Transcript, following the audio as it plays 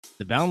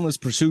The Boundless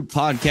Pursuit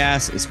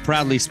podcast is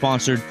proudly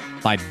sponsored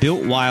by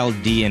Built Wild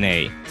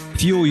DNA.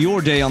 Fuel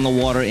your day on the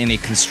water in a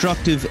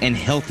constructive and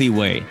healthy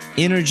way.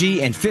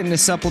 Energy and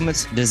fitness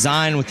supplements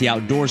designed with the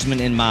outdoorsman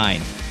in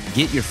mind.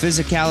 Get your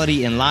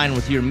physicality in line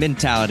with your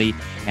mentality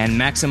and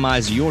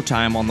maximize your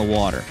time on the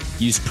water.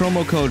 Use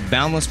promo code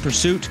Boundless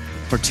Pursuit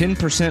for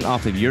 10%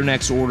 off of your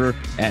next order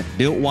at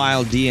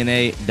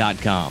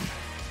BuiltWildDNA.com.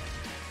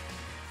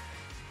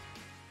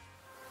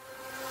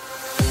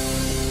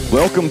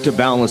 Welcome to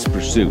Boundless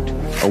Pursuit,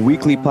 a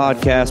weekly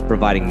podcast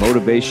providing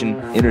motivation,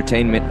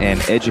 entertainment,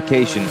 and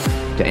education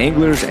to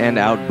anglers and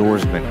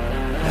outdoorsmen.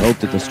 I hope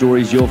that the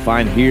stories you'll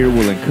find here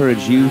will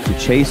encourage you to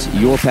chase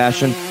your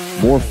passion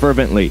more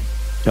fervently,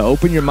 to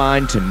open your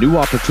mind to new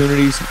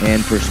opportunities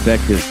and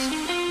perspectives.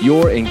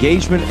 Your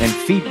engagement and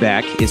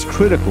feedback is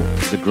critical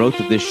to the growth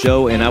of this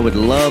show, and I would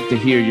love to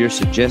hear your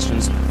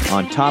suggestions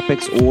on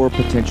topics or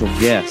potential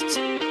guests.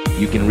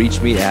 You can reach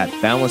me at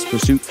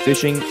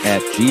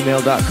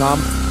boundlesspursuitfishing@gmail.com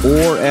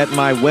or at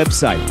my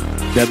website,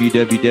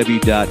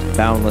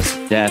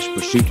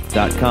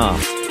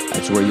 www.boundless-pursuit.com.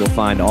 That's where you'll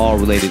find all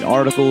related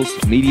articles,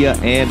 media,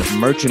 and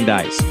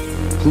merchandise.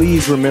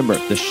 Please remember,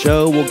 the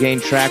show will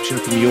gain traction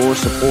from your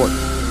support.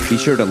 Be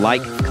sure to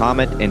like,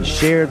 comment, and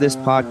share this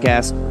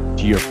podcast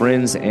to your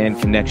friends and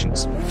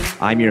connections.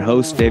 I'm your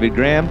host, David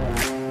Graham.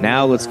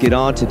 Now let's get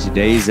on to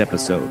today's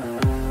episode.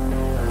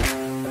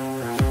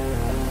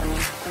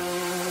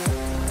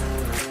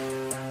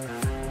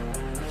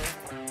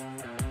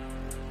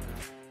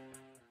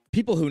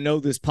 People who know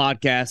this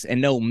podcast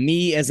and know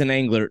me as an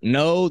angler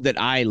know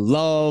that I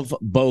love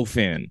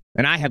bowfin,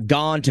 and I have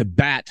gone to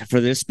bat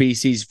for this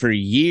species for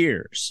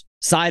years,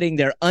 citing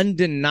their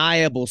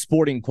undeniable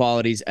sporting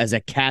qualities as a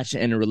catch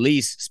and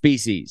release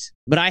species.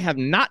 But I have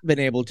not been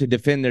able to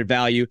defend their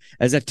value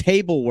as a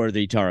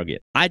table-worthy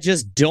target. I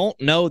just don't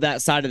know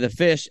that side of the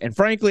fish, and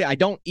frankly, I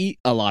don't eat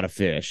a lot of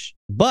fish.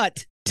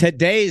 But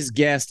today's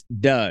guest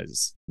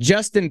does.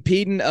 Justin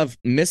Peden of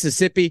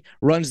Mississippi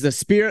runs the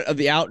Spirit of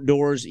the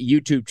Outdoors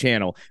YouTube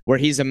channel, where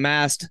he's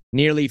amassed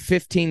nearly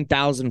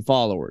 15,000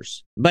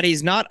 followers. But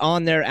he's not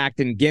on there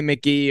acting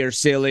gimmicky or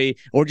silly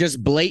or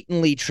just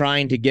blatantly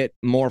trying to get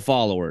more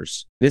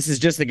followers. This is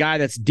just a guy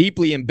that's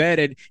deeply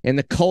embedded in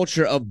the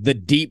culture of the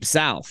Deep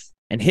South.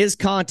 And his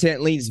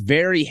content leans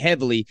very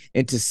heavily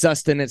into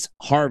sustenance,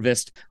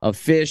 harvest of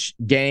fish,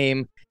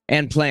 game,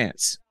 and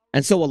plants.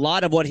 And so a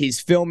lot of what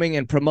he's filming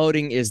and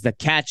promoting is the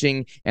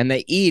catching and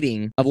the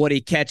eating of what he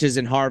catches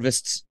and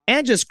harvests,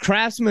 and just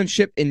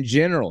craftsmanship in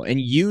general and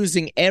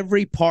using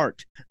every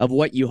part of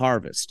what you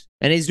harvest.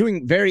 And he's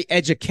doing very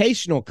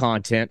educational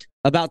content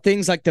about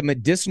things like the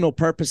medicinal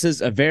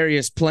purposes of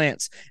various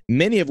plants,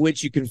 many of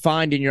which you can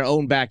find in your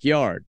own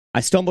backyard. I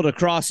stumbled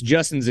across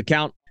Justin's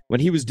account when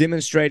he was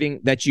demonstrating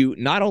that you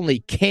not only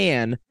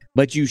can,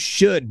 but you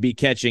should be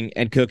catching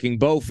and cooking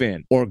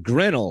bowfin, or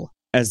grinnell,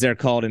 as they're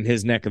called in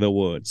his neck of the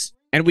woods.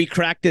 And we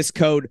cracked this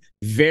code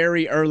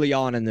very early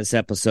on in this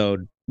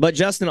episode. But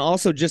Justin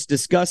also just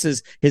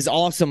discusses his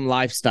awesome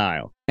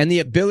lifestyle and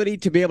the ability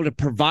to be able to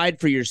provide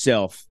for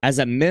yourself as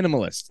a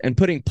minimalist and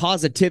putting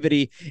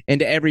positivity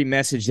into every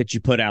message that you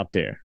put out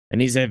there.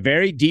 And he's a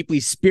very deeply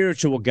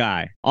spiritual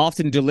guy,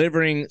 often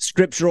delivering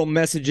scriptural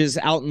messages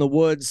out in the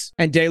woods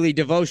and daily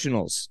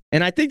devotionals.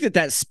 And I think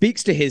that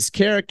speaks to his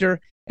character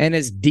and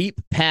his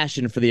deep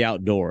passion for the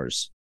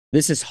outdoors.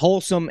 This is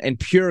wholesome and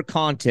pure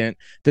content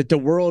that the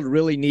world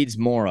really needs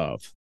more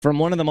of, from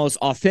one of the most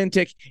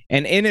authentic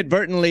and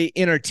inadvertently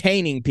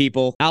entertaining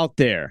people out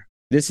there.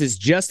 This is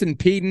Justin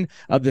Peden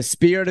of the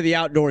Spirit of the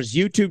Outdoors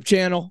YouTube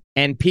channel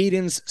and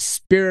Peden's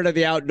Spirit of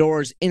the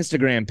Outdoors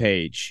Instagram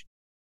page.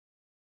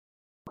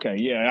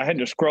 Okay, yeah, I had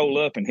to scroll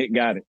up and hit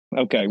got it.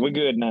 Okay, we're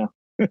good now.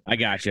 I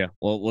got you.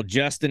 Well,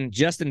 Justin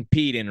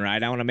Peden,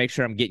 right? I want to make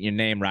sure I'm getting your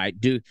name right.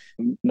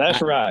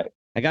 That's right.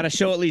 I got to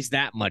show at least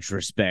that much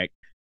respect.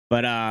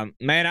 But,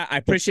 man, I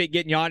appreciate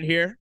getting you on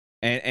here,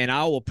 and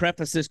I will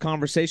preface this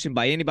conversation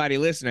by anybody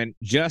listening.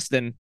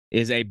 Justin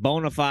is a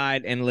bona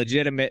fide and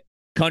legitimate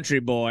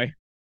country boy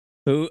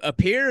who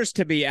appears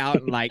to be out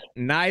in, like,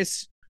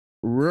 nice,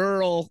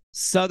 rural,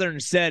 southern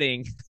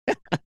setting.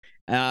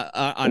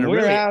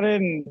 We're out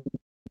in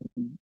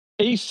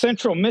east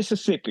central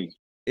Mississippi.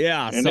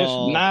 Yeah. And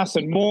it's nice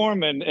and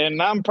warm,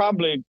 and I'm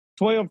probably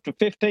 12 to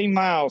 15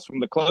 miles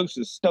from the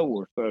closest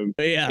store, so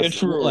yeah,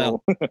 it's rural.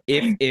 Well,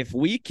 if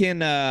we can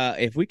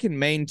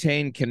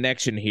maintain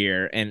connection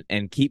here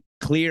and keep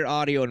clear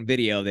audio and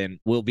video, then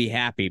we'll be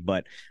happy.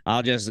 But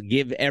I'll just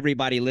give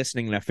everybody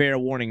listening a fair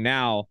warning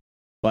now.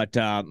 But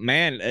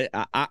man,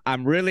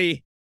 I'm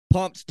really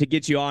pumped to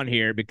get you on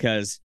here,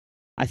 because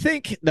I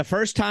think the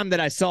first time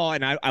that I saw,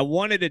 and I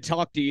wanted to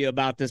talk to you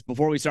about this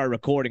before we started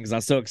recording because I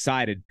was so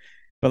excited,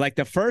 but like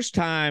the first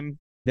time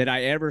that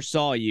I ever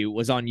saw you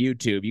was on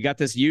YouTube. You got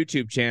this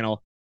YouTube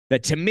channel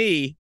that, to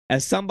me,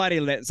 as somebody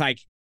that's like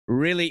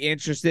really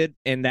interested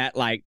in that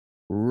like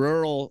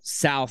rural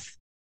South,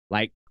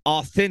 like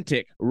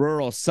authentic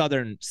rural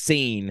Southern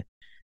scene,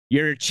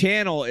 your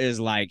channel is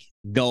like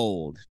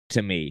gold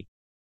to me.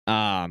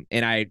 And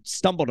I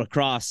stumbled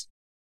across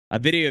a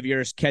video of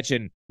yours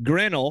catching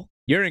grinnell.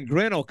 You're in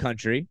grinnell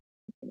country.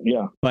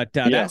 Yeah. But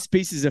that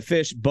species of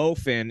fish,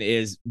 bowfin,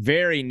 is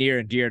very near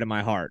and dear to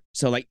my heart.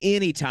 So, like,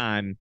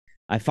 anytime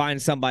I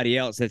find somebody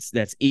else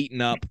that's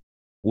eaten up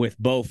with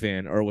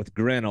bowfin or with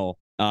grinnell,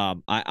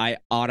 I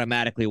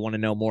automatically want to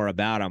know more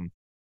about them.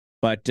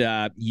 But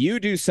you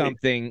do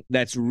something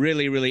that's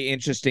really, really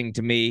interesting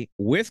to me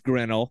with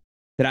grinnell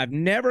that I've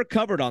never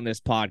covered on this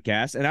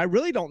podcast, and I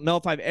really don't know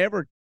if I've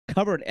ever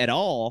covered at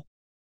all,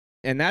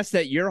 and that's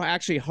that you're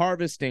actually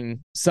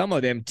harvesting some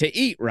of them to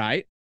eat,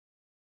 right?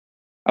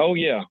 Oh,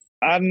 yeah.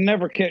 I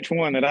never catch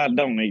one that I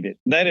don't eat it.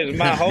 That is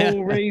my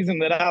whole reason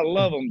that I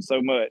love them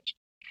so much.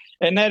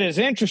 And that is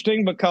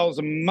interesting because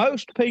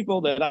most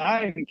people that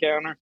I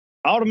encounter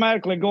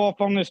automatically go off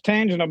on this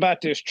tangent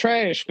about this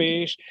trash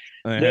fish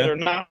that are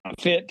not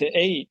fit to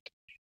eat.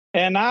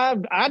 And I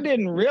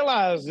didn't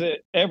realize that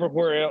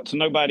everywhere else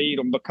nobody eat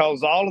them,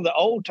 because all of the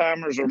old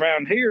timers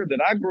around here that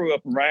I grew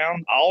up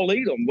around all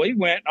eat them. We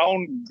went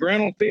on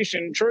grinnell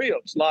fishing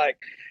trips,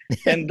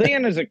 and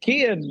then as a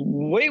kid,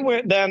 we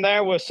went down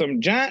there with some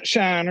giant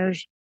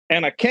shiners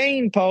and a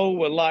cane pole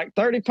with like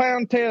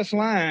 30-pound test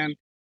line.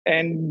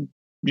 And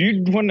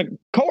when the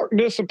cork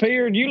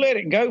disappeared, you let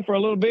it go for a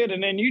little bit,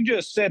 and then you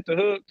just set the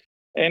hook.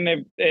 And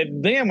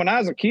then when I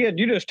was a kid,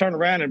 you just turn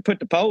around and put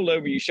the pole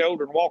over your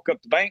shoulder and walk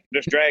up the bank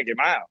and just drag him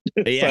out.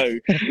 Yeah.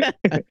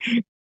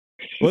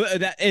 Well,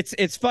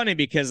 it's funny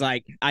because,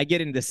 like, I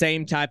get into the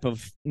same type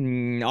of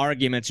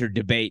arguments or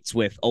debates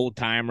with old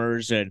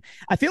timers, and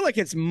I feel like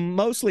it's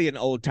mostly an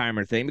old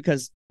timer thing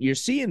because you're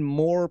seeing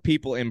more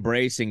people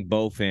embracing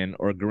bowfin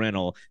or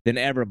grinnell than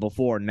ever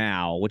before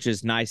now, which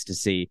is nice to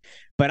see.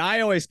 But I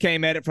always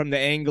came at it from the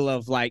angle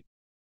of, like,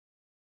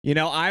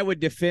 I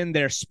would defend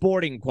their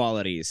sporting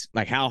qualities,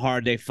 like how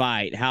hard they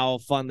fight, how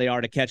fun they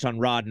are to catch on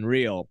rod and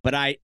reel. But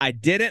I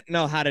didn't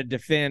know how to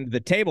defend the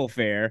table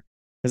fare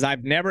because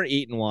I've never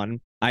eaten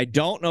one. I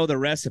don't know the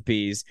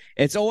recipes.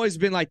 It's always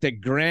been like the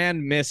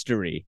grand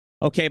mystery.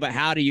 Okay, but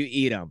how do you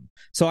eat them?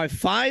 So I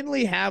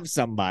finally have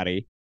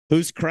somebody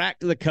who's cracked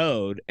the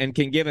code and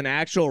can give an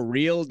actual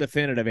real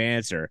definitive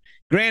answer.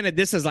 Granted,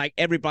 this is like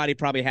everybody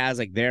probably has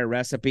like their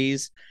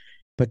recipes,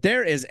 but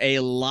there is a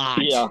lot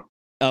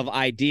of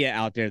idea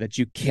out there that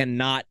you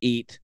cannot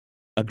eat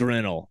a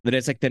grinnell, that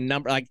it's like the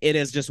number, like it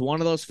is just one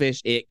of those fish.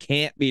 It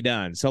can't be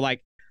done. So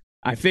like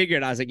I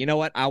figured, I was like, you know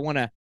what? I want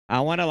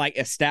to like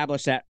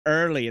establish that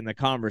early in the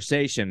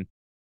conversation.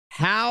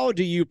 How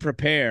do you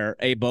prepare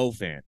a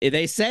bowfin?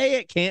 They say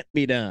it can't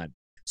be done.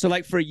 So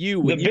like for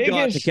you, when you go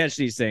out to catch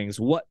these things,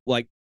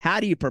 how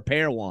do you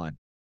prepare one?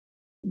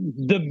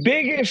 The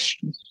biggest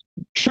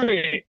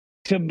trick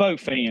to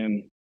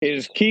bowfin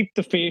is keep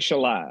the fish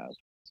alive.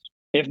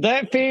 If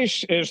that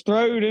fish is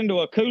thrown into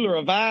a cooler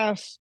of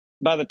ice,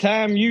 by the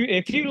time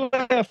if you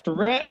left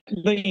right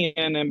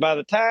then, and by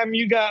the time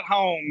you got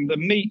home, the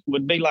meat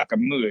would be like a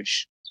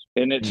mush,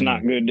 and it's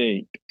not good to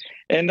eat.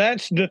 And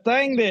that's the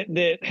thing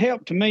that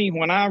helped me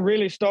when I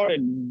really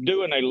started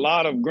doing a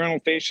lot of grinnell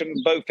fishing,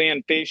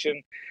 bowfin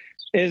fishing,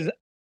 is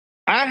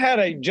I had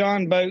a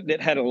John boat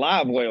that had a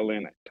live well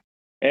in it.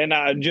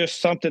 And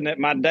just something that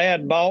my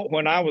dad bought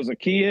when I was a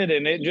kid,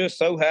 and it just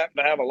so happened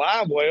to have a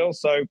live well.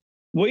 So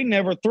we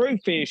never threw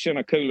fish in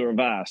a cooler of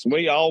ice.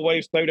 We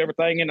always threw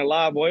everything in a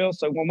live well.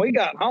 So when we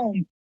got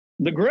home,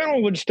 the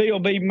grinnell would still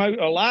be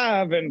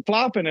alive and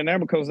flopping in there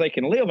because they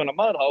can live in a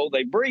mud hole.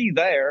 They breathe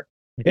there.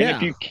 Yeah. And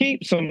if you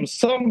keep some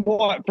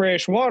somewhat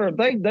fresh water,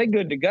 they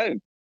good to go.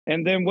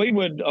 And then we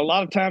would, a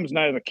lot of times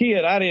now as a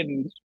kid, I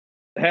didn't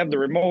have the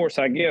remorse,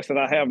 I guess, that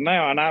I have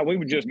now. And we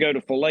would just go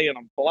to filleting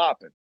them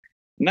flopping.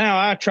 Now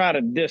I try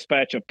to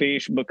dispatch a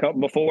fish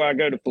before I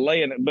go to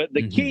filleting it. But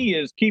the key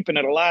is keeping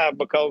it alive,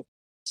 because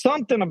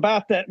something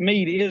about that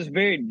meat is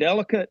very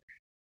delicate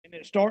and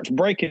it starts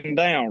breaking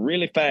down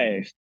really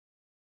fast.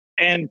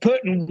 And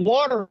putting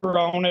water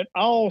on it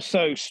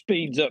also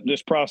speeds up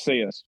this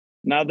process.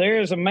 Now,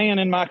 there's a man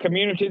in my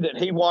community that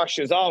he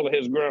washes all of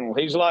his grinnell.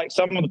 He's like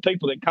some of the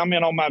people that come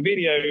in on my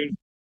videos.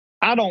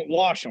 I don't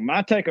wash them.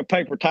 I take a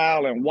paper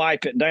towel and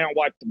wipe it down,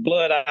 wipe the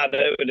blood out of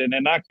it, and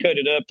then I cut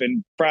it up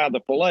and fry the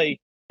fillet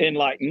in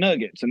like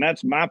nuggets. And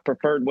that's my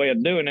preferred way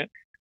of doing it.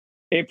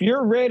 If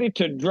you're ready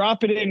to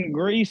drop it in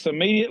grease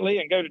immediately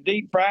and go to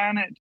deep frying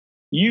it,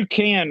 you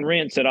can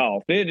rinse it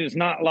off. It is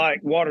not like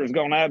water's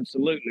going to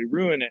absolutely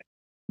ruin it.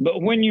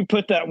 But when you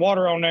put that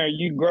water on there,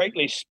 you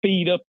greatly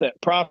speed up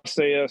that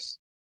process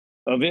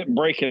of it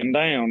breaking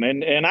down.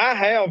 And I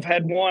have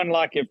had one,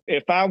 like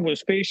if I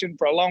was fishing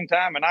for a long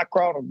time and I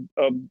caught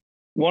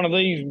one of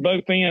these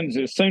bowfins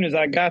as soon as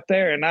I got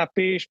there, and I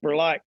fished for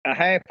like a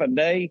half a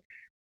day,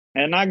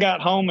 and I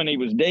got home and he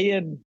was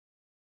dead.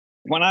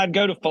 When I'd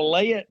go to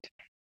fillet it,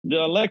 the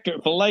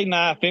electric fillet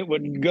knife, it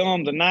would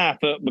gum the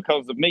knife up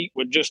because the meat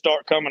would just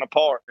start coming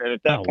apart. And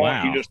at that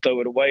point, you just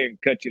throw it away and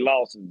cut your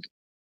losses.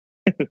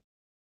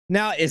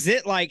 Now, is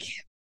it like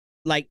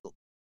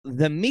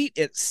the meat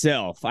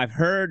itself? I've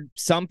heard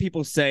some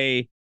people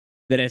say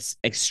that it's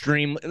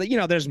extreme.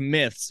 There's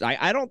myths.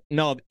 I don't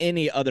know of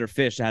any other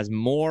fish that has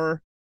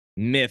more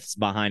myths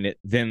behind it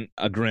than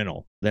a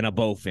grinnell, than a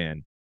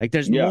bowfin. Like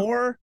there's Yeah.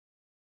 more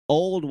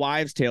old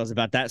wives' tales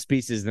about that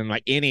species than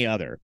like any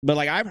other. But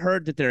like I've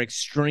heard that they're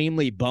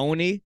extremely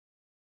bony,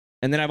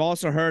 and then I've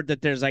also heard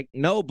that there's like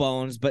no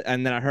bones,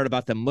 and then I heard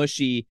about the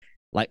mushy,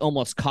 like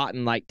almost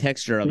cotton-like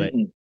texture of it.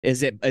 Mm-mm.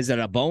 Is it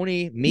a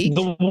bony meat?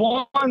 The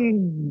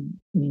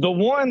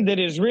one that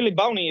is really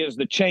bony is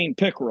the chain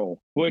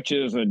pickerel, which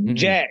is a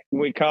jack,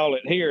 we call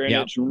it here, and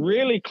it's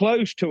really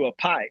close to a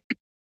pike.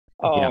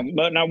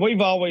 But now we've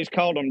always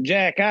called them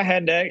jack. I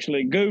had to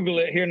actually Google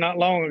it here not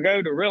long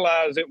ago to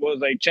realize it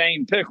was a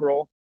chain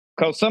pickerel,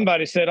 because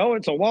somebody said, "Oh,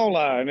 it's a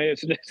walleye," and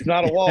it's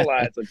not a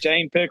walleye; it's a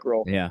chain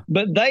pickerel. Yeah.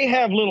 But they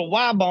have little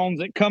Y bones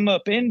that come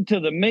up into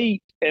the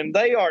meat, and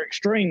they are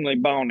extremely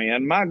bony.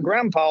 And my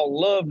grandpa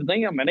loved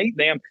them and eat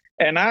them.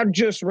 And I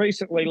just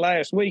recently,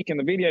 last week, in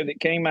the video that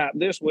came out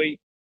this week,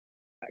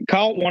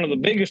 caught one of the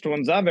biggest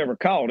ones I've ever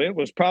caught. It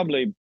was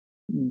probably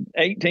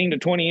 18 to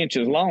 20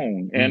 inches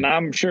long, and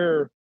I'm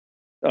sure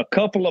a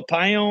couple of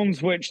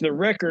pounds, which the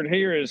record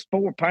here is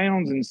 4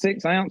 pounds and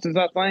 6 ounces,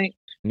 I think.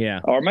 Yeah.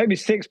 Or maybe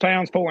 6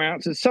 pounds, 4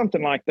 ounces,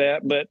 something like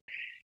that. But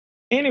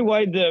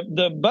anyway,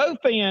 the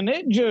bowfin,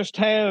 it just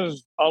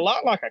has a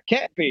lot like a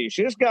catfish.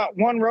 It's got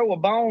one row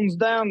of bones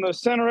down the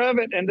center of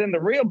it, and then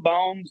the rib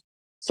bones.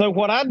 So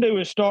what I do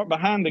is start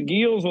behind the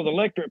gills with an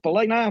electric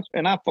fillet knife,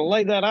 and I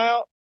fillet that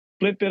out,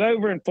 flip it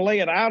over and fillet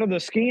it out of the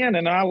skin,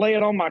 and I lay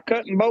it on my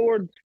cutting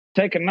board,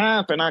 take a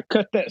knife, and I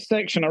cut that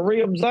section of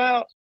ribs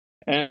out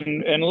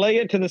and lay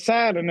it to the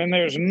side, and then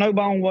there's no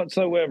bone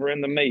whatsoever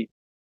in the meat.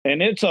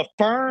 And it's a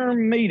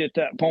firm meat at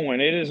that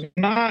point. It is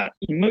not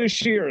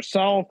mushy or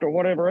soft or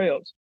whatever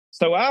else.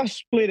 So I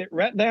split it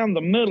right down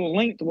the middle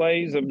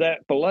lengthways of that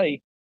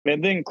fillet,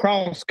 and then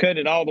cross cut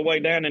it all the way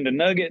down into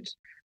nuggets.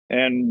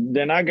 And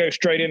then I go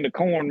straight into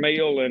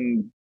cornmeal,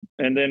 and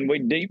then we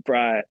deep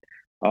fry it.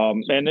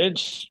 And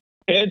it's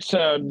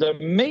the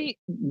meat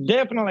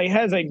definitely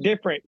has a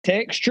different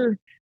texture.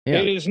 Yeah.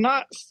 It is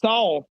not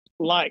soft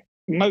like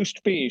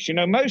most fish. You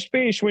know, most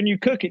fish, when you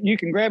cook it, you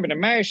can grab it and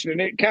mash it, and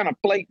it kind of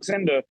flakes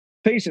into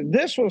pieces.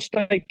 This will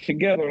stay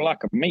together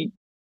like a meat.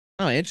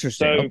 Oh,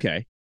 interesting. So,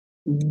 okay.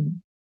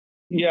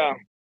 Yeah.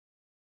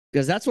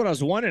 Because that's what I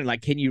was wondering.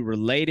 Like, can you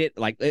relate it?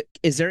 Like,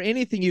 is there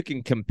anything you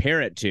can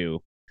compare it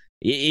to,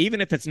 even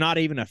if it's not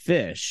even a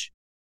fish?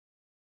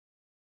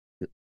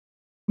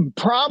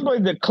 Probably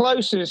the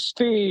closest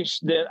fish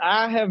that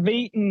I have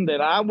eaten that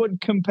I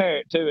would compare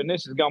it to, and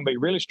this is going to be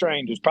really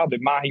strange, is probably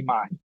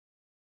mahi-mahi.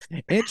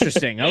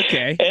 Interesting.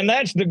 Okay. And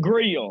that's the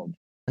grilled.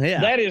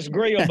 Yeah. That is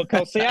grilled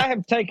because, see, I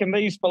have taken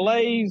these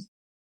fillets,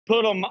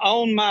 put them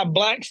on my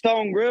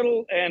Blackstone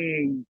griddle,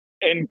 and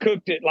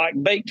cooked it like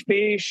baked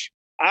fish.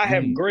 I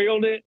have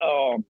grilled it.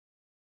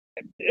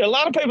 A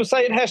lot of people say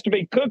it has to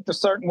be cooked a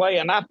certain way,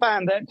 and I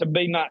find that to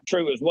be not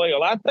true as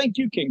well. I think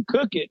you can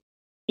cook it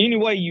any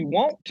way you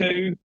want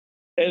to,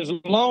 as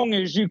long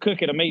as you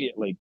cook it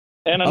immediately.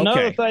 And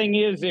another thing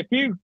is, if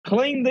you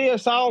clean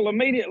this all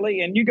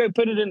immediately and you go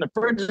put it in the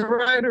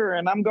refrigerator,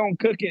 and I'm going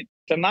to cook it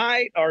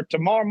tonight or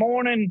tomorrow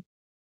morning,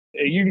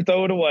 you can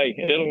throw it away.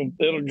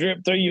 It'll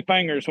drip through your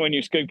fingers when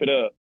you scoop it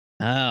up.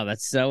 Oh,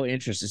 that's so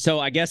interesting. So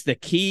I guess the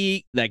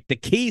key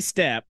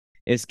step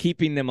is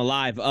keeping them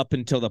alive up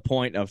until the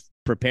point of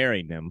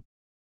preparing them.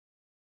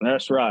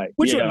 That's right.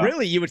 Which would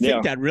really, you would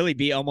think that'd really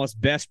be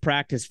almost best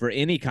practice for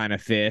any kind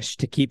of fish,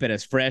 to keep it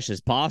as fresh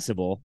as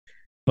possible.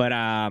 But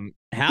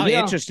how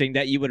interesting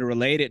that you would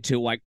relate it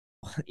to, like,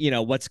 you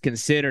know, what's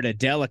considered a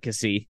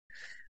delicacy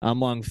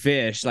among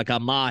fish, like a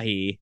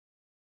mahi.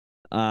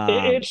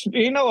 It's,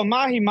 you know, a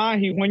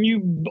mahi-mahi, when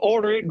you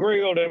order it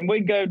grilled, and we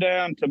go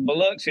down to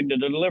Biloxi to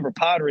deliver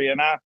pottery, and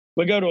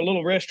we go to a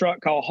little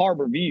restaurant called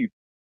Harbor View.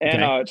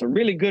 And it's a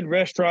really good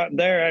restaurant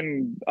there,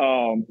 and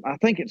I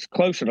think it's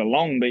closer to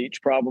Long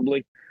Beach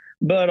probably.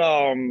 But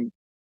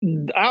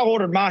I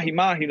ordered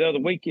mahi-mahi the other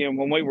weekend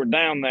when we were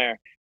down there,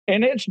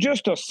 and it's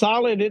just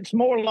it's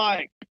more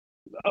like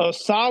a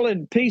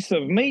solid piece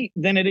of meat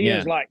than it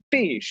is like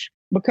fish,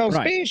 because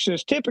fish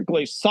is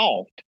typically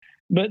soft,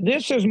 but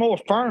this is more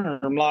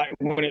firm, like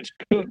when it's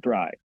cooked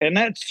right. And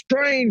that's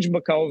strange,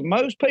 because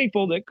most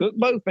people that cook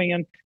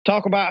bowfin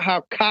talk about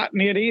how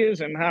cotton it is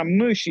and how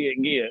mushy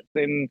it gets.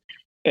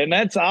 And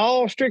that's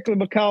all strictly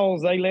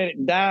because they let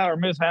it die or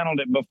mishandled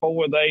it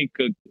before they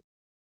cooked it.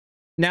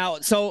 Now,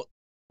 so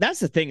that's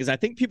the thing, is I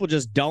think people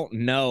just don't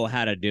know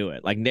how to do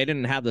it. Like, they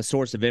didn't have the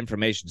source of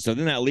information. So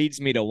then that leads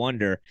me to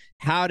wonder,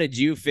 how did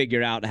you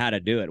figure out how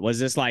to do it? Was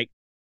this like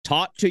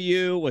taught to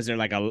you? Was there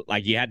like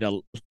you had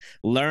to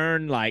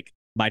learn like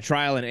by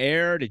trial and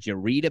error? Did you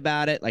read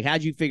about it? Like,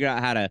 how'd you figure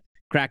out how to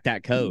crack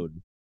that code?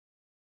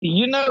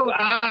 You know,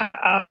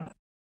 I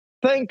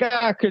think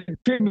I could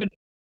contribute.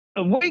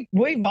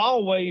 We've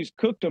always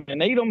cooked them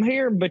and eat them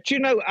here, but, you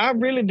know, I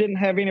really didn't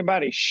have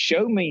anybody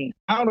show me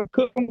how to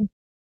cook them.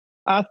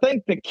 I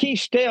think the key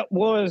step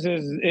is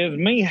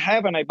me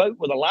having a boat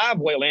with a live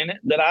well in it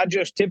that I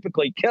just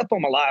typically kept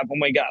them alive when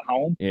we got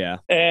home. Yeah.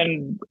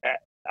 And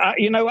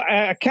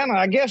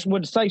I guess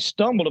would say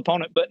stumbled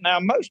upon it, but now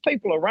most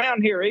people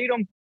around here eat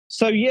them.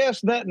 So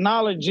yes, that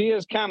knowledge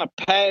is kind of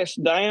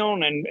passed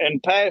down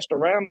and passed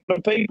around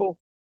to people.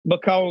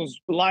 because,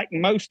 like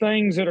most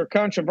things that are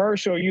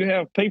controversial, you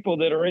have people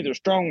that are either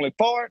strongly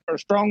for it or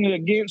strongly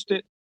against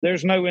it.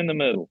 There's no in the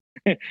middle.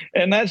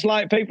 And that's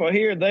like people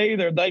here, they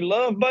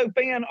love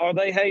bowfin or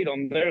they hate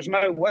them. There's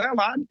no, well,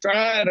 I'd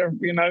try it, or,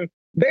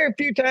 very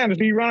few times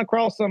do you run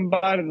across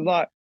somebody that's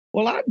like,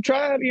 well, I've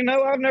tried,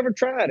 I've never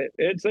tried it.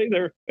 It's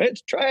either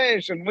it's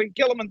trash and we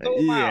kill them and throw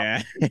them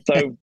out.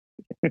 So,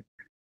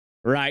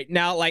 right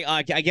now, like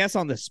I guess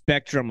on the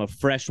spectrum of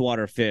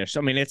freshwater fish,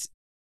 I mean, it's,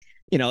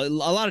 a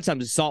lot of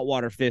times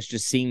saltwater fish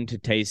just seem to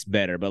taste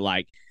better, but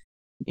like,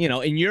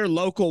 in your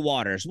local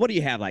waters, what do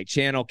you have? Like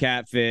channel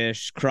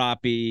catfish,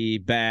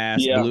 crappie,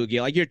 bass, bluegill,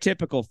 like your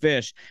typical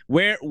fish.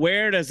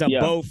 Where does a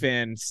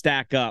bowfin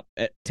stack up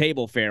at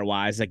table fare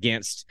wise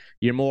against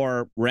your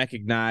more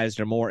recognized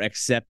or more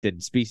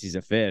accepted species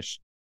of fish?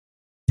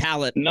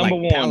 Number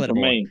one for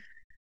me.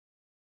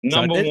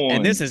 Number one.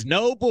 And this is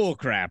no bull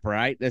crap,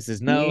 right? This is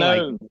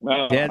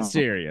dead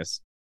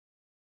serious.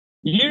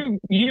 You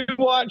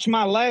watch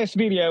my last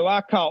video. I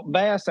caught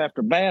bass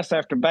after bass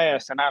after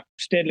bass, and I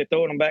steadily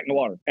throwing them back in the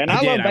water. And I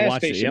love bass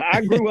fishing. Yep.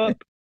 I grew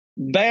up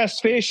bass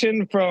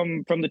fishing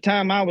from the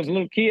time I was a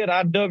little kid.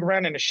 I dug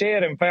around in the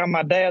shed and found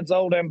my dad's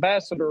old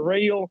Ambassador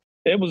reel.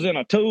 It was in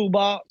a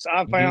toolbox.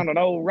 I found an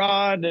old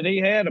rod that he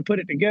had to put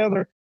it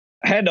together.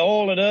 I had to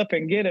oil it up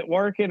and get it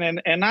working.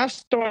 And I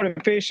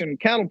started fishing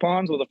cattle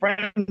ponds with a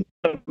friend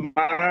of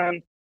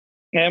mine.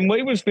 And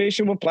we was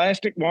fishing with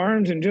plastic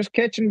worms and just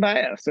catching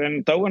bass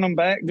and throwing them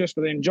back just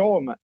for the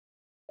enjoyment.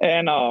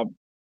 And a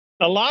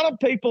lot of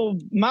people,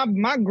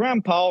 my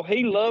grandpa,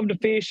 he loved to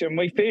fish, and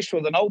we fished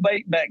with an old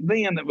bait back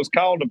then that was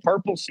called the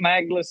Purple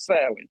Snagless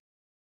Salad.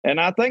 And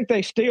I think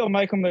they still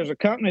make them. There's a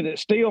company that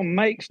still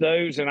makes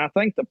those, and I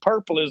think the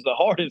purple is the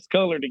hardest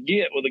color to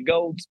get with the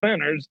gold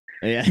spinners.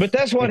 Yeah. But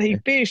that's what he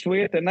fished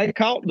with, and they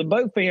caught the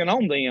bowfin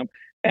on them.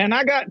 And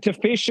I got to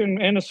fishing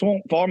in a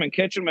swamp farm and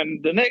catch them.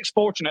 And the next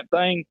fortunate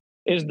thing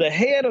is the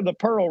head of the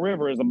Pearl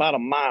River is about a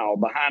mile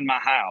behind my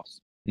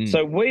house.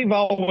 So we've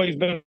always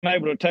been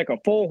able to take a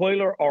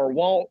four-wheeler or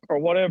walk or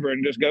whatever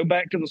and just go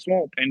back to the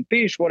swamp and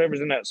fish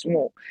whatever's in that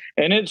swamp.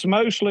 And it's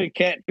mostly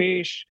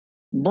catfish,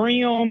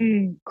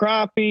 brim,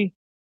 crappie,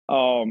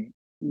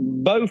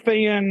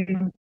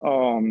 bowfin,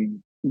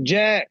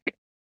 jack,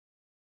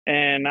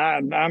 and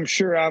I'm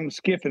sure I'm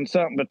skipping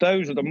something, but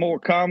those are the more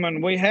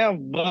common. We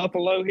have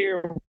buffalo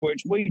here,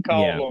 which we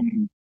call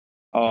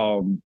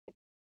them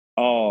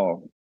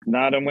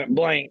now I done went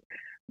blank.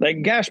 They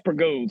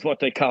gaspergos,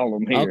 what they call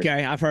them here.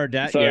 Okay, I've heard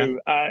that. So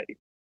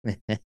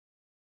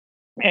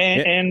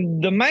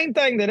and the main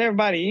thing that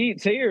everybody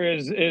eats here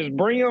is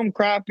brim,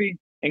 crappie,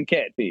 and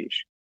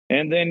catfish.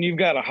 And then you've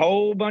got a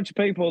whole bunch of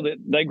people that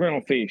they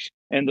griddle fish.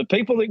 And the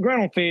people that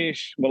griddle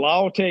fish will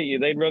all tell you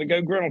they'd rather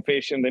go griddle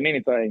fishing than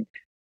anything.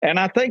 And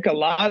I think a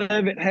lot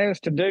of it has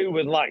to do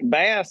with like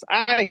bass.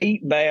 I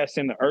eat bass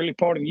in the early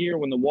part of the year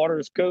when the water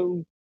is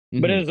cool.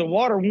 But as the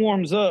water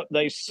warms up,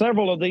 there's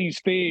several of these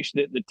fish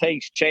that the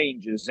taste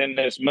changes in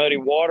this muddy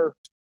water.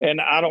 And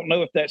I don't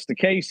know if that's the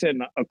case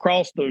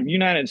across the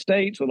United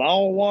States with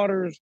all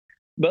waters,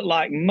 but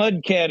like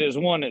mudcat is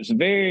one that's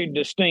very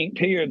distinct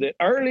here, that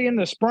early in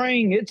the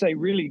spring, it's a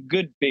really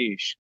good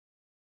fish.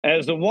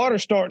 As the water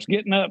starts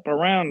getting up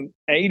around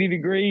 80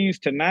 degrees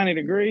to 90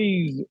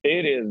 degrees,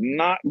 it is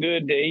not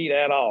good to eat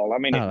at all. I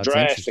mean, it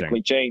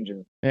drastically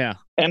changes. Yeah.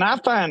 And I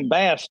find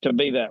bass to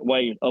be that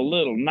way a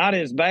little. Not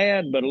as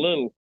bad, but a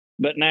little.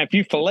 But now if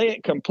you fillet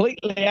it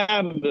completely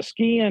out of the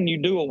skin, you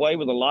do away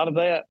with a lot of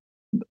that.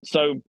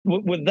 So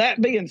with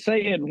that being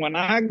said, when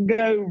I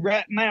go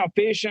right now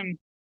fishing,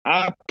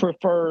 I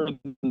prefer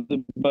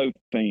the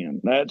bowfin.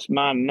 That's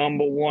my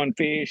number one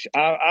fish.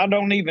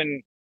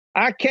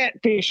 I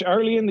catfish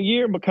early in the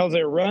year because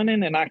they're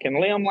running and I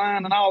can limb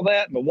line and all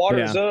that. And the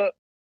water's up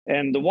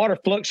and the water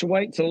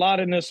fluctuates a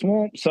lot in this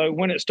swamp. So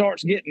when it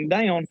starts getting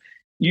down,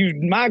 you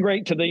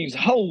migrate to these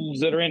holes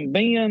that are in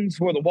bends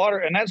where the water,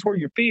 and that's where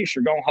your fish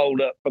are going to hold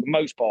up for the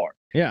most part.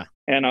 Yeah.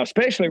 And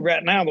especially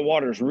right now, the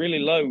water's really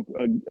low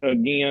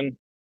again.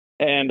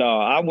 And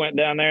I went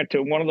down there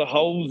to one of the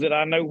holes that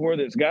I know where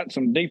that's got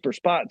some deeper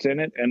spots in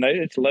it, and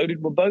it's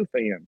loaded with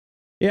bowfin.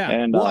 Yeah.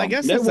 And well, I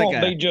guess it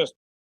won't be just.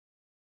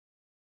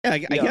 Yeah,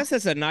 I guess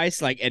that's a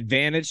nice like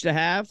advantage to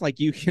have.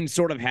 Like you can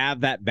sort of have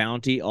that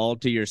bounty all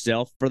to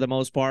yourself for the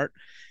most part.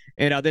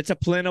 And that's a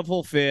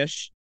plentiful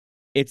fish.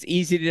 It's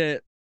easy to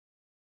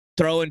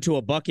throw into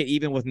a bucket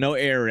even with no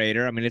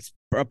aerator. I mean, it's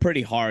a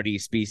pretty hardy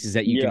species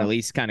that you can at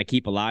least kind of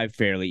keep alive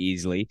fairly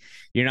easily.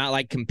 You're not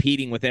like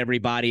competing with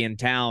everybody in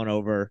town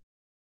over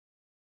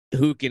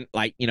who can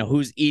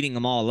who's eating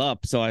them all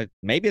up. So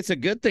maybe it's a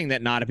good thing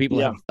that not a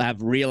people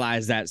have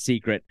realized that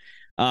secret.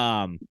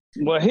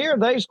 Well, here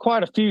there's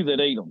quite a few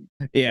that eat them.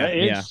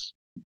 Yeah,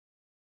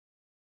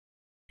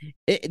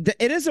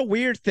 It is a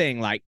weird thing.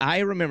 Like I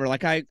remember,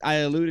 like I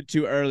alluded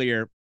to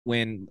earlier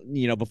when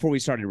before we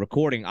started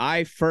recording,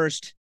 I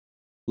first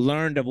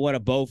learned of what a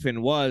bowfin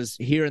was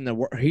here in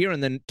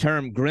the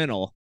term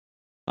grinnell.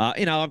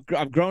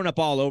 I've grown up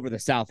all over the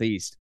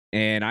Southeast,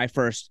 and I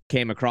first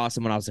came across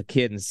them when I was a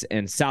kid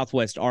in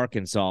Southwest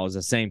Arkansas. It was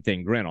the same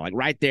thing, grinnell, like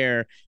right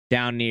there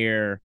down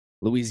near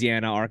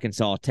Louisiana,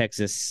 Arkansas,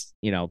 Texas,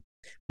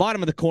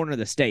 bottom of the corner of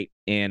the state.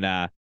 And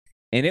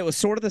it was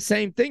sort of the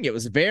same thing. It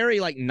was very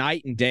like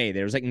night and day.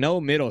 There was like no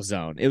middle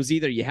zone. It was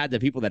either you had the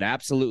people that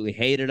absolutely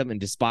hated them and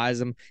despised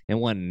them and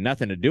wanted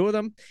nothing to do with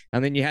them,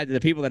 and then you had the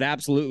people that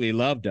absolutely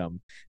loved them.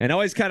 And I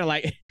always kind of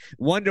like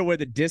wonder where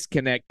the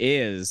disconnect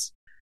is.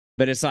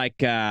 But it's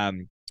like,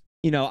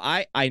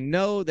 I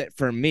know that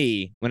for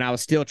me, when I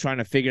was still trying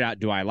to figure out,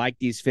 do I like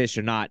these fish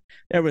or not,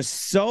 there was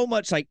so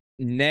much like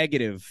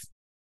negative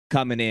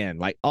coming in.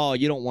 Like, oh,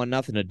 you don't want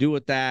nothing to do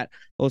with that.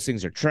 Those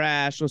things are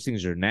trash. Those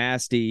things are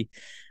nasty.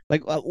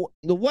 Like,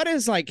 what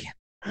is like,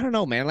 I don't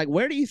know, man. Like,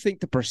 where do you think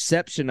the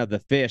perception of the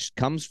fish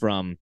comes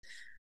from?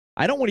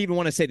 I don't even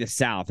want to say the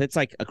South. It's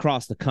like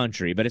across the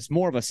country, but it's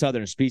more of a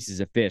southern species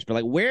of fish. But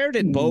like, where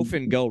did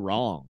bowfin go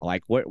wrong?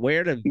 Like,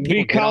 where did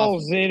people get off?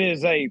 Because it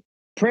is a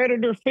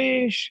predator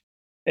fish,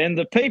 and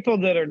the people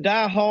that are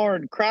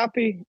diehard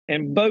crappie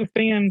and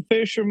bowfin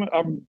fishermen,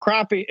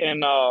 crappie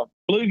and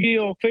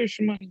bluegill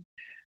fishermen,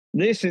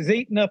 this is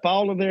eating up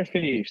all of their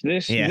fish.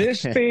 This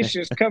fish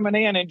is coming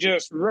in and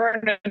just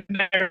running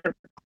their,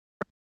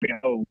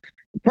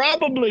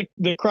 probably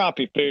the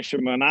crappie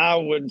fishermen, I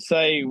would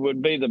say,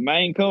 would be the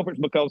main culprits,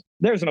 because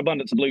there's an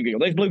abundance of bluegill.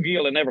 There's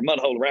bluegill in every mud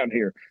hole around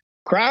here.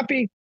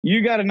 Crappie,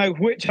 you got to know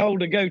which hole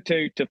to go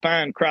to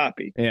find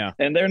crappie. Yeah.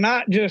 And they're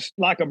not just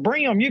like a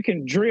brim. You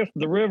can drift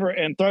the river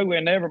and throw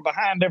in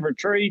behind every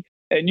tree,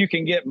 and you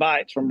can get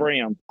bites from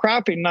brim.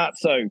 Crappie, not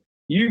so.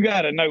 You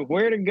got to know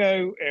where to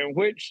go and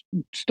which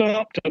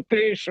stump to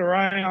fish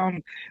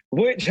around,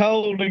 which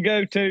hole to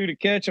go to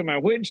catch them,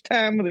 and which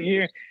time of the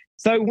year.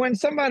 So when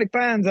somebody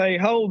finds a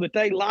hole that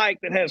they like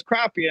that has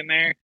crappie in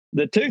there,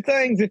 the two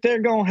things that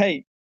they're going to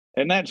hate,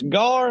 and that's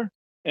gar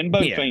and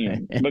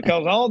bowfin,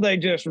 because all they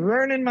just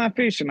running my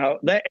fishing hole,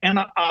 that and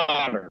an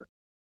otter.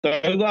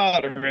 Throw the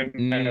otter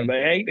in there.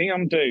 They hate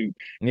him too.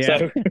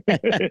 Yeah.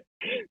 So.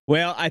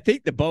 Well, I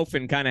think the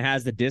bowfin kind of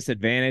has the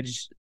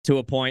disadvantage to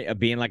a point of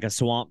being like a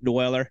swamp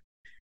dweller.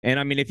 And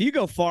I mean, if you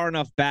go far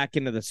enough back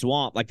into the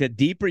swamp, like the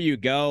deeper you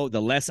go, the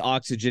less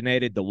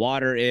oxygenated the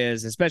water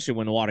is, especially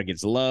when the water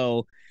gets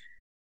low.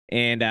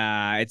 And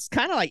it's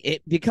kind of like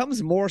it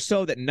becomes more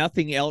so that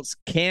nothing else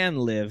can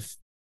live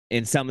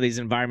in some of these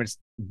environments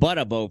but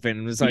a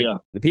bowfin. It's like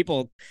the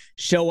people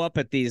show up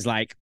at these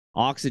like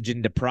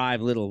oxygen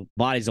deprived little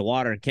bodies of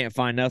water and can't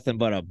find nothing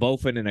but a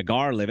bowfin and a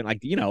gar living.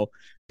 Like, the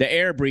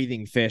air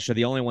breathing fish are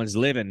the only ones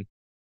living.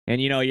 And,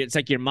 it's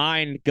like your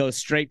mind goes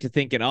straight to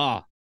thinking,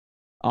 oh,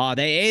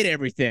 they ate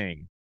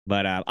everything.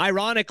 But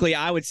ironically,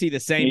 I would see the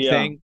same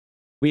thing.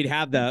 We'd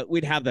have the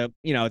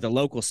the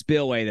local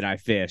spillway that I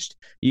fished.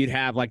 You'd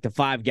have like the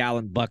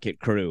 5-gallon bucket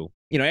crew.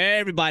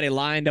 Everybody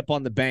lined up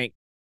on the bank,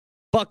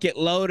 bucket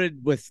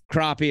loaded with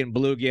crappie and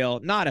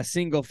bluegill, not a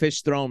single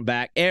fish thrown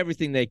back.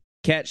 Everything they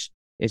catch,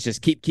 it's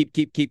just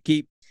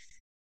keep.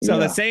 So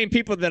the same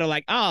people that are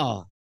like,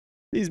 oh,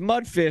 these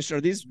mudfish or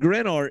these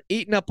grinnell are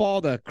eating up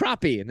all the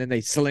crappie, and then they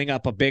sling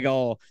up a big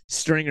old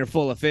stringer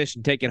full of fish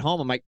and take it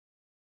home. I'm like,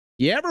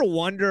 you ever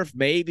wonder if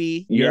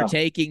maybe you're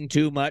taking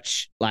too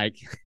much? Like,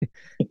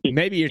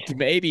 maybe you're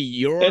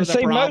and the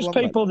problem. Most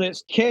people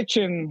that's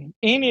catching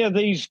any of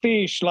these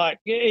fish, like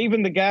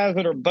even the guys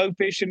that are bow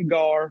fishing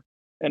gar,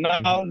 and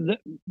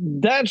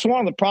that's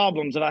one of the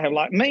problems that I have.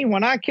 Like me,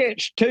 when I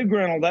catch 2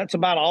 grinnell, that's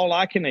about all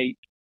I can eat.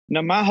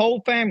 Now, my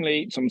whole family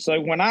eats them.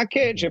 So when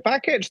if I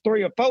catch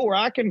 3 or 4,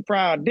 I can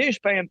fry a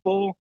dishpan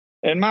full,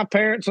 and my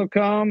parents will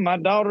come. My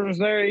daughter's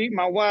there, eat.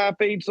 My wife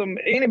eats them.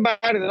 Anybody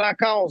that I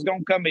call is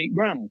going to come eat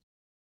grinnell.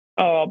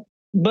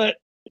 But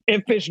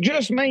if it's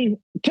just me,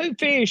 2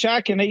 fish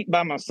I can eat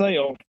by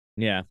myself.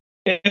 Yeah.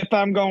 If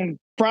I'm going to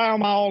fry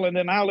them all, and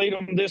then I'll eat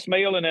them this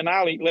meal, and then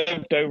I'll eat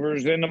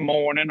leftovers in the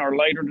morning or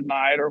later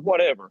tonight or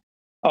whatever.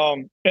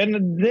 And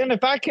then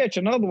if I catch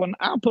another one,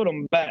 I'll put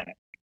them back.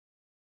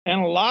 And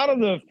a lot of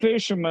the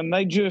fishermen,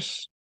 I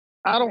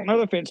don't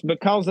know if it's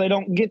because they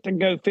don't get to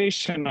go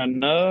fishing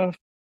enough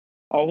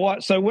or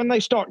what. So when they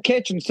start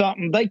catching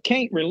something, they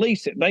can't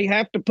release it. They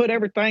have to put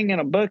everything in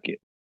a bucket.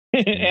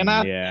 And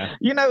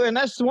and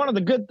that's one of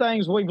the good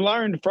things we've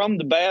learned from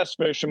the bass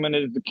fishermen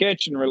is the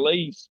catch and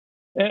release.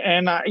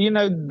 And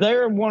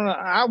they're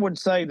I would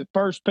say, the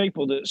first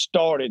people that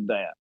started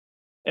that.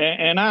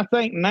 And I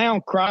think now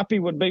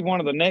crappie would be one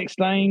of the next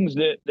things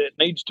that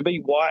needs to be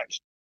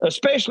watched,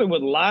 especially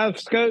with live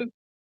scope.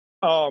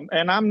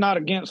 And I'm not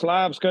against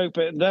live scope.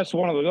 That's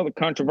one of the other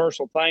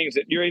controversial things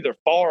that you're either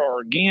for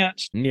or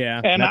against.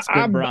 Yeah. And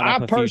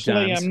I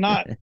personally am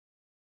not.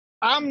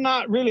 I'm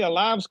not really a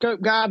live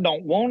scope guy. I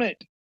don't want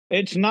it.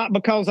 It's not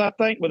because I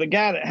think with a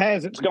guy that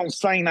has it's going to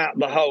seine out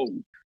the hole.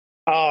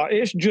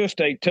 It's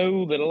just a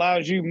tool that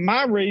allows you.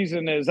 My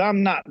reason is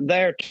I'm not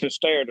there to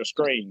stare at a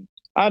screen.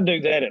 I do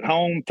that at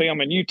home,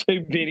 filming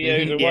YouTube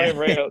videos or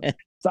whatever else.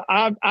 So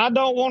I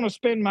don't want to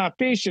spend my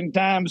fishing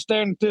time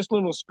staring at this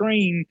little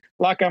screen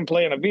like I'm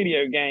playing a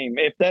video game.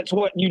 If that's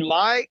what you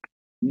like,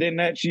 then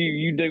that's you.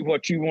 You do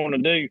what you want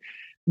to do.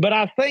 But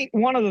I think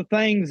one of the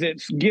things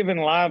that's given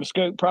live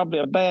scope probably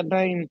a bad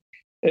name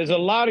is a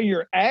lot of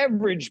your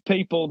average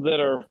people that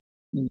are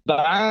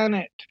buying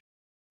it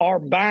are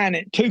buying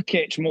it to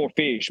catch more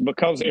fish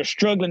because they're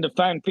struggling to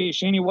find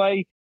fish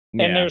anyway.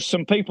 And there's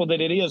some people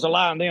that it is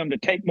allowing them to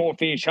take more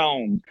fish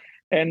home.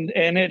 And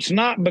it's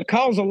not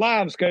because of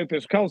live scope,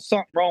 it's because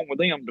something wrong with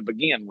them to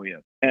begin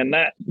with. And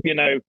that,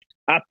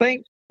 I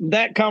think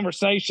that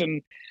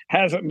conversation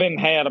hasn't been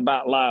had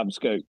about live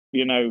scope.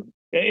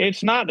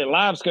 It's not that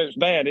live scope's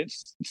bad.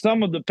 It's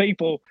some of the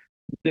people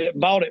that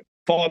bought it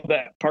for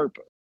that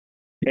purpose.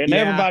 And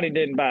everybody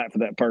didn't buy it for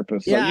that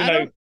purpose. So,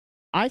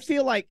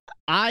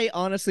 I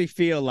honestly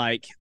feel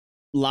like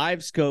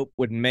live scope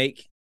would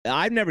make,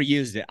 I've never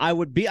used it. I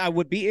would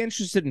be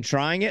interested in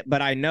trying it,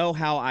 but I know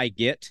how I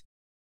get.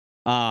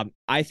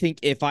 I think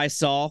if I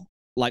saw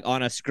like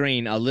on a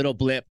screen a little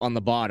blip on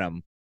the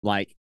bottom,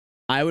 like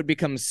I would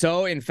become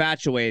so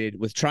infatuated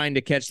with trying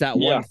to catch that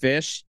one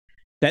fish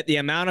that the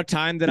amount of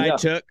time that I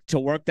took to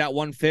work that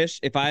one fish,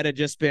 if I had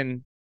just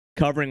been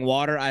covering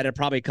water, I'd have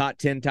probably caught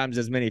 10 times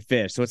as many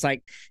fish. So it's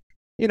like,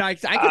 I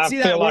could see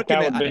that working.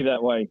 I would be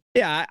that way.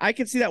 Yeah, I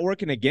could see that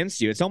working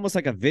against you. It's almost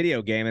like a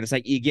video game, and it's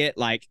like you get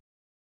like,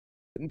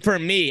 for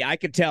me, I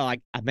could tell,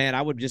 like, man,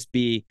 I would just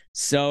be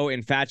so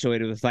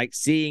infatuated with like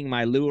seeing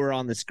my lure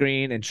on the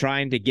screen and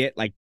trying to get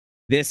like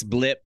this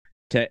blip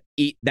to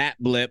eat that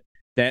blip,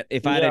 that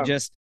if I'd have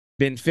just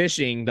been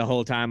fishing the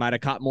whole time, I'd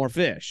have caught more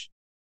fish.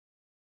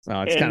 So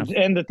it's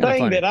and the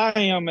thing that I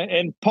am,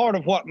 and part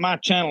of what my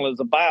channel is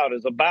about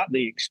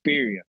the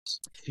experience.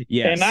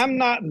 Yes. And I'm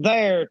not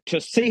there to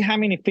see how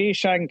many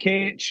fish I can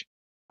catch.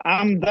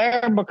 I'm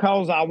there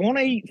because I want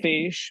to eat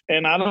fish,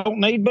 and I don't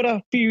need but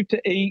a few to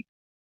eat.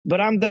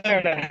 But I'm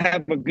there to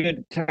have a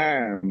good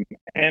time.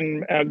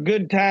 And a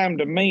good time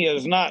to me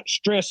is not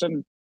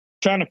stressing,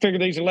 trying to figure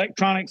these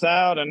electronics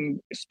out and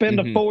spend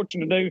a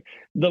fortune to do.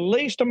 The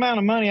least amount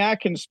of money I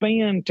can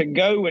spend to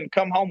go and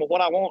come home with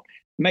what I want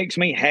makes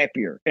me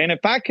happier. And if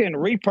I can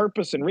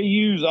repurpose and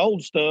reuse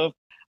old stuff,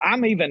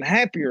 I'm even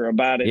happier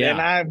about it.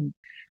 Yeah. And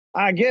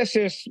I guess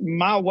it's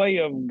my way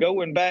of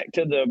going back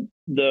to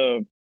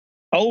the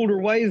older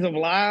ways of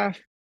life.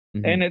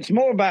 And it's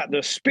more about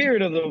the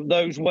spirit of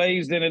those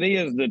ways than it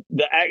is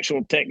the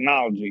actual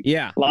technology.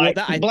 Yeah. Like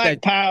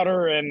black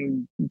powder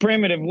and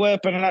primitive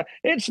weapon. And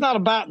it's not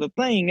about the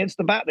thing. It's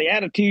about the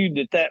attitude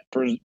that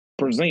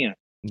presents.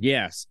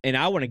 Yes. And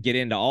I want to get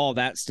into all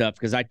that stuff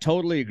because I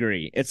totally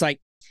agree. It's like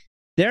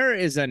there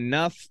is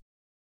enough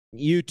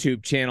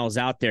YouTube channels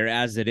out there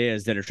as it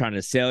is that are trying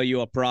to sell you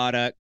a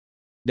product,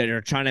 that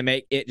are trying to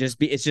make it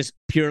it's just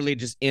purely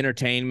just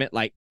entertainment,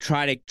 like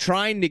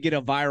trying to get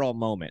a viral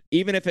moment,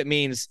 even if it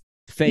means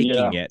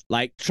faking it,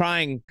 like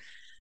trying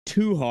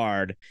too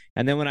hard.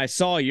 And then when I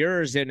saw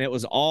yours, and it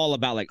was all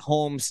about like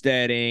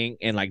homesteading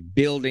and like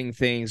building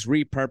things,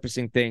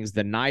 repurposing things,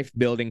 the knife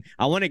building.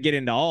 I want to get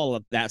into all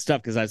of that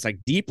stuff because it's like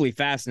deeply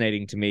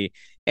fascinating to me.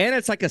 And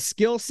it's like a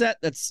skill set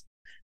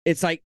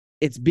it's like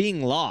it's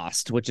being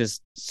lost, which is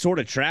sort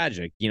of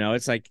tragic.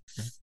 It's like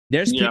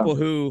there's people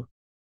who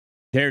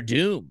they're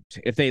doomed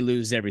if they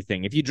lose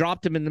everything. If you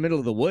dropped them in the middle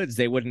of the woods,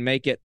 they wouldn't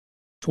make it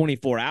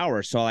 24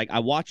 hours. So like I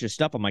watch your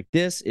stuff, I'm like,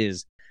 this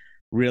is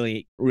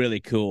really, really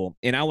cool.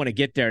 And I want to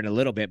get there in a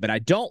little bit, but I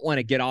don't want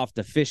to get off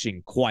the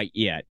fishing quite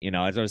yet.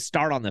 As I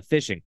start on the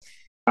fishing.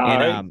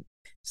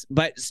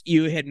 But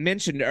you had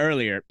mentioned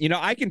earlier,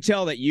 I can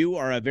tell that you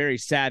are a very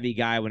savvy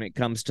guy when it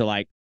comes to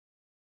like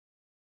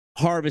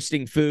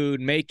harvesting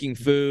food, making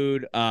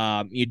food.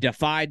 You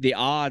defied the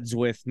odds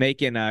with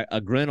making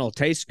a griddle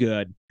taste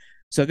good.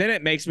 So then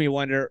it makes me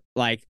wonder,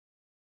 like,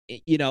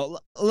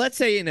 let's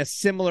say in a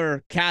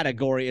similar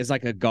category as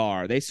like a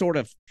gar, they sort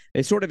of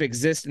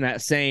exist in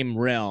that same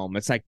realm.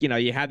 It's like,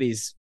 you have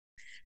these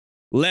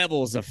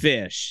levels of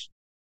fish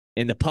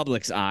in the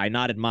public's eye,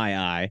 not in my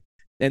eye.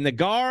 And the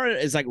gar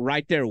is like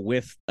right there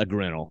with a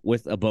griddle,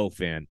 with a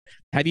bowfin.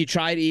 Have you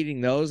tried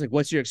eating those? Like,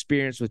 what's your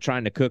experience with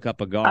trying to cook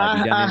up a gar?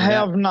 I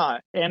have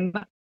not. And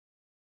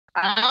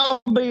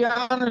I'll be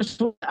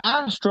honest,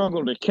 I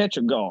struggle to catch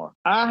a gar.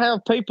 I have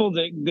people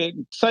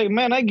that say,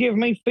 man, they give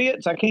me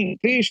fits. I can't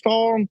fish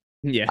for them.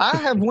 Yeah. I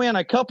have went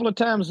a couple of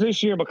times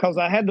this year because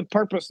I had the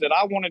purpose that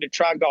I wanted to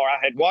try gar. I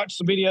had watched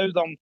some videos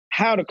on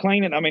how to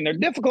clean it. I mean, they're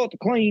difficult to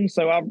clean.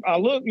 So I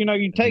look,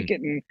 you take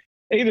it and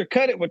either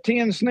cut it with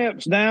 10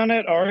 snips down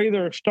it, or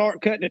either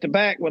start cutting it to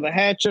back with a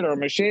hatchet or a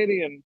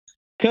machete and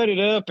cut it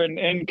up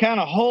and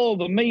kind of haul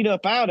the meat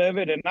up out of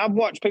it. And I've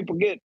watched people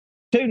get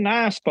 2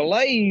 nice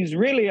fillets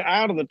really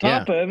out of the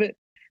top of it.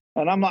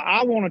 And I'm like,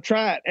 I want to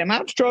try it. And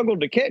I've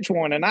struggled to catch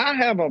one. And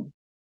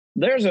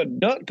there's a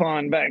duck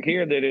pond back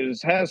here that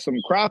has some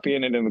crappie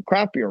in it. And the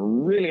crappie are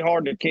really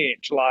hard to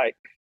catch. Like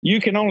you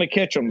can only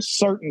catch them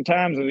certain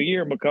times of the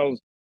year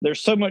because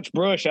there's so much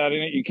brush out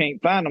in it. You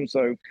can't find them.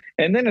 So,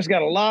 and then it's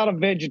got a lot of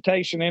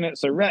vegetation in it.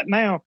 So right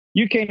now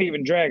you can't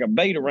even drag a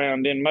bait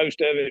around in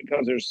most of it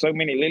because there's so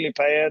many lily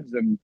pads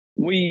and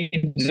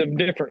weeds of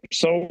different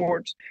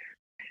sorts.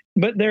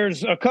 But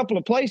there's a couple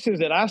of places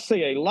that I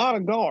see a lot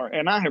of gar,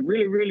 and I have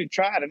really, really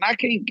tried, and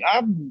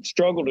I've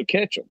struggled to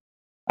catch them.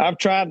 I've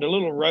tried the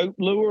little rope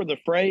lure, the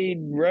frayed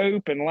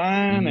rope and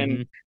line,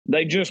 and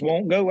they just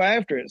won't go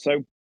after it.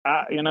 So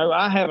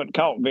I haven't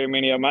caught very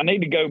many of them. I need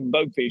to go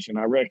bow fishing,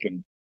 I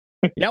reckon.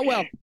 Yeah,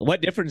 well,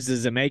 what difference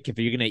does it make if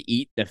you're going to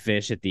eat the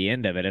fish at the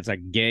end of it? It's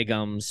like gig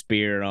them,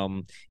 spear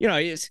them.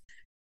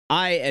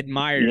 I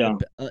admire,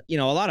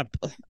 a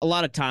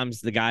lot of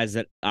times the guys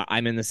that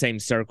I'm in the same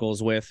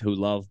circles with who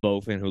love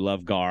bowfin, who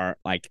love gar,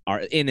 like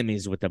are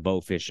enemies with the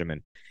bow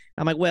fishermen.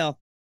 I'm like, well,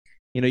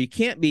 you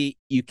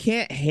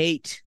can't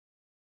hate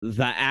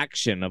the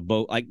action of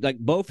bow, like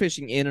bow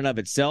fishing in and of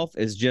itself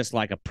is just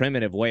like a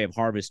primitive way of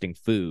harvesting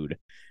food.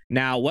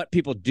 Now, what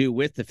people do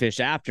with the fish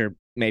after,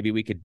 maybe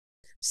we could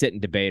sit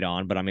and debate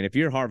on. But I mean, if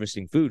you're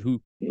harvesting food,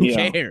 who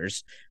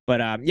cares?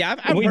 But I've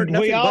heard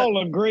nothing. We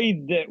all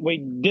agreed that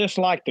we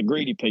dislike the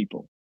greedy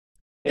people,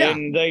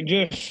 and they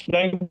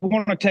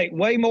want to take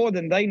way more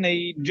than they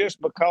need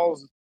just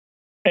because.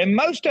 And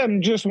most of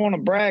them just want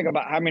to brag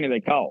about how many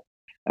they caught.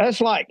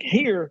 That's like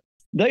here.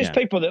 These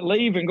people that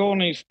leave and go on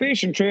these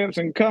fishing trips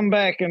and come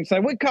back and say,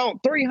 we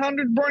caught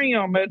 300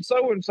 brim at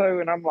so-and-so.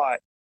 And I'm like,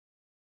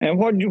 and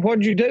what'd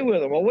you do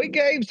with them? Well, we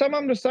gave some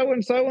of them to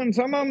so-and-so and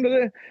some of them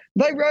to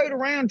they rode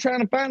around trying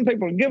to find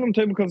people to give them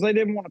to because they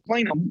didn't want to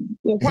clean them.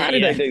 Well, why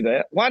did they do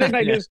that? Why didn't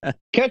they just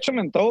catch them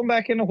and throw them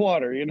back in the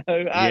water?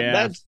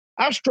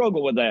 I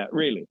struggle with that,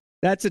 really.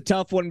 That's a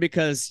tough one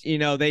because,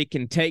 they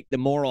can take the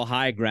moral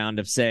high ground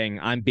of saying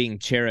I'm being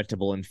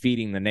charitable and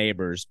feeding the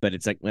neighbors. But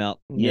it's like, well,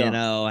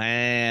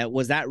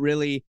 was that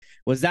really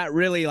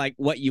like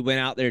what you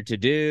went out there to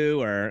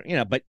do? Or,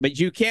 but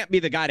you can't be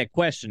the guy to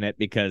question it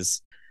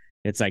because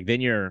it's like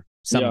then you're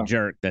some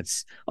jerk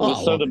that's.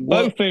 So the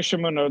bow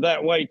fishermen are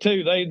that way,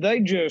 too. They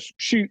just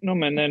shooting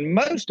them. And then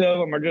most of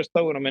them are just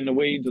throwing them in the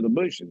weeds of the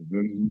bushes.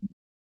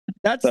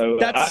 That's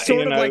sort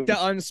of like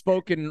the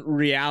unspoken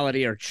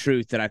reality or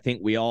truth that I think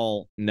we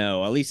all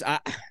know. At least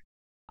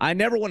I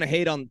never want to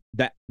hate on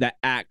that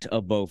act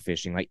of bow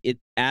fishing, like it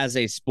as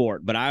a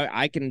sport. But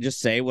I can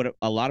just say what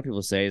a lot of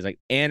people say is like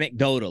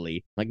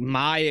anecdotally, like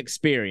my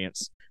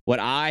experience, what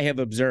I have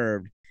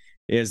observed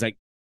is like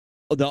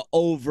the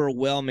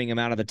overwhelming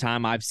amount of the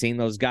time I've seen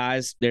those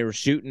guys, they were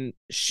shoot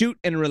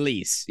and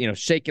release,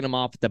 shaking them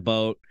off at the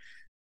boat,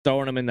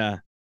 throwing them in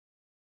the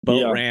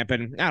boat ramp,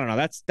 and I don't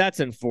know. That's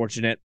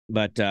unfortunate,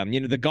 but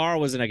the gar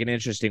was like an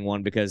interesting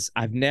one because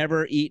I've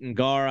never eaten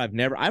gar. I've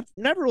never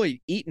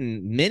really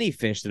eaten many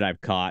fish that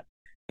I've caught,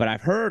 but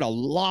I've heard a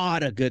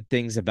lot of good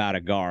things about a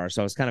gar.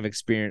 So I was kind of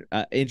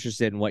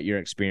interested in what your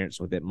experience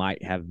with it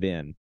might have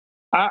been.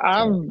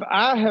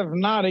 I have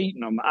not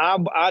eaten them.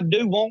 I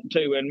do want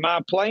to, and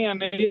my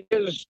plan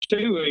is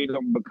to eat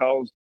them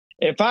because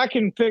if I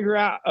can figure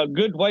out a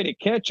good way to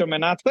catch them,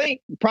 and I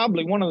think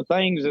probably one of the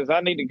things is I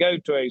need to go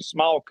to a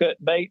small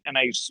cut bait and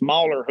a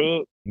smaller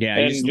hook. Yeah,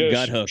 and just just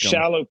gut hook them.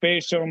 Shallow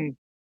fish them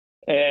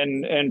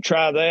and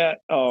try that.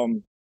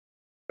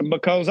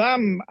 Because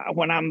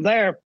when I'm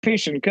there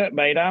fishing cut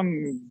bait,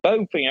 I'm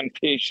bowfin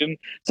fishing,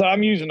 so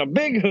I'm using a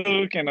big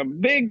hook and a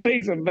big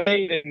piece of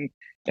bait,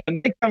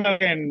 and they come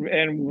up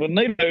and with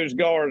neither those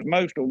gars,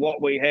 most of what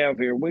we have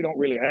here, we don't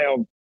really have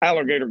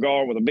alligator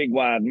gar with a big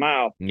wide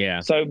mouth.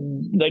 Yeah. So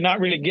they're not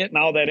really getting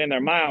all that in their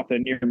mouth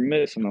and you're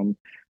missing them.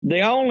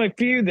 The only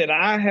few that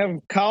I have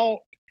caught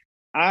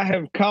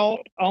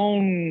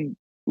on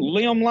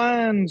limb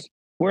lines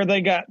where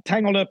they got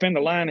tangled up in the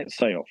line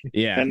itself.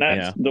 Yeah. And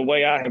that's the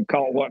way I have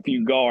caught what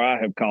few gar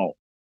I have caught.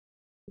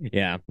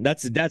 Yeah,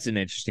 that's an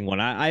interesting one.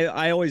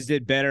 I always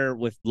did better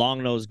with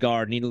long nose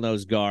gar, needle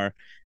nose gar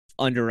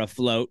under a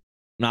float.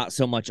 Not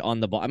so much on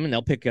the bottom. I mean,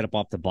 they'll pick it up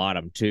off the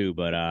bottom too,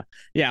 but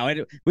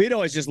we'd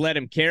always just let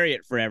them carry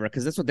it forever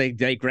because that's what they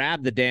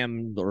grab they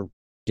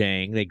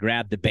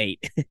grab the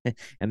bait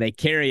and they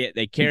carry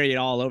it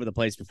all over the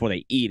place before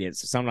they eat it.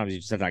 So sometimes you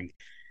just have to, like,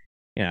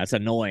 it's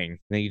annoying.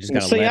 Then you just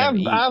gotta let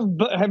them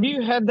eat. Have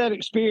you had that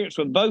experience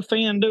with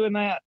bowfin doing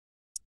that?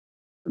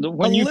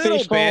 When you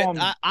fish bit.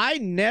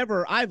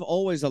 I've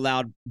always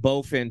allowed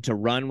bowfin to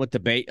run with the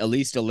bait at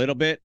least a little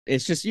bit.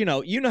 It's just you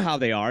know how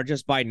they are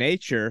just by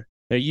nature.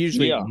 They're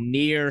usually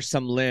near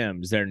some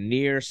limbs. They're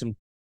near some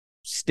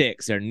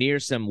sticks. They're near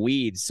some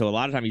weeds. So a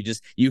lot of time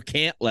you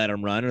can't let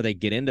them run or they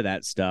get into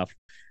that stuff.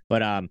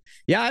 But I've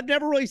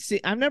never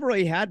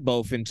really had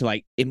bowfin to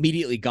like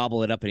immediately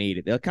gobble it up and eat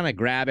it. They'll kind of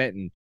grab it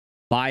and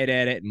bite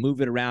at it and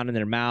move it around in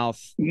their mouth.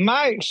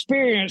 My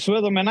experience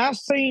with them, and I've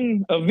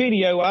seen a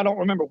video. I don't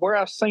remember where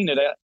I've seen it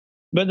at,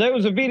 but there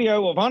was a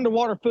video of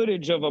underwater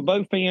footage of a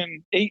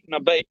bowfin eating a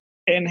bait.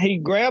 And he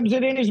grabs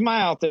it in his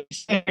mouth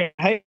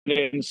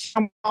and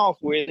some off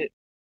with it.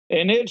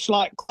 And it's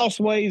like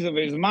crossways of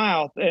his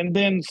mouth. And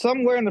then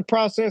somewhere in the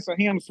process of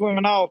him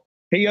swimming off,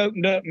 he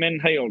opened up and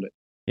inhaled it.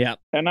 Yeah.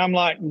 And I'm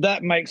like,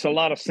 that makes a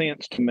lot of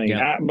sense to me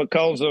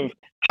because of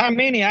how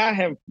many I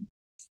have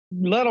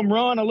let them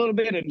run a little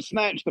bit and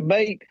snatch the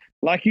bait,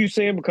 like you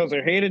said, because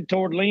they're headed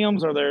toward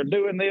limbs or they're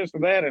doing this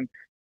or that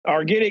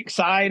or get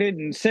excited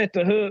and set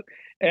the hook.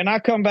 And I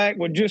come back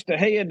with just the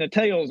head and the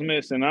tail's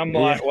missing. I'm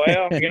like,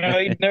 well,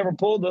 he never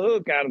pulled the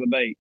hook out of the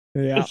bait.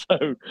 Yeah.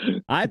 So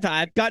I've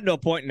gotten to a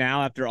point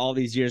now after all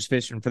these years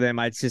fishing for them.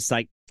 It's just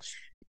like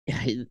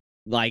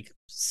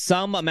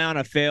some amount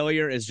of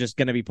failure is just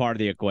going to be part of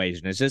the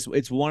equation.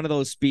 It's one of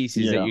those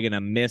species that you're going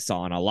to miss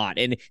on a lot.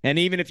 And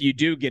even if you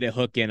do get a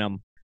hook in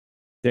them,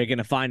 they're going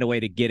to find a way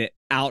to get it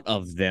out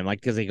of them, like,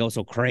 because they go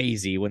so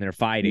crazy when they're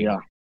fighting. Yeah.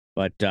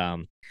 But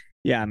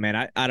yeah,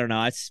 man, I don't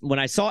know. When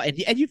I saw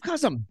it, and you've got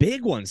some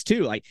big ones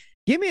too. Like,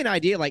 give me an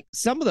idea. Like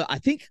some of the, I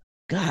think,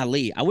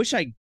 golly, I'm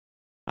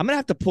gonna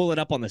have to pull it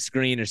up on the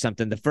screen or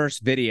something. The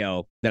first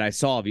video that I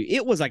saw of you,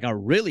 it was like a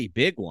really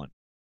big one.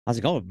 I was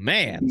like, oh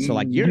man. So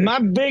like my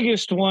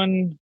biggest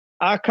one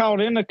I caught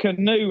in a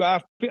canoe.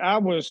 I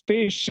was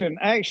fishing.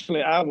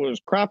 Actually, I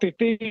was crappie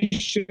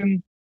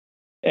fishing,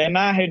 and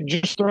I had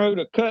just thrown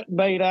a cut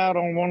bait out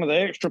on one of the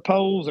extra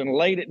poles and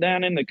laid it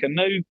down in the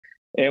canoe.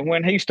 And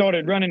when he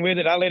started running with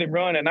it, I let him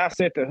run, and I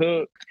set the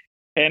hook.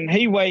 And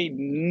he weighed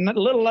a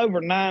little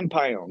over 9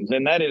 pounds,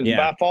 and that is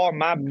by far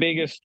my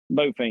biggest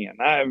bowfin.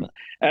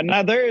 And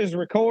now there is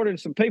recorded.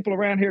 Some people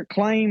around here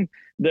claim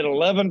that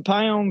 11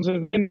 pounds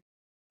is.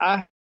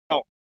 I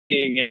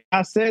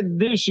said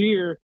this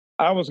year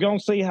I was going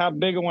to see how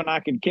big a one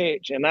I could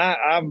catch, and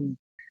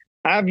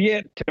I've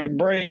yet to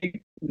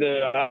break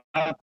the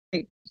I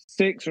think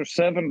 6 or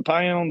 7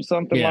 pounds,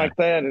 something like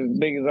that, as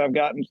big as I've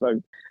gotten.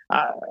 So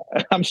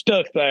I'm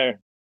stuck there.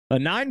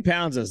 9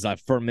 pounds is a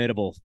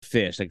formidable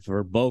fish, like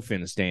for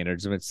bowfin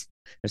standards. It's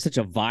such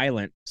a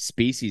violent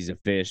species of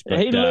fish. But,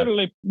 he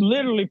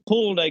literally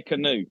pulled a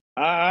canoe.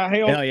 I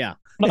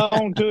held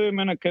on to him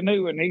in a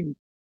canoe, and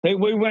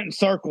we went in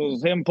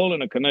circles, him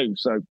pulling a canoe.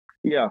 So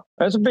yeah,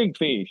 that's a big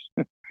fish.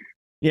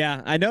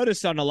 Yeah, I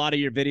noticed on a lot of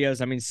your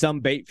videos, I mean, some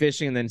bait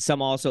fishing, and then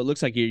some also, it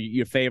looks like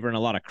you're favoring a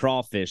lot of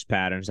crawfish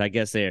patterns. I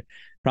guess they're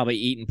probably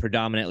eating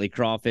predominantly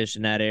crawfish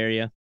in that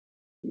area.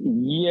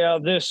 Yeah,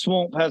 this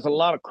swamp has a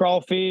lot of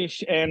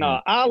crawfish, and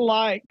I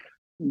like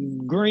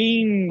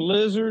green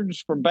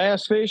lizards for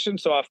bass fishing,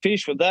 so I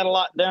fish with that a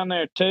lot down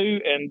there too,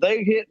 and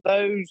they hit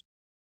those.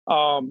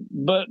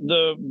 But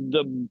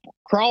the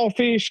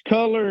crawfish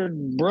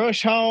colored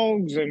brush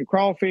hogs and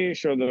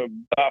crawfish are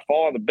by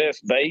far the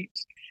best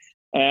baits,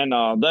 and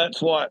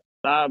that's what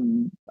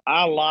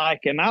I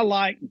like, and I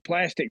like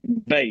plastic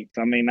baits.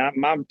 I mean,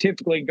 I'm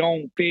typically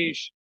going to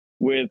fish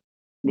with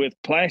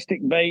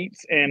plastic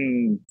baits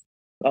and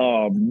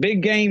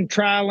big game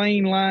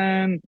trilene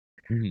line.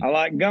 I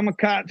like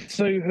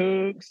gamakatsu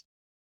hooks,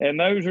 and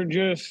those are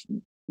just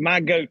my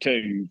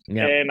go-tos.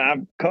 Yep.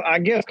 And I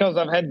guess because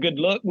I've had good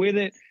luck with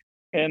it,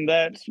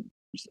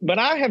 but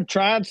I have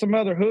tried some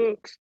other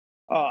hooks.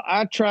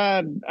 I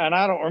tried, and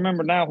I don't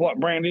remember now what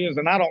brand it is,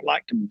 and I don't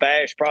like to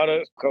bash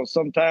products because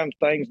sometimes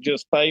things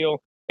just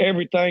fail.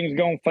 Everything's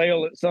going to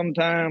fail at some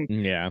time.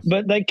 Yeah.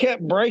 But they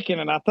kept breaking,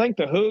 and I think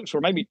the hooks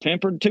were maybe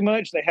tempered too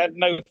much. They had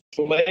no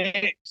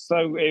flex.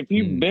 So if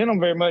you bend them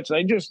very much,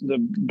 they just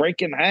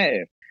break in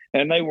half.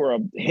 And they were a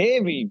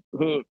heavy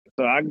hook,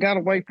 so I got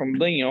away from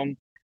them.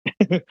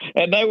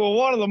 And they were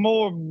one of the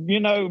more,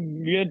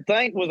 you'd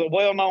think was a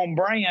well-known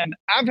brand.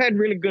 I've had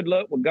really good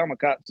luck with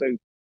gamakatsu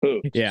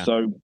hooks. Yeah.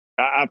 So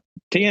I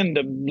tend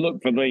to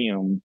look for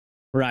them.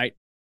 Right.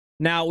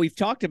 Now, we've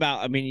talked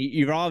about, I mean,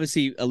 you're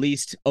obviously at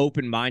least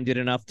open-minded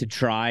enough to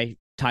try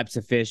types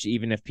of fish,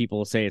 even if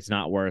people say it's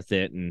not worth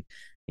it. And,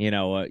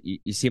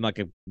 you seem like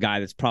a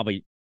guy that's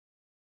probably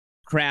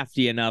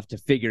crafty enough to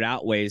figure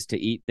out ways to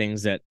eat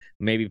things that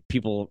maybe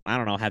people, I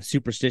don't know, have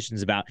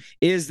superstitions about.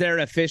 Is there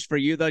a fish for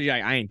you, though? You're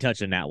like, I ain't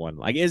touching that one.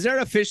 Like, is there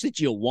a fish that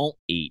you won't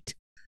eat?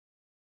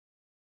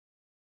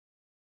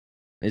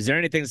 Is there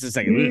anything that's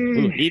like,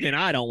 even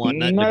I don't want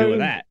nothing to do with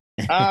that?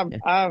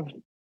 I've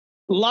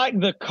like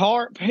the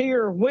carp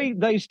here.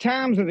 These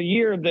times of the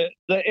year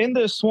that in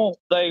this swamp,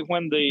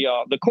 when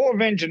the Corps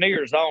of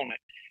Engineers own it,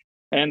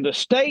 and the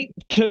state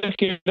took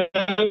it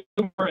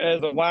over as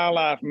a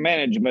wildlife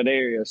management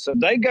area. So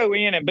they go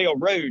in and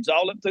build roads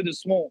all up through the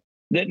swamp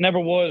that never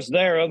was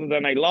there other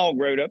than a log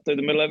road up through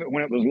the middle of it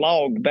when it was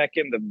logged back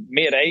in the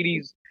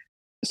mid-'80s.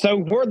 So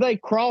where they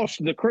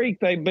crossed the creek,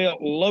 they built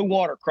low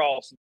water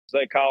crossings,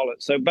 they call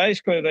it. So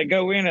basically they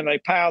go in and they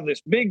pile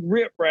this big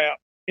riprap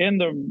in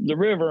the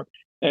river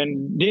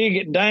and dig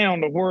it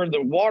down to where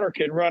the water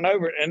could run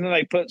over it. And then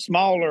they put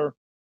smaller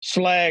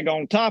slag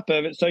on top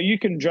of it so you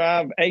can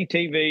drive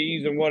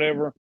ATVs and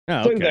whatever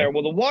through there.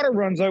 Well, the water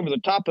runs over the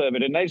top of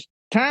it, and there's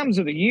times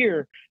of the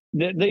year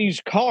that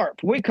these carp,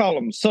 we call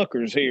them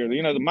suckers here,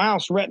 the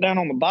mouse right down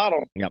on the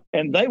bottom,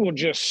 and they will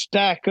just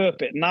stack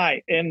up at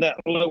night in that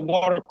little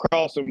water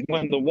crossing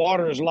when the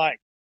water is like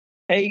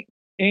 8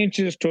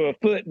 inches to a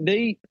foot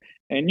deep,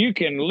 and you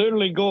can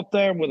literally go up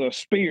there with a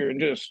spear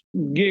and just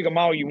gig them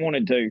all you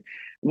wanted to.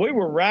 We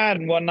were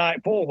riding one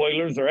night,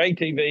 four-wheelers or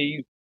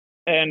ATVs,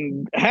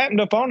 and happened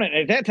upon it.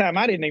 At that time,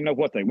 I didn't even know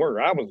what they were.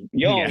 I was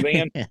young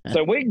then.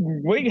 So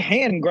we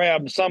hand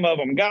grabbed some of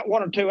them, got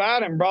 1 or 2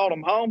 out and brought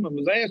them home and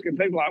was asking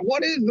people like,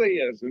 what is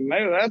this? And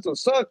that's a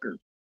sucker.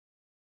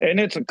 And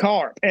it's a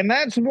carp. And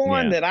that's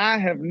one that I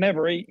have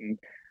never eaten.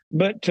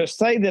 But to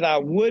say that I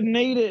wouldn't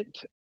eat it,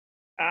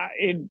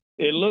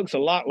 it looks a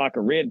lot like a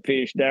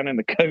redfish down in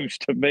the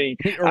coast to me.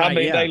 Right,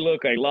 they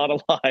look a lot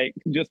alike,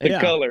 just the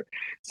color.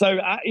 So,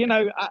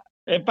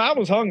 if I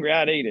was hungry,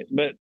 I'd eat it.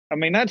 But I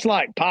mean, that's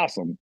like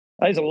possum.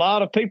 There's a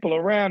lot of people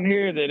around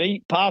here that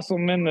eat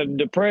possum in the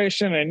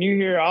Depression, and you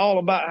hear all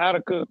about how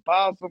to cook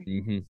possum.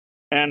 Mm-hmm.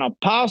 And a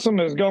possum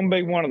is going to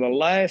be one of the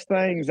last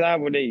things I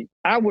would eat.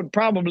 I would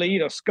probably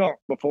eat a skunk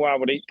before I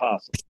would eat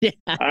possum. Yeah.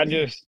 I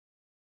just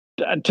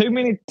too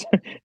many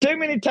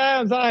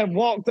times I have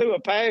walked through a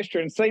pasture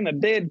and seen a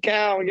dead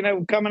cow,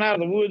 coming out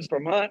of the woods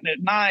from hunting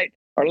at night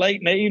or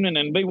late in the evening,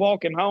 and be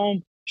walking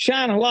home,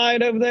 shine a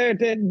light over there at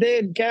that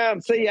dead cow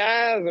and see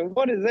eyes, and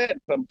what is that?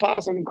 The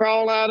possum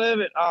crawl out of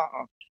it?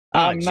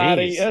 I'm not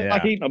eating. It's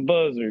like eating a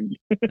buzzard.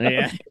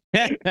 Yeah.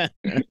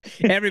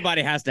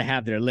 Everybody has to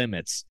have their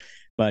limits.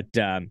 But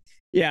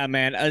yeah,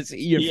 man,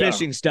 your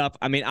fishing stuff.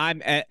 I mean,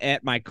 I'm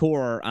at my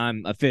core,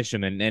 I'm a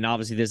fisherman, and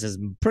obviously this is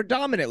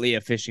predominantly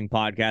a fishing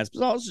podcast,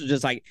 but also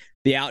just like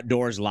the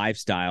outdoors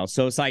lifestyle.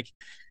 So it's like,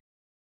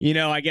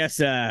 I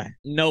guess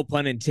no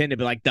pun intended,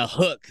 but like the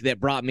hook that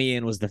brought me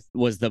in was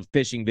the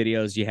fishing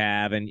videos you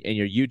have and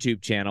your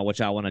YouTube channel,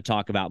 which I want to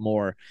talk about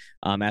more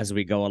as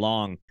we go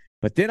along.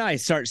 But then I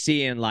start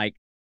seeing like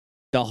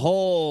the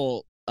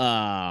whole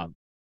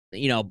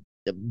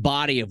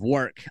body of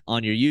work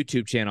on your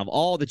YouTube channel of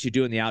all that you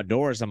do in the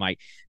outdoors. I'm like,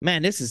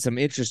 man, this is some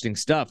interesting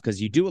stuff,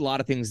 because you do a lot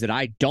of things that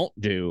I don't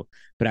do,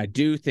 but I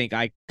do think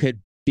I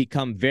could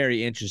become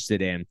very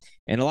interested in.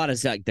 And a lot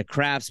of like the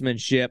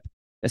craftsmanship,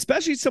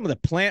 especially some of the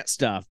plant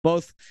stuff,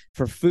 both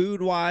for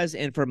food wise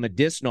and for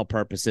medicinal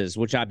purposes,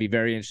 which I'd be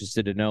very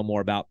interested to know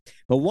more about.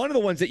 But one of the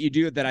ones that you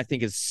do that I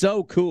think is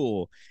so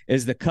cool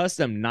is the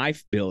custom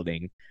knife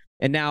building.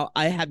 And now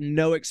I have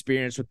no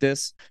experience with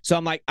this. So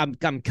I'm like,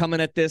 I'm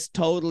coming at this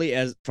totally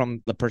as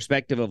from the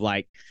perspective of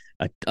like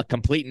a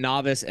complete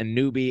novice and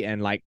newbie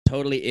and like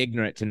totally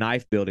ignorant to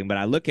knife building. But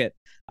I look at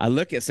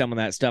some of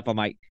that stuff. I'm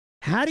like,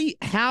 how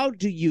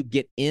do you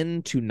get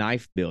into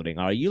knife building?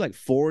 Are you like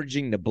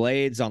forging the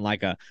blades on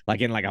like a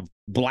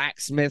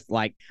blacksmith,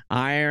 like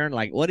iron?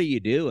 Like, what are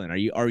you doing? Are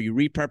you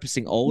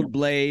repurposing old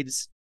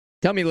blades?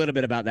 Tell me a little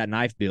bit about that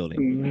knife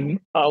building.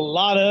 A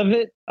lot of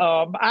it.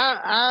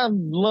 I've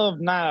loved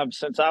knives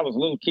since I was a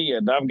little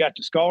kid. I've got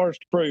the scars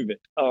to prove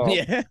it.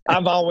 Yeah.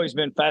 I've always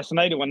been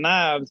fascinated with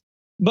knives,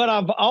 but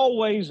I've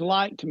always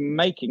liked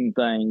making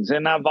things,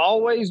 and I've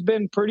always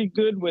been pretty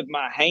good with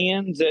my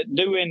hands at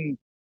doing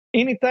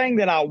anything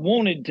that I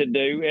wanted to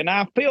do. And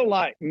I feel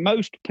like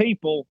most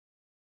people,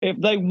 if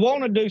they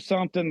want to do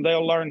something,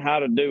 they'll learn how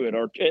to do it,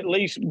 or at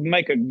least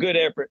make a good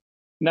effort.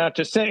 Now,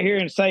 to sit here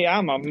and say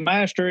I'm a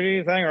master at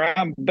anything or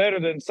I'm better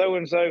than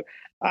so-and-so,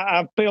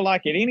 I feel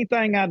like at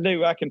anything I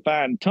do, I can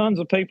find tons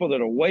of people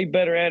that are way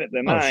better at it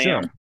than I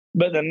am.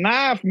 But the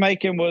knife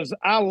making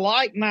I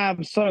like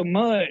knives so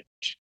much,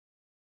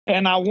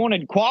 and I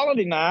wanted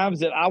quality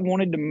knives that I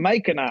wanted to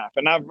make a knife.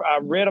 And I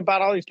read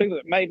about all these people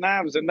that made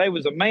knives, and there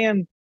was a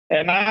man,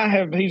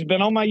 and he's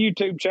been on my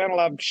YouTube channel.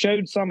 I've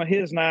showed some of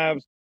his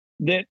knives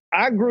that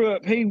I grew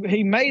up.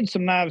 He made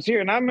some knives here,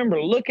 and I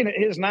remember looking at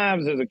his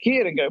knives as a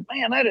kid and go,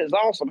 man, that is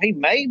awesome. He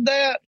made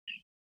that.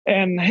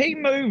 And he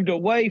moved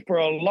away for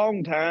a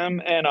long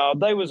time. And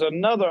there was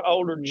another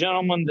older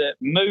gentleman that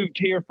moved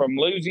here from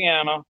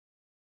Louisiana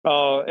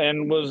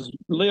and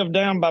lived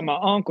down by my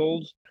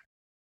uncle's.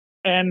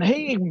 And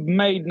he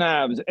made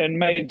knives and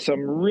made some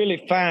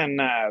really fine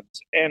knives.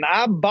 And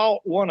I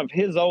bought one of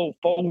his old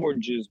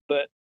forges,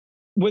 but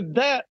with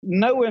that,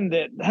 knowing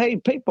that, hey,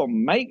 people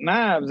make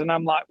knives, and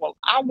I'm like, well,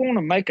 I want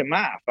to make a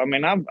knife. I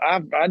mean, I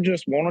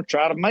just want to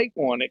try to make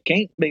one. It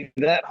can't be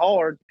that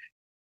hard.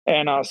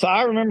 And so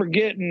I remember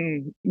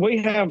we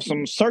have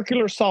some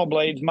circular saw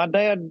blades. My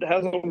dad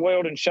has a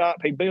welding shop.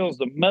 He builds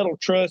the metal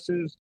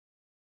trusses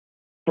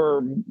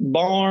for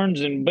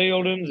barns and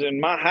buildings,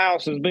 and my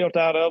house is built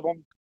out of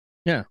them.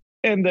 Yeah.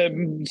 And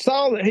the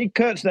saw that he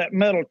cuts that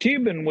metal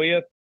tubing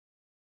with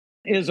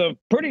is a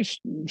pretty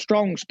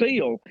strong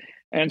steel.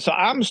 And so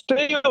I'm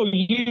still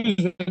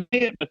using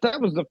it, but that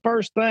was the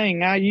first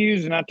thing I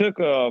used. And I took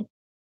a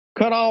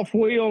cut-off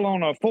wheel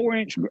on a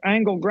 4-inch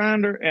angle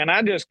grinder, and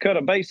I just cut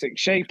a basic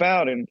shape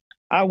out, and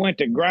I went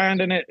to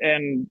grinding it.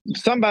 And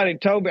somebody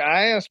told me,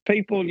 I asked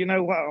people, I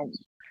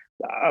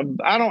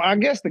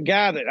guess the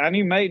guy that I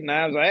knew made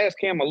knives, I asked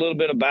him a little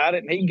bit about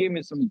it, and he gave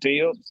me some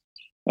tips.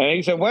 And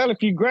he said, well,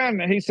 if you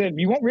grind it, he said,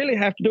 you won't really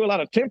have to do a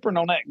lot of tempering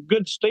on that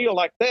good steel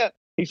like that.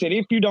 He said,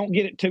 if you don't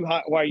get it too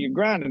hot while you're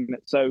grinding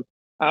it. So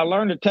I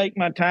learned to take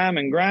my time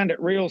and grind it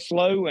real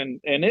slow, and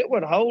it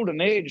would hold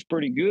an edge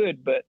pretty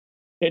good. But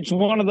it's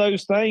one of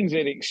those things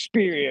that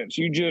experience.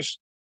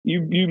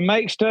 You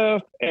make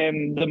stuff,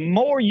 and the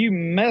more you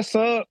mess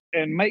up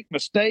and make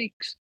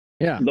mistakes,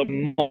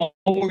 the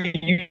more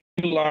you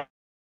learn.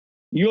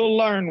 You'll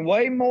learn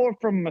way more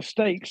from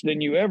mistakes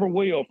than you ever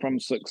will from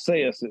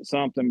success at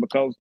something,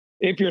 because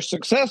if you're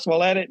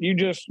successful at it, you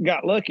just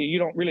got lucky. You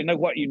don't really know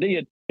what you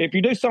did. If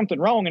you do something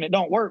wrong and it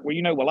don't work,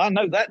 well, I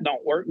know that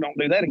don't work. Don't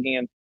do that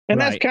again. And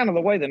that's kind of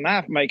the way the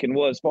knife making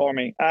was for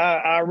me.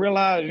 I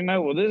realized,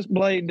 this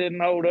blade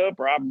didn't hold up,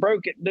 or I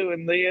broke it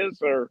doing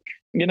this, or,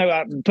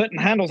 I putting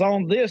handles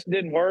on this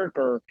didn't work,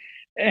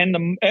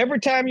 and every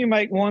time you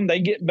make one,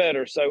 they get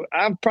better. So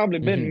I've probably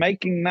been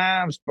making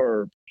knives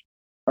for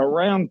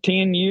around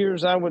 10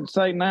 years, I would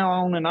say now,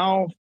 on and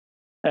off.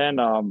 And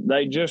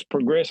they just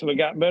progressively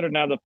got better.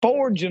 Now, the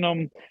forging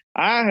them,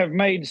 I have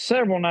made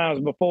several knives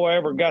before I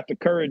ever got the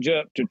courage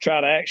up to try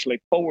to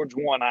actually forge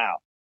one out.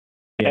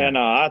 Yeah. And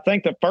I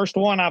think the first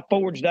one I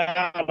forged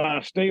out, and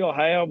I still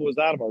have, was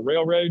out of a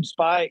railroad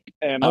spike.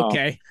 And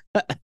Okay.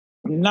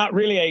 not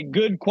really a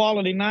good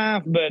quality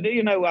knife, but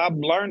I've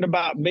learned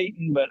about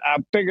beating. But I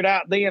figured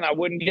out then I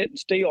wouldn't get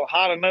steel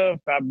hot enough.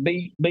 I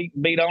beat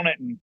on it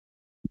and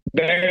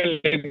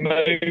barely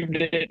moved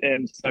it,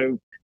 and so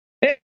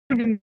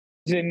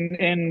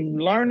and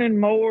learning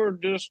more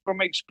just from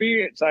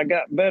experience, I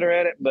got better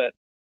at it. But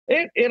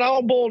it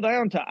all boiled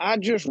down to, I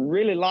just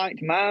really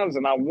liked knives,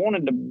 and I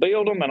wanted to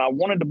build them, and I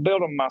wanted to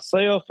build them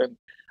myself. And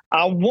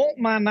I want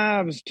my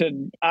knives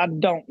to, I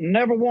don't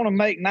never want to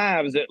make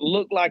knives that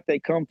look like they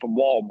come from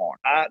Walmart.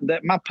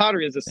 That my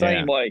pottery is the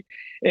same way.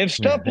 If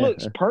stuff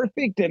looks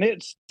perfect and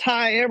its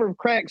tie ever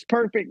cracks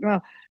perfect,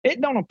 it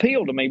don't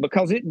appeal to me,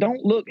 because it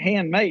don't look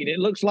handmade. It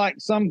looks like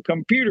some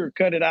computer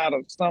cut it out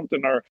of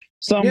something, or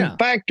some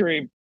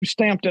factory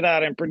stamped it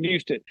out and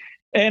produced it.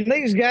 And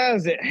these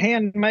guys that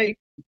hand make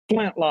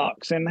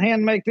flintlocks and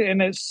hand make it,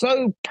 and it's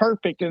so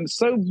perfect and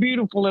so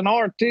beautiful and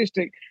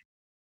artistic.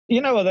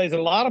 There's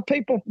a lot of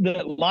people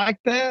that like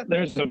that.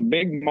 There's a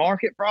big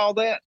market for all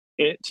that.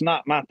 It's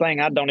not my thing.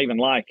 I don't even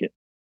like it.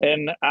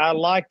 And I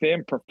like the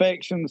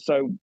imperfections.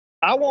 So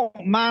I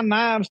want my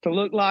knives to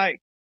look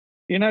like,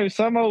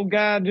 some old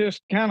guy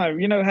just kind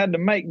of, had to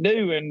make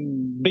do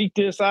and beat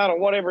this out of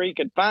whatever he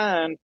could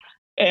find.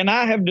 And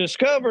I have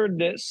discovered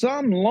that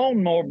some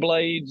lawnmower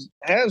blades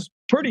has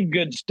pretty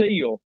good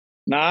steel.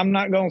 Now, I'm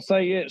not going to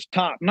say it's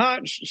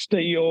top-notch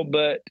steel,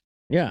 but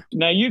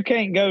now you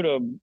can't go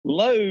to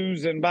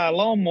Lowe's and buy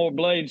lawnmower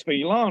blades for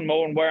your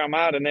lawnmower and wear them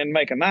out and then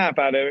make a knife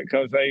out of it,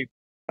 because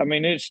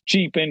it's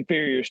cheap,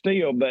 inferior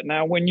steel. But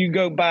now when you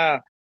go buy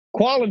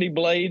quality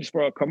blades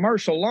for a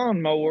commercial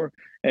lawnmower,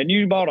 and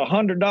you bought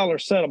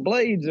 $100 set of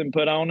blades and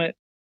put on it,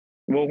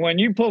 well, when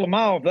you pull them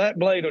off, that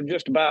blade will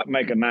just about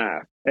make a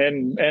knife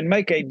and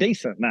make a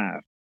decent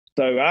knife.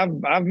 So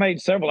I've made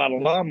several out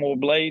of lawnmower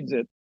blades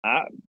that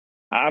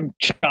I've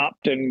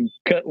chopped and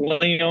cut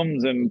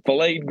limbs and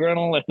filleted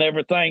grinnell and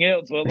everything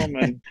else with them,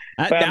 and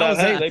found out,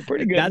 hey, they're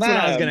pretty good That's knives.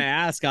 what I was going to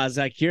ask. I was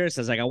curious.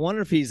 I was I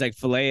wonder if he's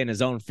filleting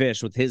his own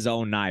fish with his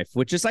own knife,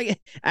 which just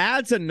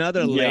adds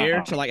another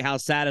layer to how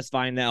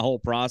satisfying that whole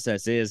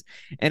process is.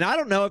 And I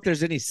don't know if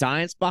there's any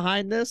science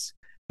behind this,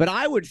 but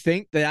I would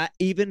think that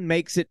even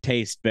makes it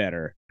taste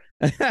better.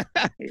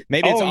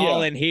 Maybe it's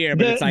all in here,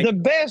 but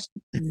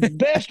the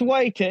best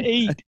way to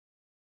eat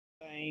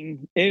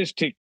is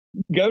to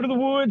go to the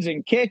woods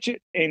and catch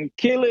it and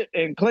kill it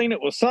and clean it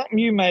with something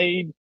you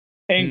made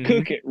and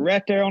cook it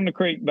right there on the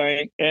creek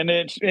bank. And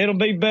it'll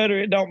be better.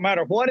 It don't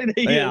matter what it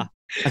is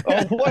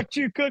or what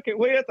you cook it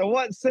with or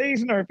what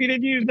season, or if you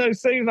didn't use no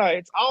seasoning,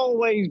 it's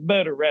always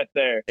better right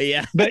there.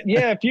 Yeah. But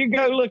if you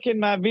go look in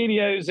my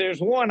videos, there's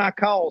one I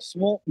call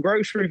Swamp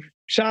Grocery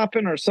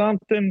Shopping or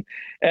something.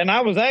 And I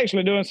was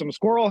actually doing some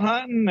squirrel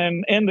hunting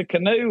and in the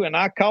canoe, and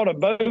I caught a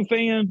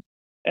bowfin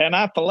and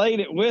I filleted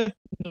it with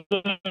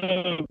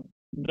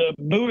the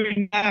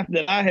bowie knife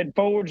that I had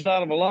forged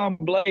out of a long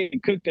blade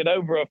and cooked it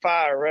over a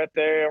fire right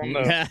there in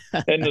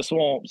the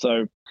swamp.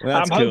 So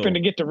I'm hoping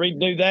to get to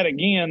redo that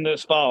again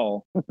this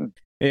fall.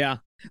 Yeah.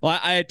 Well,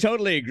 I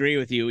totally agree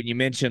with you when you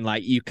mentioned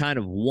you kind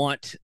of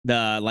want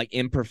the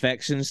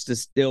imperfections to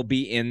still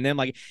be in them.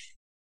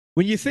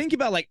 When you think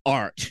about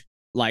art,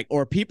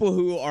 or people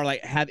who are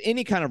have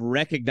any kind of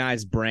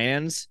recognized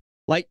brands,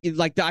 I feel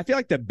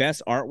like the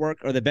best artwork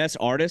or the best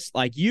artists,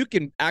 you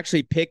can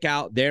actually pick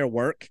out their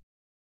work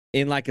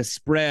in a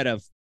spread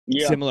of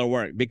similar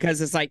work, because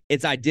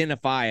it's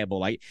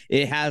identifiable.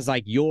 It has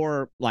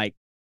your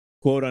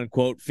quote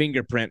unquote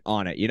fingerprint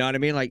on it. You know what I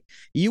mean?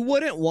 You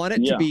wouldn't want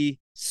it to be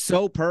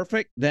so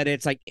perfect that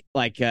it's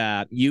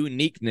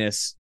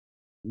uniqueness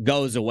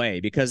goes away,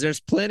 because there's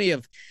plenty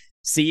of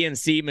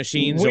CNC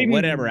machines or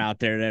whatever out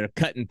there that are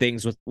cutting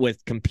things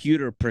with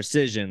computer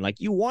precision.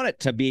 You want it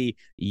to be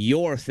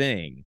your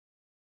thing.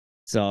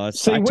 So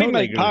we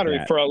make pottery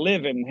for a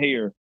living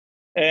here.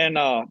 And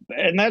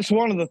that's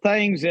one of the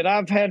things that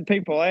I've had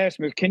people ask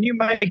me, can you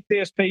make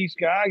this piece,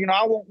 guy?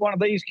 I want one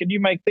of these. Can you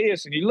make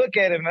this? And you look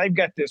at it and they've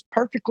got this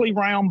perfectly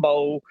round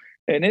bowl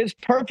and it's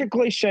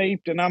perfectly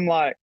shaped. And I'm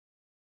like,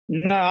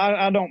 no,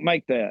 I don't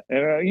make that.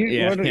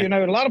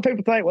 A lot of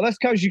people think, well, that's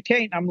because you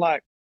can't. I'm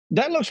like,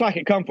 that looks like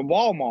it come from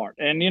Walmart.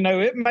 And,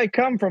 it may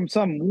come from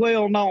some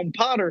well-known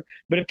potter,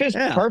 but if it's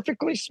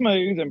perfectly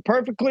smooth and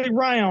perfectly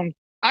round,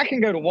 I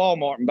can go to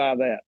Walmart and buy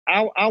that.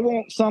 I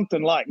want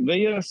something like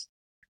this.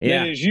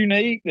 That is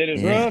unique, that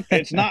is rough.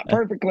 It's not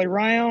perfectly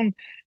round.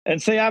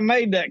 And see, I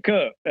made that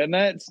cup, and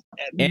that's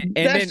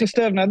the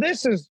stuff. Now,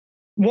 this is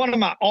one of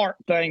my art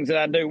things that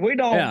I do. We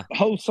don't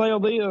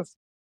wholesale this.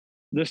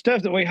 The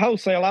stuff that we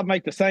wholesale, I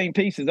make the same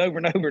pieces over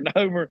and over and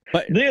over.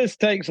 But this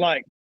takes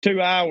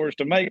 2 hours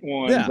to make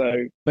one. Yeah.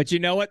 So. But you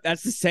know what?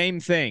 That's the same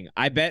thing.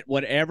 I bet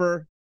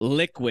whatever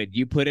liquid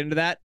you put into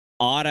that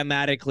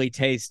automatically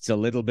tastes a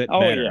little bit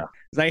Oh, better. yeah.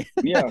 It's like,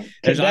 Yeah. I don't know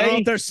Today,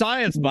 if there's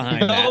science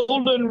behind that.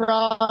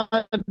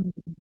 goldenrod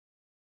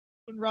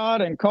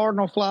and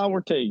cardinal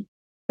flower tea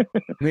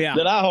Yeah.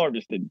 that I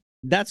harvested.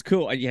 That's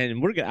cool. Yeah,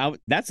 and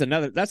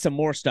that's some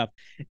more stuff.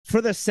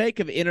 For the sake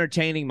of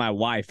entertaining my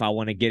wife, I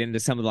want to get into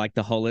some of like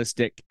the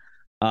holistic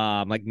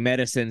like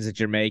medicines that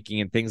you're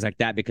making and things like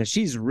that, because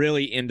she's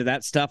really into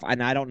that stuff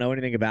and I don't know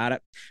anything about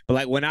it. But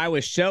like when I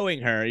was showing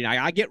her,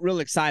 I get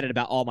real excited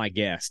about all my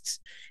guests.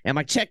 And I'm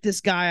like, check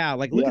this guy out.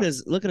 Like, look at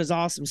his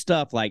awesome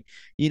stuff. Like,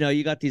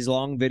 you got these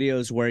long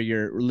videos where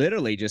you're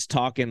literally just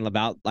talking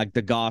about like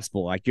the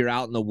gospel. Like you're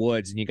out in the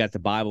woods and you got the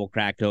Bible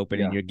cracked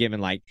open and you're giving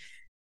like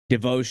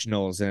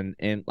devotionals and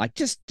like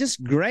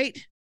just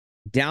great,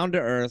 down to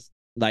earth,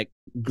 like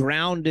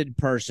grounded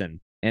person.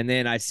 And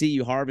then I see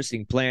you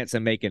harvesting plants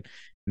and making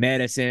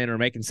medicine or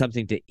making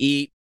something to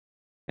eat.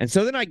 And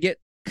so then I get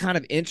kind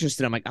of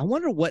interested. I'm like, I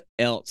wonder what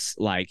else,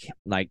 like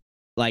I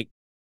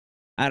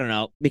don't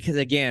know, because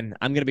again,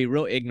 I'm going to be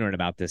real ignorant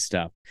about this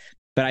stuff.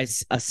 But I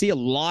see a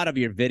lot of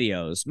your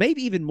videos,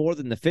 maybe even more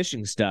than the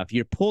fishing stuff.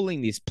 You're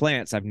pulling these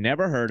plants I've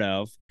never heard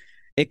of.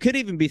 It could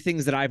even be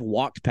things that I've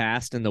walked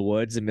past in the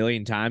woods a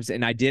million times,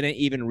 and I didn't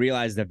even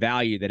realize the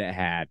value that it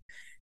had.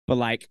 But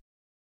like,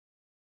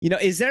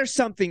 is there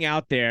something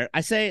out there?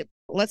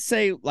 Let's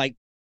say, like,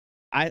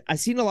 I've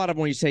seen a lot of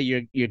them where you say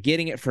you're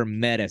getting it for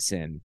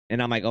medicine,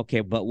 and I'm like,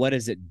 okay, but what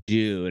does it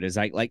do? It is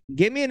like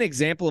give me an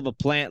example of a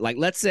plant. Like,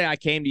 let's say I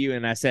came to you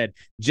and I said,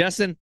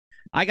 Justin,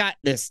 I got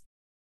this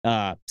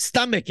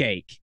stomach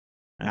ache.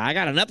 I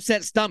got an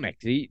upset stomach.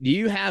 Do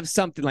you have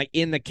something like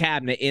in the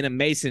cabinet in a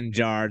mason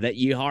jar that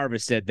you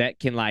harvested that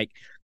can like,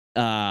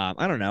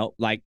 I don't know,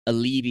 like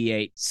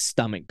alleviate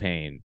stomach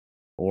pain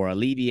or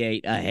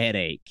alleviate a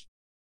headache?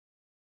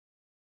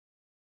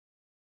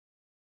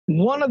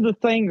 One of the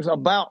things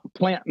about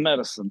plant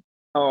medicine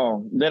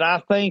that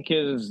I think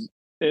is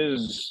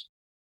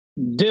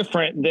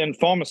different than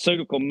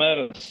pharmaceutical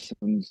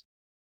medicines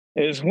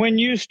is when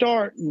you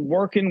start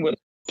working with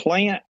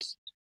plants,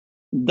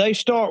 they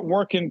start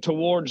working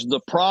towards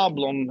the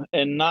problem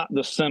and not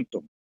the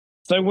symptom.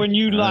 So when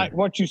you like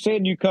what you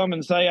said, you come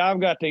and say, I've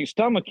got these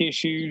stomach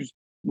issues.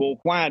 Well,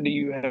 why do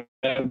you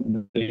have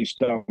these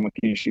stomach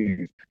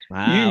issues?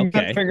 You got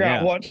to figure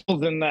out what's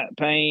causing that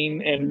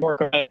pain and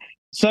work on it.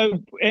 So,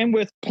 and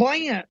with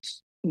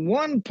plants,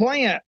 one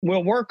plant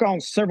will work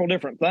on several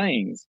different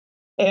things.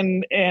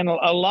 And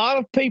a lot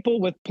of people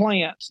with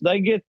plants, they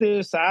get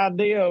this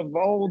idea of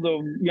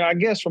I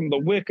guess from the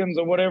Wiccans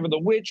or whatever, the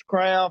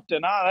witchcraft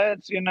and all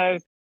that's,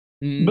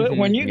 But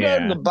when you go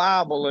to the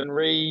Bible and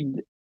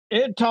read,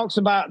 it talks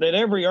about that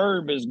every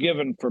herb is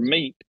given for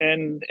meat,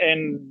 and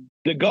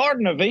the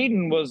Garden of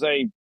Eden was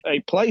a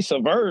place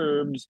of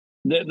herbs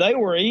that they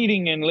were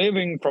eating and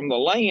living from the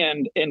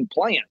land in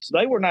plants.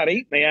 They were not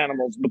eating the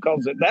animals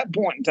because at that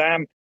point in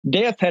time,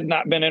 death had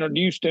not been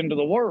introduced into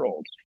the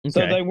world.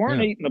 So they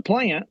weren't eating the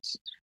plants.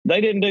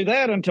 They didn't do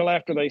that until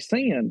after they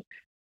sinned.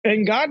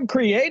 And God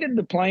created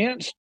the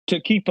plants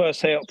to keep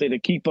us healthy, to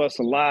keep us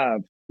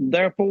alive.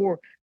 Therefore,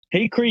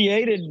 he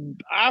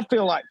created, I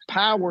feel like,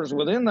 powers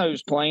within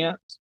those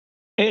plants.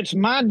 It's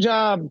my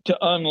job to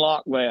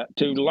unlock that,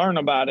 to learn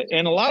about it.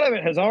 And a lot of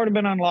it has already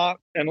been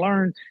unlocked and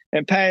learned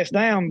and passed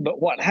down.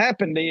 But what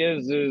happened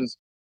is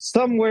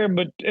somewhere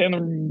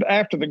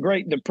after the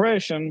Great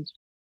Depression,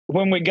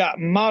 when we got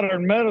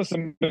modern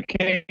medicine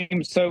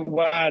became so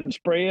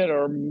widespread,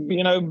 or,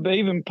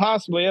 even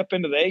possibly up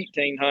into the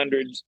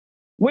 1800s,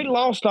 we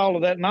lost all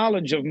of that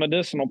knowledge of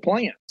medicinal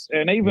plants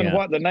and even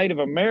what the Native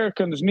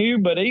Americans knew,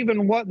 but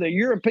even what the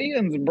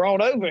Europeans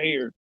brought over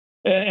here.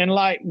 And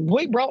like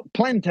we brought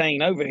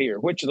plantain over here,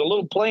 which is a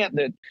little plant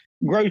that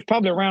grows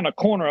probably around a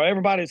corner of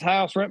everybody's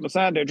house right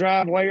beside their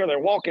driveway or their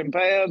walking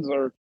paths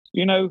or,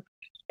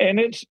 and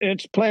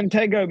it's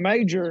Plantago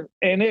major,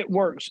 and it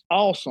works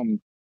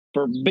awesome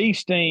for bee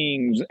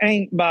stings,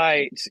 ant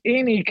bites,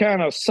 any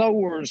kind of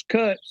sores,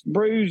 cuts,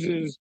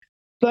 bruises,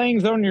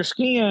 things on your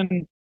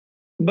skin.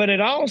 But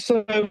it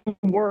also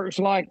works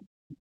like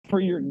for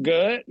your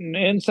gut and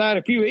inside.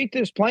 If you eat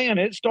this plant,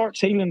 it starts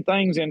healing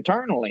things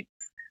internally.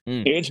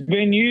 It's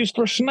been used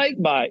for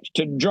snake bites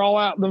to draw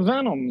out the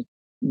venom.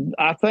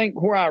 I think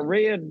where I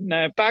read,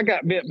 now, if I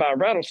got bit by a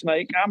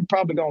rattlesnake, I'm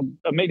probably going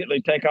to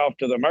immediately take off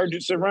to the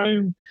emergency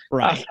room.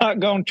 Right. I'm not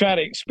going to try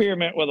to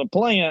experiment with a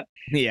plant.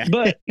 Yeah.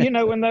 But, in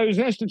those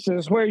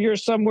instances where you're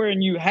somewhere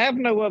and you have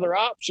no other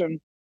option,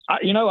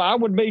 I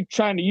would be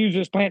trying to use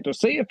this plant to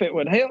see if it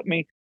would help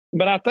me.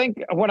 But I think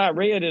what I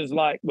read is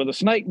like with a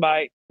snake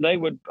bite, they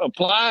would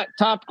apply it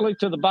topically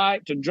to the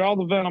bite to draw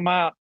the venom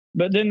out,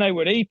 but then they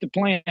would eat the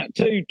plant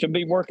too to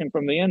be working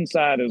from the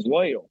inside as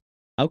well.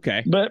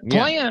 Okay. But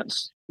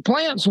plants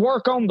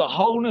work on the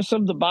wholeness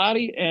of the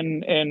body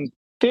and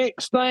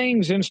fix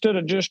things instead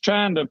of just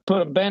trying to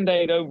put a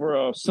Band-Aid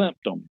over a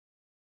symptom.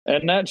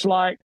 And that's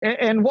like,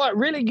 and what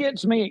really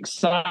gets me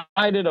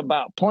excited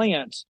about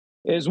plants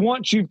is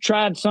once you've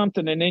tried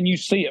something and then you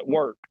see it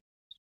work.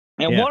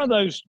 And one of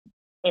those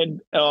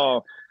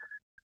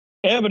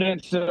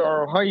evidence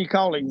or how you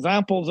call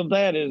examples of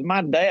that is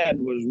my dad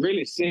was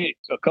really sick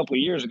a couple of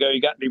years ago.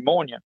 He got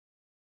pneumonia.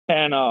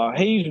 And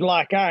he's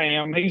like I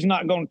am. He's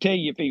not going to tell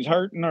you if he's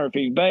hurting or if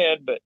he's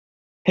bad, but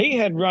he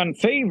had run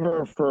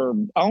fever for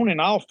on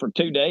and off for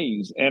 2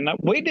 days. And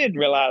we didn't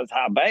realize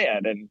how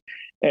bad.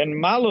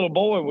 And my little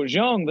boy was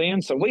young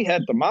then, so we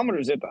had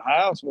thermometers at the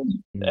house. Well,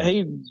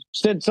 he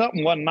said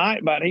something one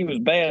night about he was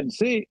bad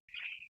sick.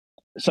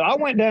 So I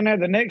went down there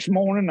the next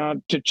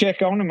morning to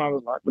check on him. I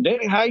was like, well,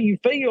 Daddy, how you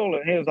feel?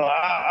 And he was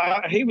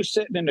like, he was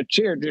sitting in a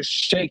chair just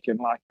shaking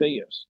like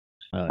this.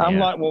 I'm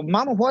like, well,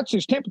 Mama, what's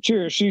his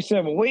temperature? She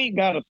said, well, we ain't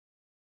got a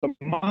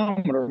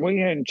thermometer. We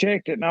hadn't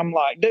checked it. And I'm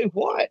like, dude,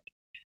 what?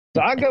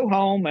 So I go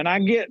home and I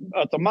get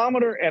a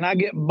thermometer and I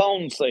get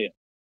bone set.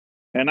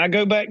 And I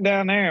go back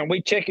down there and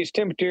we check his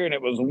temperature and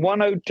it was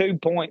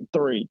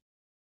 102.3.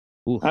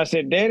 I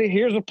said, Daddy,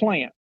 here's a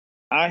plant.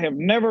 I have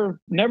never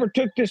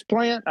took this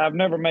plant. I've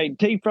never made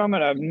tea from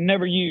it. I've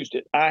never used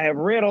it. I have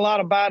read a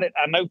lot about it.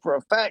 I know for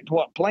a fact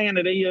what plant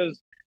it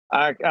is.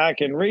 I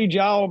can read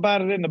you all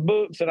about it in the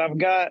books that I've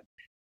got.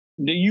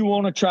 Do you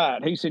want to try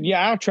it? He said,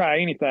 yeah, I'll try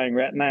anything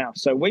right now.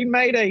 So we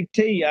made a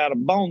tea out of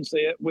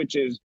boneset, which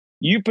is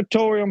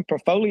Eupatorium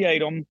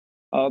perfoliatum.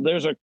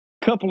 There's a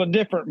couple of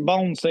different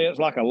bonesets,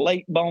 like a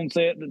late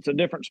boneset that's a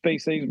different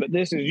species, but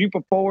this is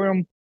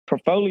Eupatorium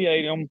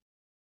perfoliatum.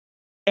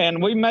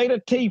 And we made a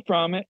tea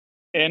from it,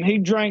 and he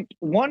drank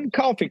 1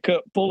 coffee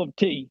cup full of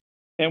tea.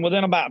 And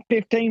within about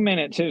 15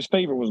 minutes, his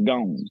fever was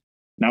gone.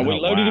 Now, we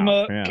loaded him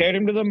up, carried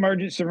him to the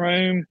emergency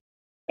room.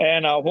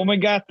 And when we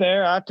got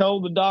there, I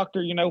told the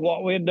doctor,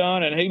 what we had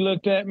done. And he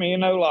looked at me,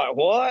 like,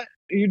 what?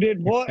 You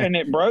did what? And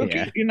it broke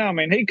it?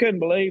 He couldn't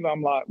believe.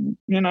 I'm like,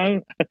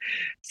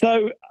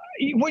 So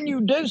when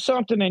you do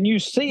something and you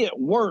see it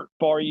work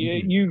for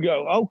you, you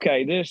go,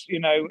 okay, this,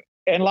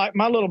 And like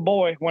my little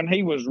boy, when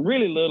he was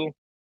really little,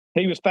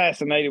 he was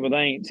fascinated with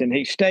ants. And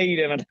he stayed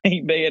in an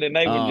ant bed and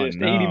they would just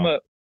eat him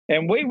up.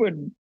 And we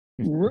would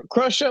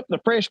crush up the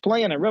fresh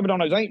plant and rub it on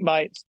those ant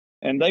bites.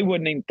 And they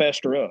wouldn't even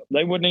fester up.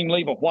 They wouldn't even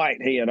leave a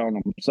white head on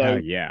them.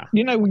 So,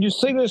 when you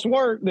see this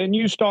work, then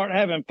you start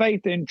having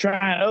faith in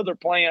trying other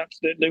plants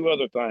that do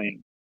other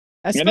things.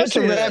 And it's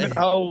a rabbit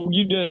hole.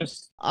 You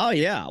just. Oh,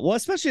 yeah. Well,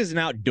 especially as an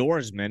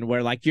outdoorsman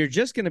where, like, you're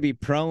just going to be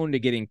prone to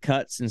getting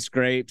cuts and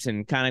scrapes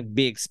and kind of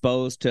be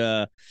exposed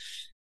to,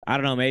 I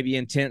don't know, maybe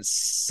intense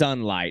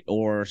sunlight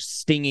or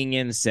stinging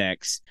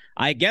insects.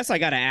 I guess I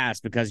got to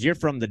ask because you're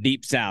from the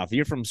deep south.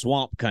 You're from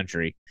swamp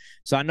country.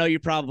 So I know you're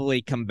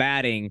probably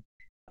combating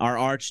our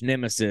arch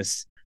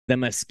nemesis, the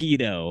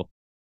mosquito.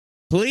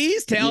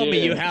 Please tell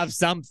me you have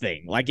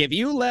something. Like if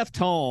you left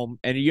home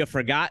and you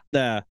forgot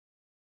the,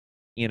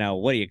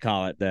 what do you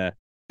call it?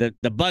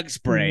 The bug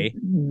spray.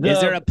 Is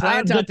there a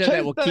plant out there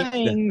that will keep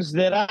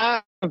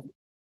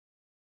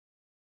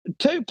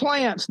two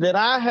plants that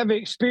I have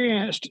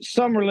experienced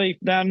summer leaf.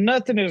 Now,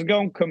 nothing is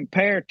going to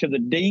compare to the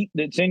DEET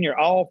that's in your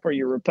off or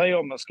your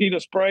Repel mosquito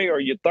spray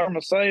or your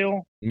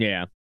Thermacell.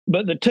 Yeah.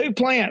 But the 2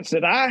 plants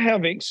that I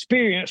have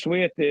experienced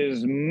with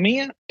is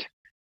mint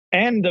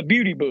and the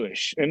beauty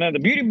bush. And now the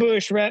beauty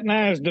bush right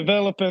now is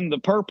developing the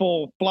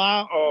purple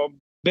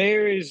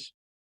berries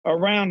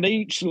around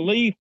each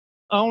leaf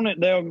on it.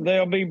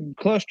 There'll be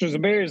clusters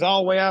of berries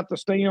all the way out the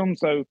stem.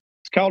 So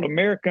it's called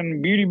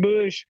American beauty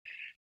bush.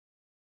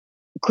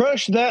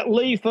 Crush that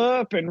leaf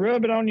up and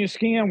rub it on your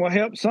skin will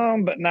help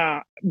some. But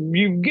now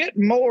you get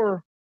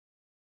more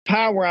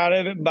power out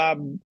of it by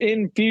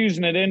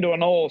infusing it into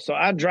an oil. So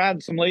I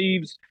dried some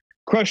leaves,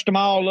 crushed them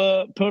all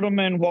up, put them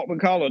in what we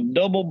call a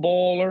double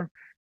boiler.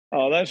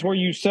 That's where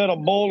you set a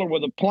boiler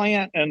with a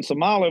plant and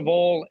some olive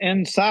oil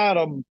inside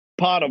a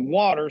pot of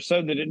water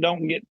so that it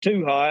don't get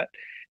too hot.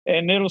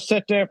 And it'll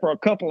sit there for a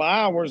couple of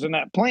hours and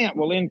that plant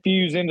will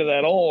infuse into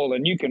that oil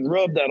and you can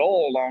rub that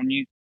oil on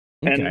you.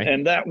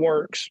 And that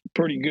works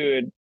pretty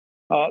good.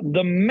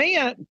 The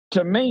mint,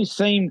 to me,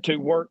 seemed to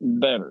work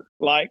better.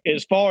 Like,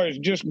 as far as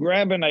just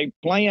grabbing a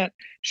plant,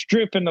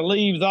 stripping the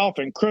leaves off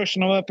and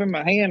crushing them up in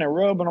my hand and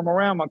rubbing them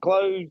around my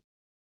clothes,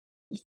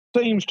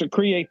 seems to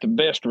create the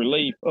best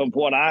relief of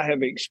what I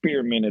have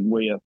experimented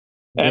with.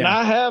 And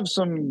I have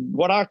some,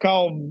 what I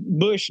call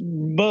bush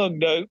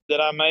bug dope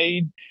that I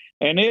made,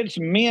 and it's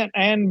mint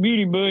and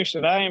beauty bush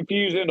that I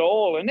infuse into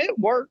oil, and it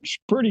works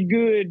pretty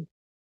good.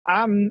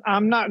 I'm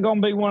not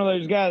going to be one of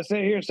those guys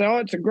sit here and say, oh,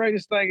 it's the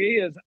greatest thing it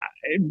is.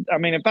 I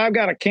mean, if I've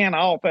got a can of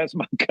off, that's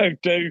my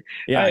go-to.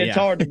 It's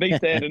hard to beat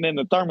that. And then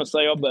the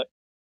Thermacell. But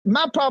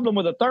my problem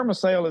with the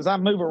Thermacell is I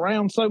move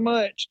around so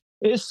much.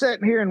 It's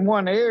sitting here in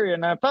one area.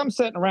 Now, if I'm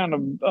sitting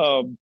around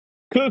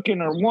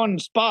cooking or one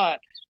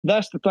spot,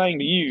 that's the thing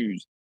to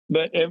use.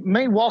 But if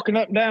me walking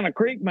up and down a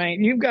creek,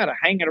 man, you've got to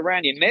hang it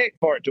around your neck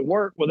for it to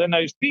work. Well, then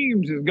those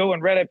fumes is going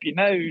right up your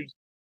nose.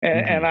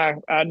 And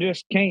I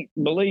just can't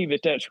believe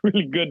that that's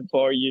really good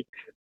for you.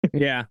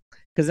 Yeah.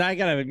 Because I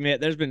gotta admit,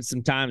 there's been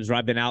some times where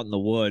I've been out in the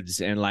woods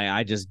and like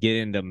I just get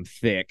into them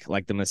thick,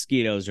 like the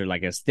mosquitoes are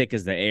like as thick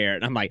as the air,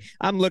 and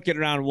I'm looking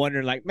around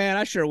wondering, like, man,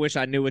 I sure wish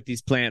I knew what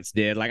these plants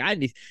did. Like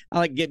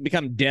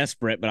become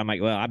desperate, but I'm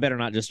like, well, I better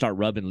not just start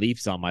rubbing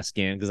leaves on my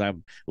skin because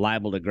I'm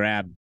liable to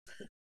grab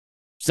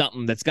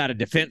something that's got a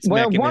defense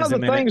mechanism. One of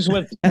the things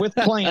with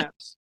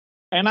plants,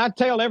 and I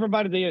tell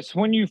everybody this: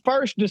 when you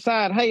first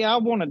decide, hey, I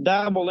want to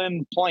dabble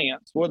in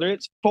plants, whether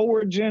it's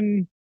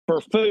foraging for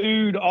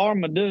food or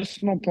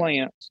medicinal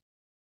plants,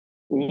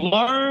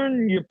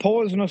 learn your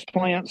poisonous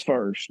plants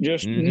first.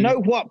 Just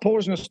know what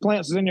poisonous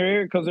plants is in your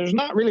area, because there's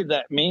not really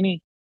that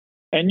many,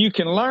 and you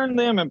can learn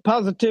them and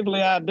positively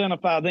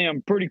identify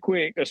them pretty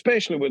quick,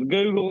 especially with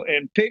Google.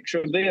 And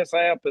Picture This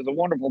app is a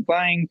wonderful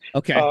thing.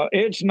 Okay.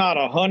 It's not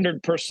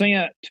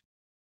 100%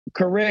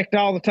 correct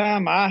all the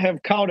time. I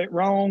have caught it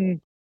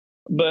wrong,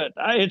 but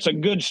it's a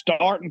good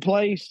starting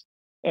place.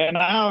 And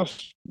I'll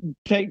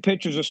take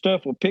pictures of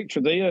stuff with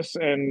Picture This,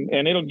 and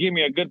it'll give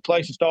me a good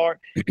place to start.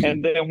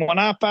 And then when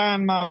I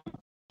find my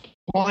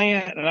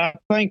plant and I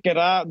think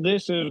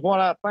this is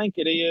what I think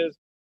it is,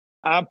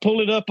 I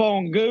pull it up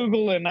on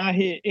Google and I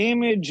hit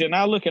image and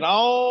I look at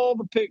all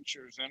the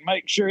pictures and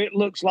make sure it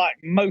looks like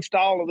most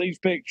all of these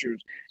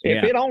pictures.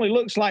 If it only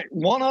looks like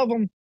one of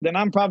them, then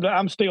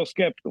I'm still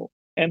skeptical.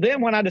 And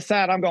then when I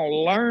decide I'm going to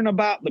learn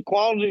about the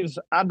qualities,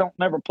 I don't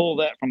never pull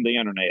that from the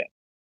internet.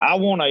 I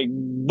want a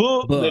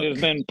book that has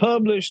been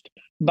published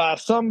by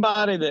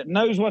somebody that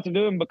knows what they're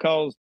doing,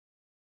 because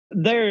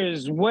there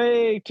is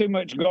way too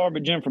much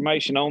garbage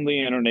information on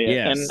the internet.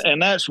 Yes. And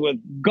that's with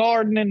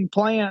gardening,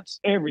 plants,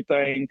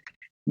 everything,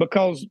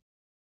 because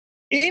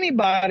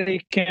anybody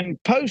can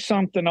post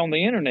something on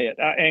the internet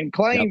and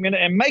claim it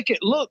and make it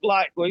look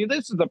like, well,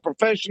 this is a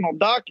professional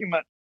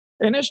document,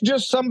 and it's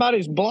just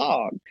somebody's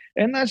blog.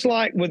 And that's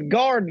like with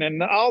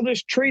gardening, all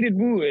this treated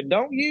wood.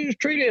 Don't use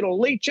treated; it'll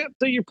leach up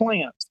through your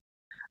plants.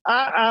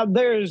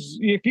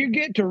 If you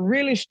get to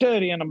really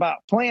studying about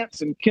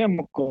plants and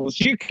chemicals,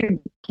 you can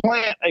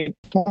plant a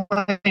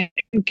plant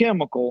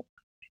chemical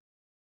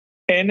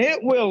and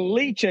it will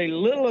leach a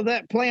little of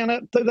that plant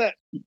up through that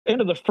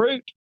into the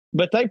fruit.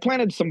 But they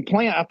planted some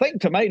I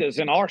think tomatoes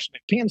in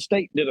arsenic. Penn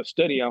State did a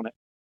study on it,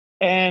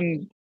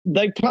 and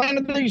they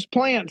planted these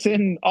plants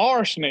in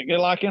arsenic,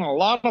 like in a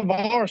lot of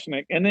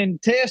arsenic, and then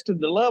tested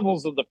the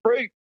levels of the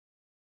fruit.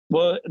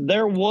 Well,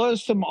 there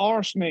was some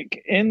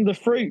arsenic in the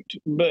fruit,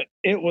 but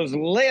it was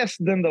less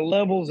than the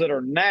levels that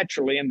are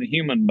naturally in the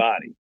human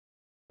body.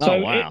 So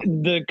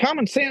the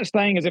common sense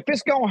thing is, if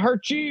it's going to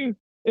hurt you,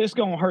 it's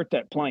going to hurt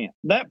that plant.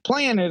 That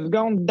plant is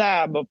going to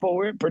die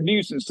before it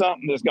produces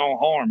something that's going to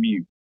harm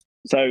you.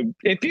 So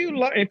if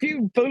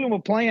you fooling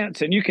with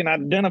plants and you can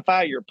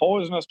identify your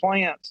poisonous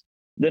plants,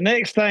 the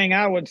next thing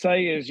I would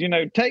say is,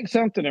 take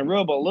something and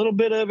rub a little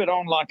bit of it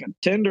on like a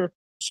tender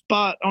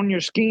spot on your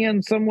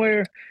skin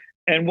somewhere,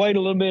 and wait a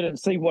little bit and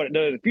see what it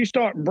does. If you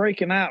start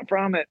breaking out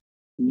from it,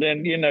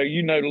 then you know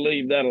to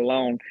leave that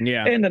alone.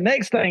 Yeah. And the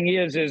next thing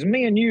is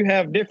me and you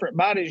have different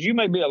bodies. You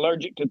may be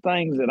allergic to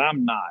things that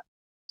I'm not.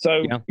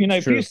 So,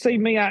 if you see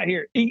me out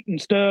here eating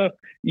stuff,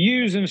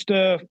 using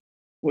stuff,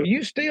 well,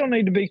 you still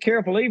need to be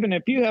careful, even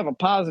if you have a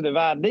positive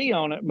ID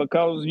on it,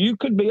 because you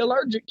could be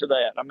allergic to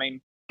that. I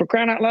mean, for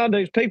crying out loud,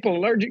 there's people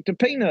allergic to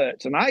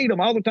peanuts, and I eat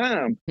them all the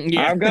time.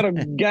 Yeah. I've got a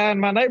guy in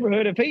my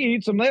neighborhood, if he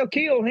eats them, they'll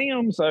kill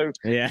him. So,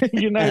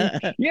 you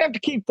have to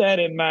keep that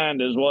in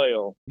mind as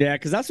well. Yeah,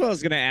 because that's what I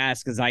was going to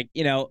ask, is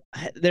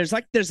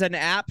there's an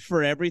app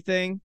for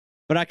everything,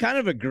 but I kind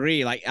of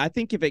agree. Like, I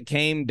think if it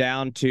came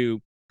down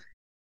to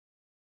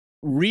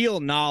real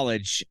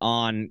knowledge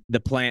on the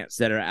plants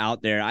that are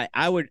out there,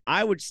 I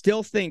would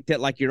still think that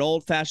like your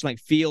old fashioned like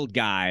field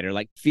guide or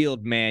like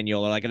field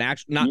manual or like an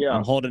actual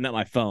I'm holding up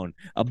my phone,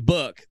 a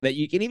book that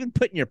you can even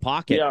put in your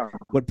pocket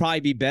would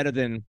probably be better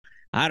than,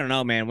 I don't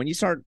know, man. When you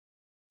start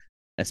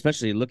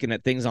especially looking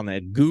at things on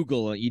the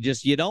Google,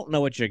 you don't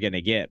know what you're going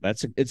to get.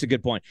 It's a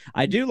good point.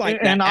 I do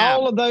like that. And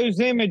all of those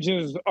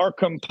images are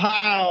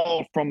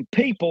compiled from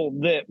people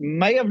that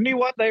may have knew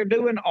what they're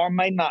doing or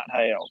may not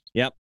have.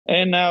 Yep.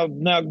 And now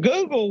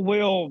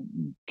Google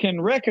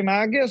can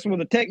recognize, I guess with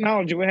the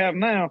technology we have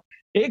now,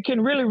 it can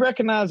really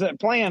recognize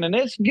that plant, and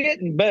it's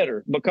getting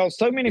better because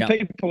so many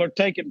people are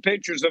taking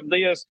pictures of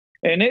this,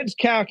 and it's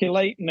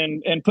calculating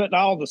and putting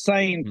all the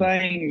same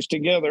things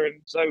together.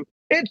 And so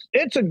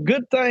it's a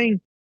good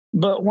thing.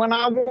 But when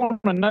I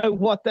want to know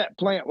what that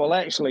plant will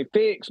actually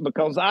fix,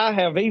 because I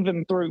have,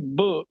 even through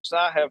books,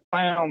 I have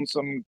found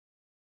some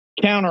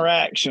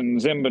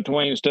counteractions in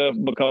between stuff,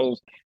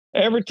 because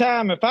every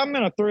time, if I'm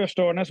in a thrift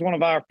store, and that's one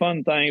of our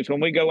fun things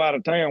when we go out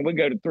of town, we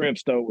go to thrift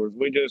stores.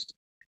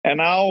 And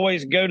I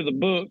always go to the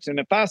books. And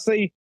if I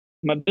see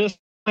medicinal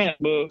plant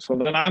books, well,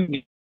 then I'm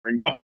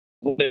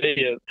what it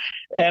is.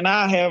 And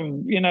I have,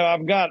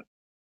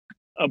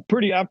 I've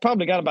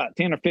probably got about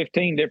 10 or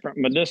 15 different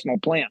medicinal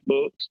plant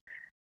books.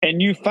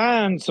 And you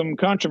find some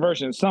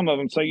controversy in some of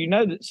them. So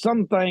that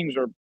some things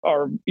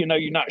are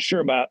you're not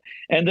sure about.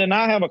 And then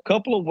I have a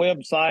couple of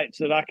websites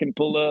that I can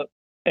pull up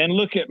and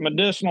look at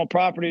medicinal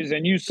properties,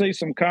 and you see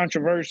some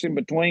controversy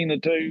between the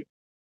two.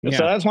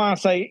 So that's why I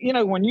say,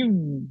 when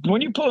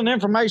you pull in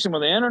information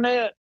with the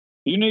internet,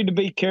 you need to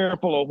be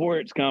careful of where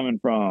it's coming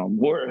from.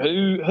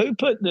 Who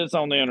put this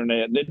on the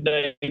internet? Did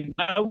they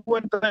know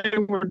what they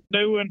were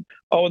doing,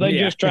 or were they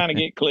just trying to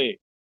get clicks?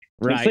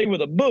 Right. And see,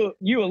 with a book,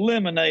 you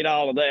eliminate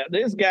all of that.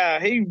 This guy,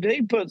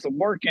 he put some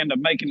work into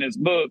making this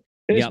book.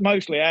 It's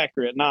mostly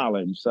accurate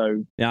knowledge.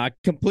 So yeah, I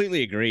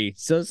completely agree.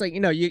 So it's like,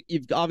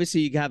 you've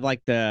obviously you have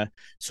like the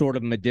sort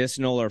of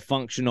medicinal or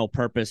functional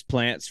purpose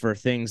plants for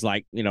things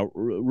like,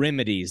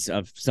 remedies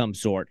of some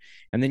sort.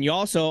 And then you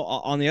also,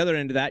 on the other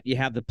end of that, you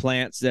have the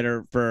plants that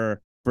are for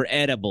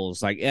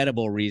edibles, like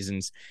edible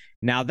reasons.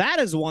 Now that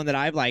is one that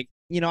I've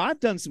I've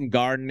done some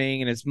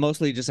gardening, and it's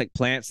mostly just like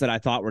plants that I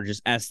thought were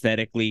just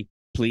aesthetically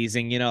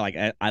pleasing, like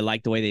I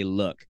like the way they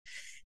look.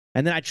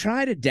 And then I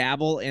try to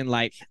dabble in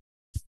like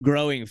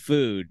growing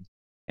food,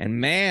 and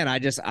man, I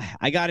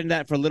got into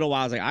that for a little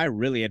while. I was like, I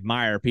really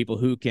admire people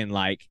who can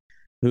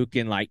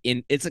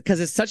it's because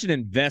it's such an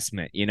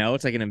investment,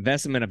 it's like an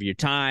investment of your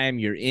time,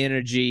 your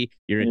energy,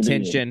 your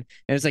attention.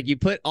 And it's like you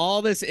put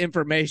all this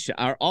information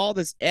or all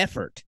this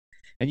effort,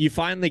 and you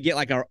finally get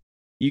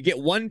you get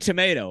one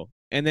tomato,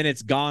 and then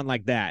it's gone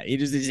like that. You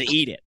just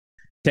eat it.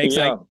 Takes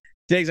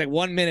like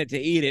 1 minute to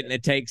eat it, and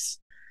it takes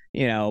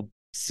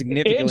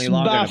significantly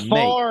longer to make. It's by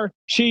far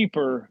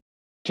cheaper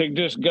to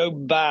just go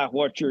buy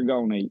what you're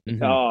going to eat.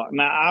 Mm-hmm.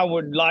 Now, I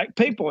would like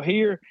people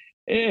here,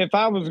 if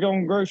I was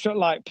going to grow something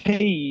like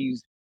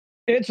peas,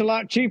 it's a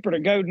lot cheaper to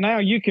go. Now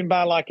you can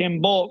buy like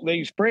in bulk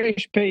these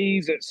fresh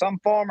peas that some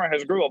farmer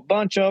has grew a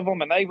bunch of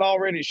them, and they've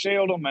already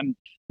shelled them, and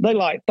they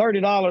like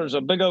 $30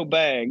 a big old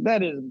bag.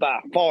 That is by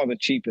far the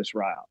cheapest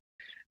route,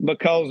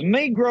 because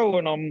me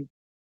growing them,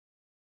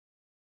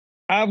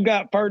 I've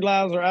got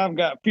fertilizer, I've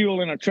got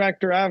fuel in a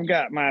tractor, I've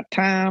got my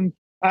time,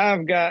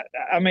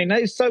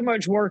 there's so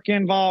much work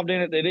involved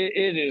in it that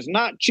it is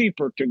not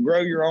cheaper to grow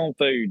your own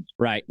food.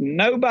 Right.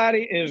 Nobody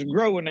is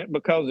growing it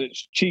because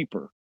it's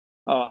cheaper,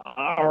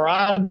 or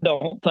I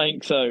don't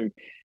think so.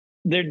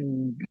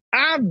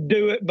 I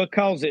do it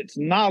because it's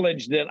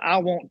knowledge that I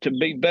want to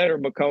be better,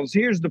 because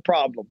here's the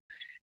problem.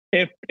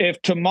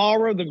 If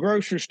tomorrow the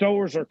grocery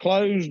stores are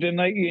closed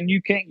and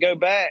you can't go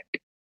back,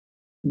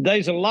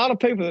 there's a lot of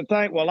people that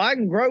think, well, I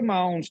can grow my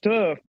own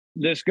stuff,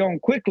 that's going to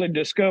quickly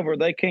discover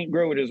they can't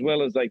grow it as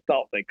well as they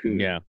thought they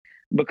could. Yeah.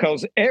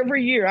 Because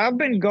every year, I've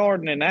been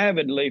gardening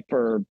avidly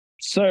for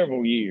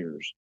several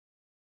years.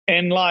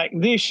 And like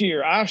this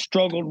year, I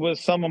struggled with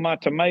some of my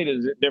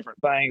tomatoes at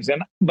different things.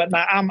 But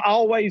now I'm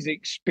always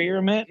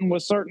experimenting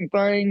with certain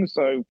things.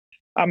 So,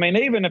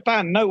 even if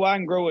I know I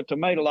can grow a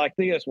tomato like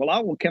this,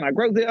 can I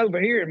grow this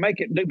over here and make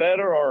it do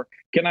better? Or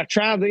can I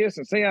try this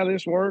and see how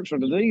this works? Or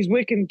do these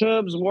wicking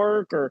tubs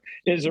work? Or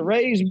is a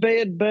raised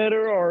bed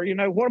better? Or,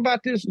 what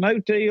about this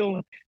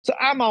no-till? So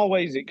I'm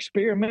always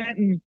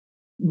experimenting,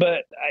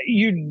 but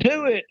you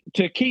do it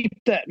to keep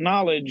that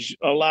knowledge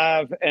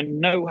alive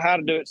and know how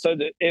to do it, so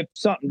that if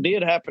something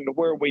did happen to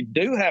where we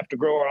do have to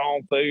grow our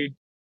own food,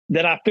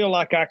 that I feel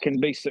like I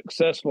can be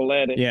successful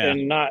at it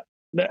and not...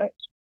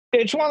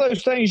 It's one of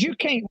those things, you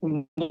can't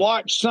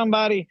watch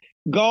somebody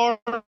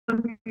garden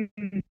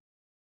and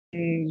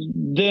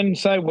then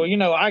say,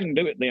 well, I can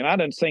do it then. I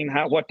done seen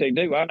what they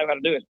do. I know how to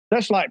do it.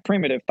 That's like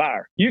primitive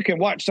fire. You can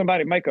watch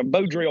somebody make a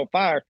bow drill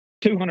fire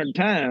 200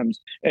 times,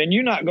 and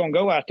you're not going to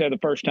go out there the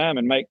first time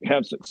and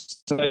have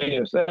success.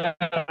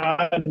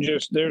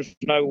 There's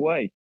no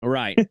way.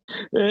 Right.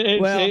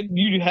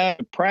 You have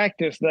to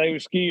practice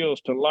those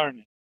skills to learn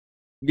it.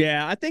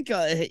 Yeah, I think,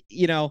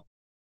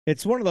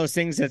 it's one of those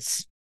things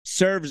that's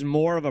serves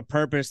more of a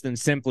purpose than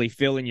simply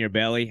filling your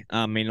belly.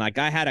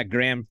 I had a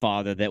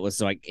grandfather that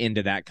was like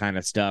into that kind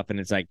of stuff,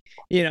 and it's like,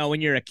 when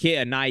you're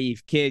a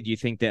naive kid, you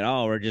think that,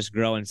 we're just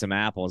growing some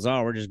apples.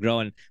 We're just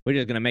going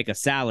to make a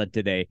salad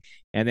today.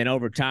 And then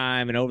over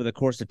time and over the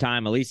course of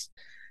time, at least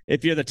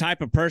if you're the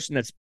type of person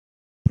that's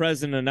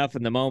present enough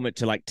in the moment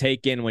to like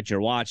take in what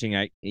you're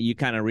watching, you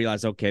kind of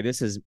realize, okay,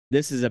 this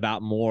is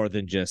about more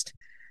than just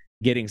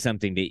getting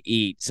something to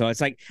eat. So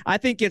it's like, I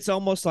think it's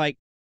almost like,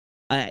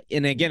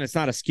 and again, it's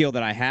not a skill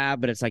that I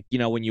have, but it's like,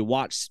 when you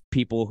watch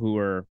people who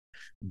are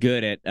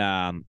good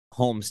at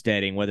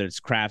homesteading, whether it's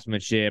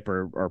craftsmanship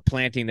or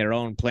planting their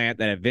own plant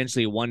that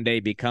eventually one day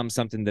becomes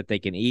something that they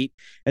can eat.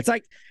 It's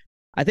like,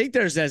 I think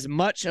there's as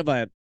much of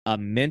a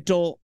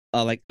mental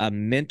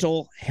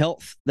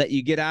health that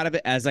you get out of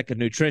it as like a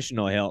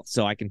nutritional health.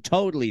 So I can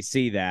totally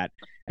see that.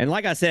 And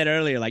like I said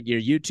earlier, like your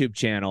YouTube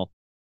channel,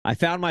 I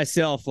found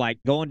myself like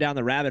going down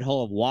the rabbit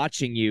hole of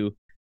watching you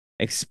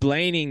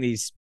explaining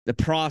the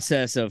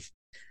process of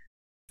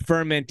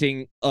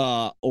fermenting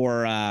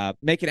or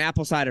making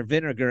apple cider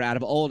vinegar out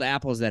of old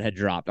apples that had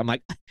dropped. I'm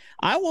like,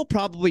 I will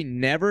probably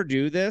never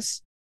do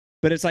this,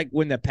 but it's like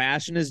when the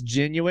passion is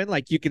genuine,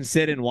 like you can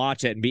sit and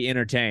watch it and be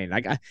entertained.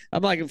 Like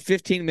I'm like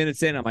 15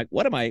 minutes in, I'm like,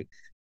 what am I,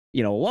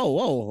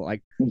 whoa,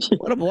 like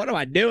what am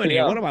I doing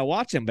here? What am I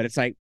watching? But it's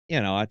like,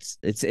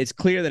 it's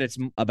clear that it's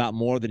about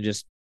more than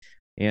just,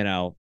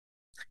 the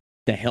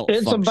health.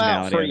 It's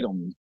about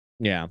freedom.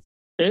 Yeah.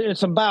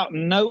 It's about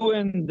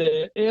knowing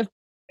that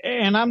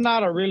and I'm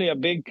not really a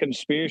big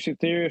conspiracy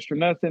theorist or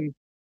nothing.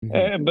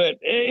 Mm-hmm. But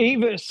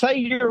even say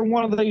you're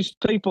one of these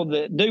people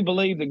that do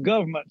believe the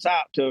government's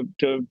out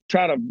to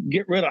try to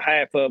get rid of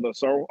half of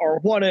us or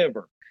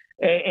whatever,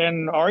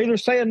 and or either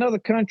say another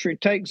country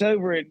takes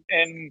over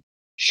and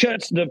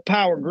shuts the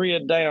power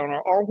grid down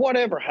or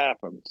whatever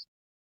happens.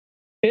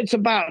 It's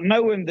about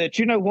knowing that,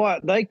 you know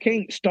what, they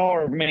can't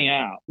starve me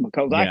out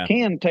because I Yeah.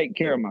 can take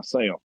care of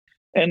myself.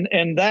 And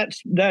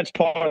that's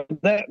part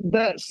of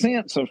that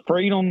sense of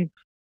freedom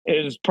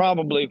is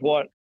probably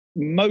what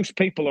most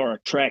people are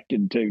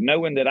attracted to,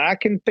 knowing that I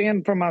can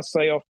fend for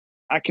myself.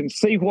 I can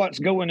see what's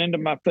going into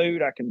my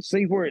food. I can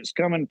see where it's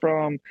coming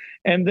from.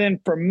 And then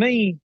for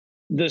me,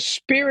 the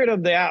spirit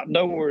of the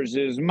outdoors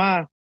is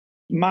my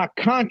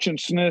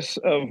consciousness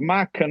of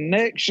my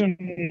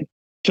connection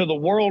to the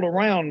world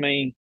around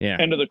me Yeah.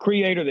 and to the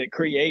creator that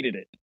created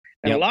it.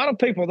 And Yep. a lot of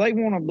people, they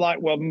want to,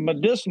 like, well,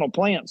 medicinal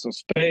plants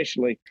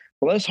especially,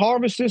 well, let's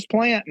harvest this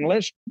plant and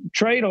let's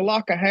trade a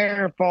lock of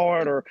hair for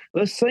it, or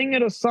let's sing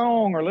it a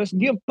song, or let's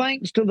give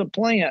thanks to the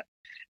plant.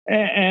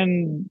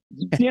 And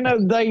you know,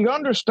 they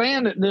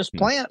understand that this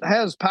plant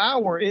has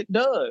power. It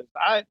does.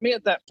 I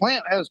admit that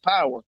plant has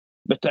power,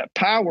 but that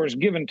power is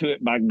given to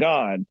it by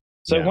God.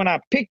 So Yeah. when I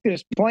pick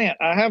this plant,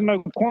 I have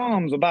no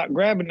qualms about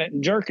grabbing it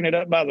and jerking it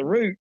up by the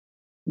root.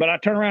 But I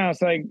turn around and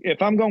say,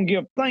 if I'm going to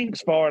give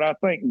thanks for it, I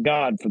thank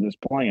God for this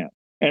plant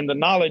and the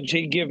knowledge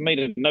He give me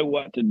to know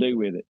what to do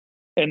with it.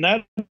 And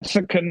that's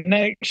a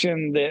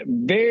connection that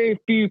very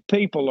few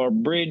people are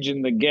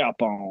bridging the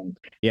gap on.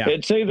 Yeah.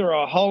 It's either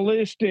a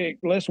holistic,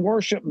 let's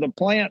worship the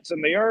plants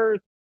and the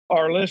earth,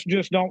 or let's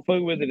just don't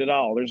fool with it at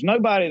all. There's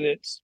nobody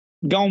that's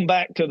gone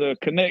back to the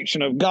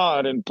connection of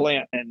God and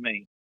plant and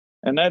me.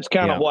 And that's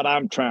kind of Yeah. what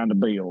I'm trying to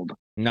build.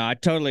 No, I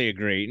totally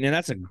agree. And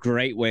that's a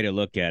great way to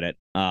look at it.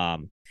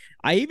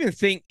 I even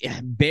think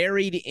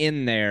buried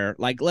in there,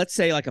 like let's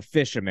say like a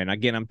fisherman,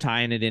 again, I'm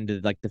tying it into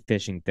like the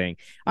fishing thing.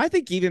 I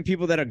think even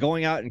people that are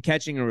going out and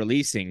catching and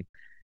releasing,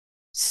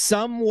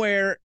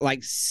 somewhere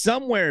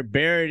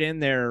buried in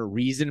their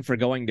reason for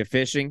going to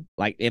fishing,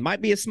 like it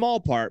might be a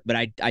small part, but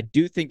I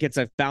do think it's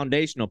a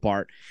foundational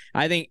part.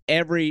 I think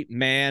every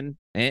man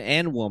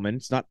and woman,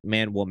 it's not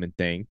man-woman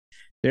thing.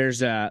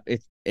 There's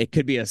it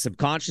could be a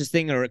subconscious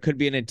thing or it could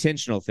be an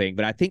intentional thing,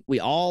 but I think we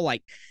all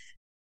like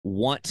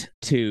want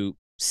to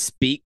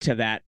speak to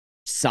that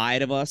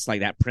side of us,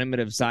 like that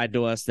primitive side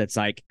to us that's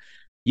like,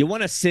 you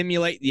want to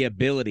simulate the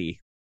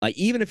ability, like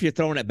even if you're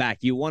throwing it back,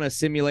 you want to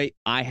simulate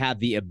I have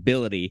the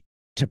ability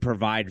to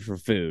provide for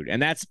food.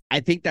 And I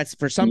think that's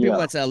for some people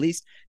that's at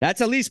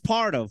least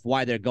part of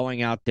why they're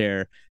going out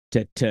there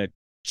to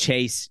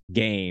chase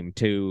game,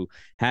 to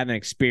have an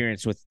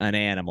experience with an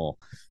animal.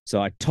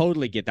 So I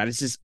totally get that. It's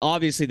just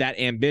obviously that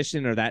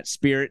ambition or that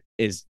spirit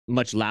is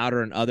much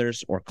louder in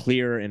others or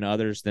clearer in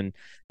others than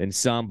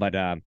some. But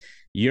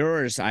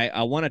yours,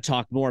 I want to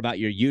talk more about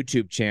your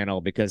YouTube channel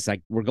because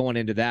like we're going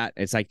into that.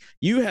 It's like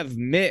you have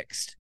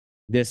mixed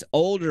this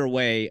older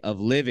way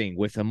of living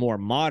with a more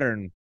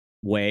modern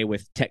way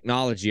with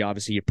technology.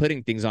 Obviously, you're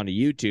putting things onto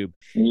YouTube.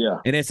 Yeah.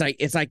 And it's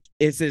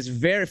this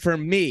very, for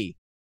me,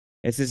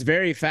 it's this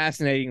very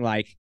fascinating,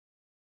 like,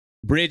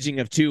 bridging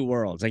of two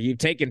worlds. Like, you've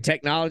taken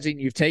technology and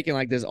you've taken,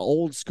 like, this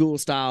old school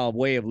style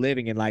way of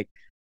living and, like,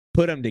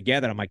 put them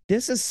together. I'm like,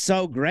 this is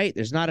so great.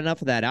 There's not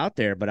enough of that out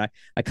there. But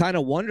I kind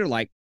of wonder,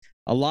 like,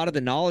 a lot of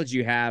the knowledge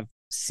you have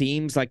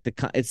seems like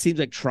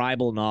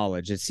tribal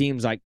knowledge. It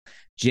seems like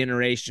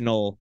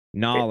generational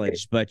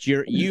knowledge. But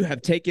you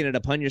have taken it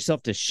upon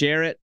yourself to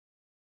share it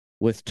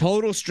with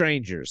total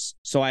strangers.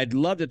 So I'd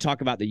love to talk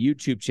about the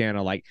YouTube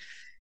channel, like,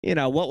 you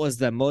know, what was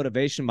the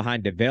motivation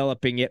behind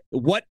developing it?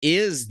 What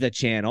is the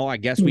channel? I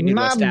guess we need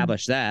to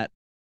establish that.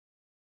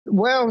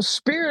 Well,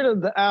 spirit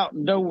of the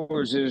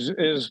outdoors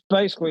is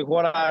basically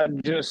what I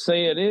just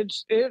said.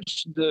 It's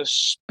the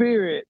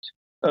spirit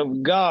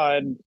of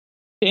God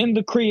in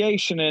the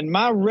creation and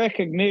my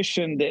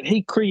recognition that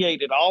He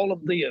created all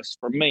of this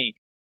for me.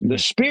 The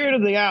spirit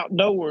of the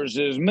outdoors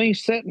is me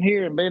sitting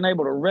here and being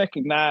able to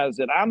recognize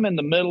that I'm in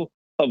the middle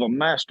of a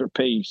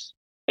masterpiece.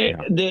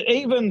 Yeah.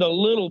 Even the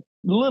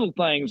little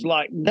things,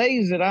 like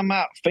days that I'm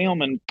out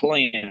filming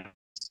plants,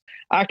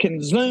 I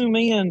can zoom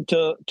in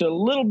to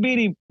little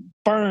bitty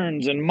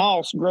ferns and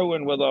moss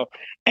growing with a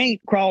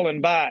ant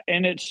crawling by,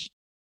 and it's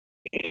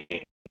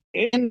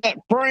in that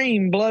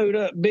frame blowed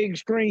up big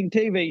screen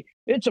TV.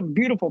 It's a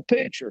beautiful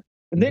picture.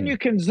 And then you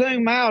can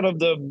zoom out of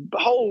the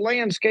whole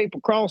landscape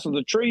across of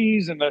the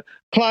trees and the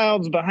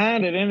clouds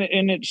behind it,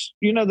 and it's,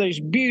 you know, there's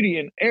beauty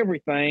in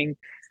everything.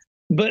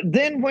 But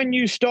then when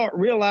you start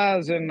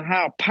realizing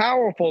how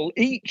powerful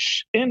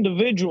each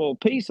individual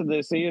piece of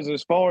this is,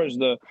 as far as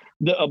the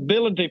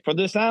ability for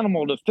this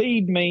animal to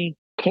feed me,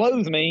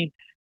 clothe me,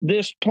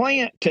 this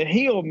plant to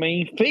heal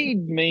me,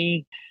 feed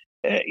me,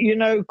 you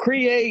know,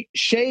 create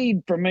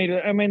shade for me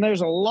to, I mean,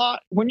 there's a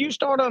lot. When you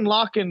start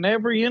unlocking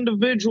every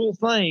individual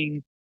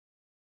thing,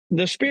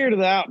 the spirit of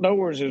the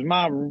outdoors is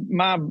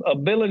my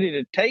ability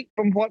to take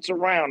from what's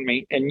around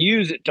me and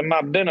use it to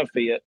my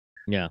benefit.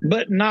 Yeah.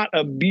 But not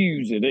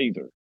abuse it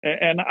either.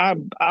 And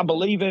I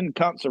believe in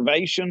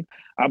conservation.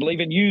 I believe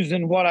in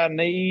using what I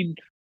need.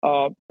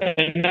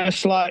 And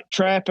that's like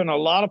trapping. A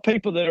lot of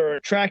people that are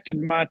attracted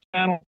to my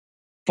channel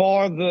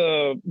for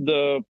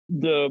the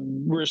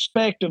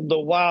respect of the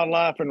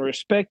wildlife and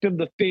respect of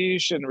the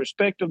fish and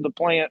respect of the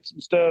plants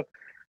and stuff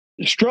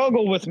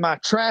struggle with my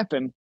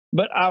trapping.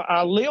 But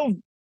I live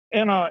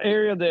in an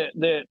area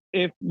that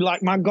if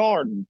like my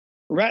garden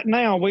right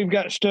now, we've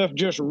got stuff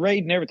just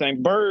raiding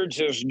everything. Birds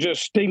is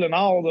just stealing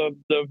all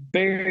the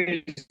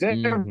berries,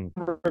 every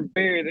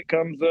berry that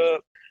comes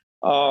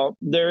up.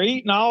 They're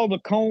eating all the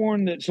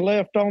corn that's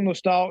left on the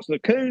stalks. The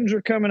coons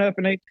are coming up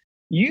and eat.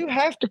 You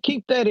have to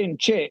keep that in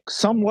check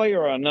some way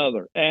or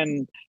another.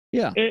 And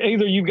Yeah.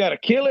 either you've got to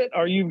kill it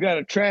or you've got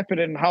to trap it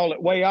and haul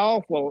it way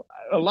off. Well,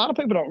 a lot of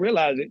people don't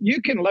realize it.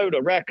 You can load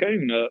a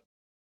raccoon up.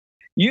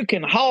 You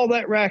can haul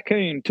that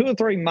raccoon 2 or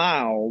 3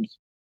 miles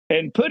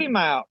and put him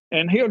out,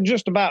 and he'll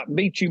just about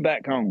beat you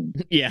back home.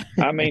 Yeah.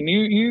 I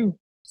mean,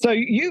 so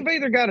you've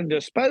either got to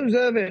dispose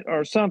of it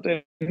or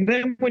something. And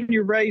then when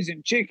you're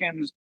raising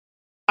chickens,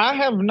 I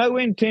have no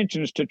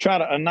intentions to try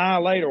to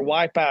annihilate or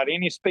wipe out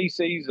any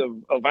species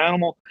of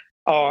animal.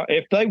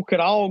 If they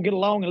could all get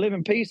along and live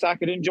in peace, I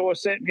could enjoy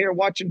sitting here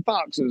watching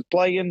foxes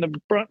play in the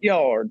front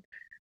yard.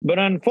 But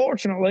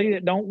unfortunately,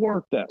 it don't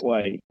work that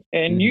way.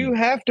 And you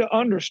have to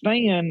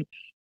understand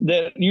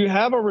that you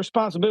have a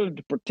responsibility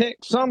to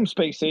protect some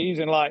species.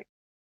 And like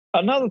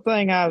another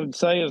thing I would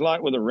say is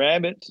like with the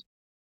rabbits,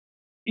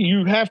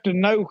 you have to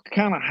know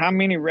kind of how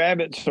many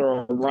rabbits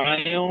are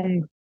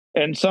around.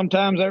 And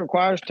sometimes that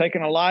requires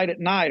taking a light at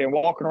night and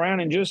walking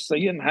around and just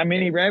seeing how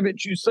many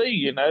rabbits you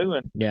see, And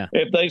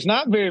if there's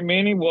not very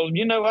many, well,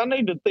 I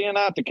need to thin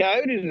out the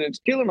coyotes that's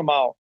killing them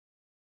all.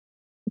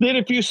 Then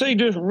if you see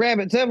just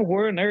rabbits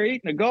everywhere and they're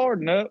eating the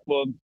garden up,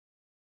 well,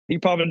 you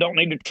probably don't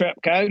need to trap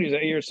coyotes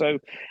out here. So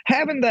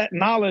having that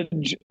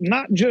knowledge,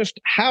 not just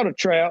how to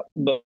trap,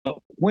 but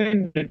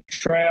when to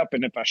trap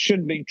and if I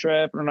should be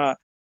trapped or not,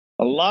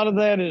 a lot of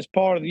that is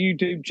part of the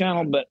YouTube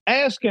channel. But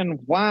asking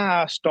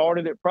why I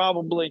started it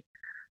probably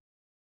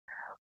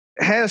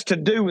has to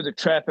do with the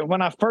trapping.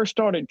 When I first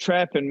started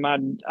trapping,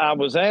 I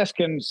was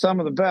asking some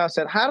of the guys,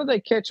 I said, how do they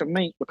catch a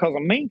mink? Because a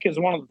mink is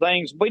one of the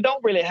things, we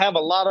don't really have a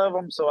lot of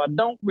them, so I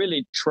don't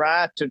really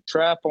try to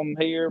trap them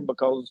here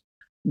because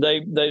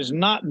there's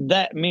not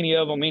that many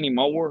of them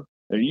anymore.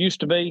 There used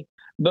to be.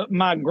 But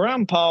my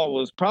grandpa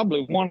was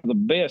probably one of the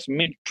best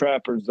mink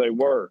trappers they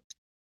were.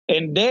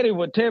 And Daddy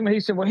would tell me, he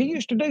said, well, he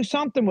used to do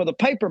something with a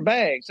paper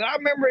bag. So I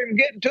remember him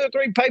getting 2 or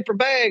 3 paper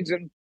bags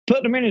and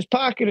putting them in his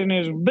pocket and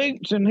his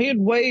boots, and he'd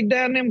wade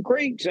down them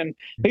creeks. And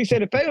he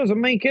said, if there was a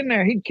mink in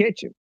there, he'd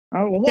catch him.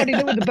 Well, what'd he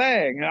do with the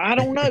bag? I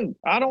don't know.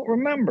 I don't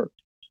remember.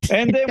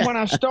 And then when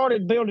I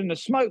started building the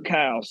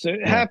smokehouse,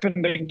 it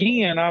happened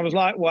again. I was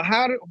like, well,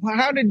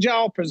 how did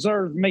y'all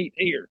preserve meat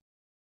here?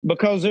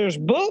 Because there's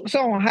books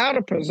on how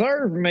to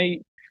preserve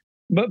meat,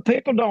 but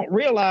people don't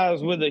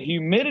realize with the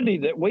humidity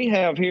that we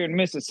have here in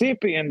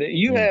Mississippi and that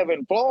you have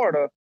in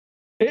Florida,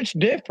 it's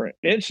different.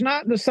 It's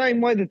not the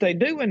same way that they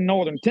do in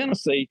northern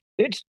Tennessee.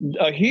 It's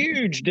a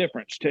huge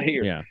difference to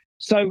here. Yeah.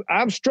 So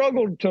I've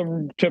struggled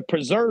to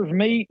preserve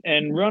meat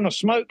and run a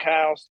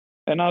smokehouse.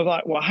 And I was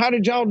like, well, how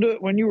did y'all do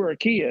it when you were a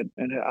kid?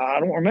 And I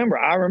don't remember.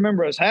 I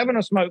remember us having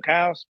a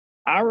smokehouse.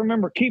 I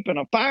remember keeping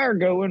a fire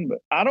going, but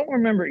I don't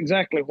remember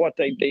exactly what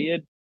they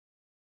did.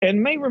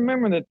 And me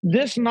remembering that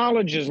this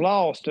knowledge is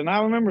lost. And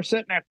I remember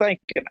sitting there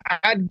thinking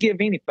I'd give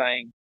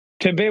anything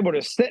to be able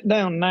to sit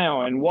down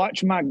now and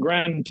watch my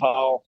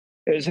grandpa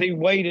as he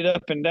waded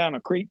up and down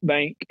a creek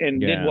bank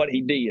and did what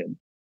he did.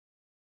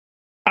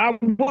 I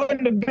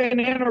wouldn't have been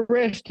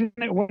interested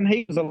in it when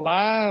he was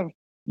alive.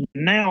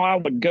 Now I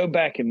would go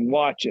back and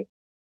watch it.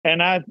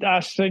 And I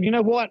said, you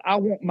know what? I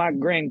want my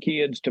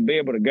grandkids to be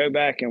able to go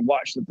back and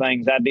watch the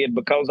things I did,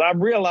 because I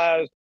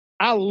realized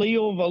I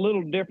live a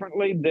little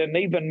differently than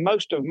even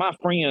most of my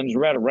friends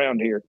right around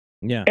here.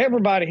 Yeah.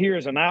 Everybody here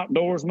is an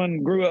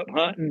outdoorsman, grew up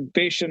hunting,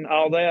 fishing,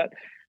 all that,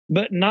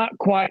 but not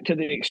quite to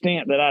the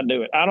extent that I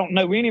do it. I don't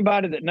know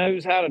anybody that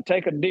knows how to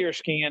take a deer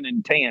skin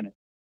and tan it.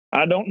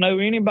 I don't know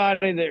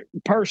anybody that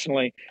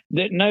personally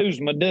that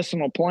knows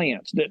medicinal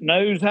plants, that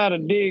knows how to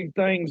dig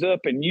things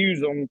up and use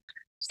them.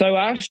 So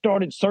I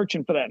started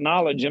searching for that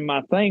knowledge, and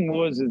my thing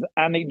was is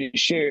I need to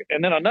share it.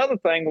 And then another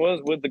thing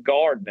was with the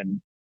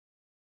gardening.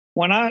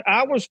 When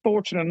I was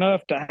fortunate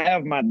enough to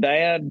have my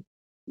dad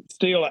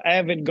still an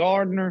avid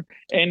gardener,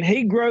 and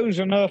he grows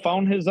enough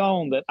on his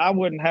own that I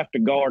wouldn't have to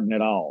garden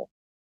at all.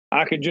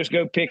 I could just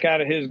go pick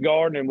out of his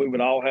garden and we would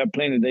all have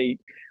plenty to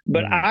eat.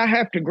 But I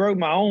have to grow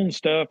my own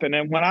stuff. And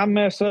then when I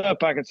mess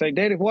up, I can say,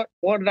 Daddy, what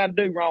did I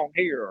do wrong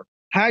here? Or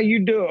how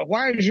you do it?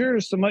 Why is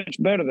yours so much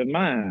better than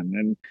mine?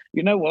 And,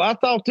 well, I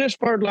thought this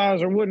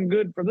fertilizer wasn't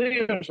good for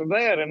this or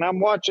that. And I'm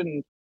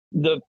watching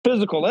the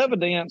physical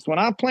evidence. When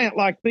I plant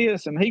like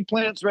this and he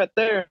plants right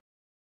there,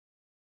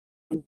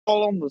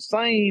 all on the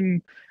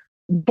same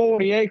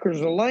 40 acres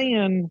of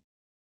land,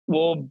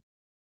 well,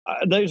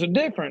 there's a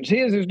difference.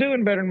 His is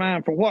doing better than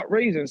mine. For what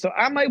reason? So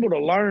I'm able to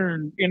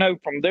learn,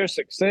 from their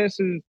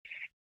successes.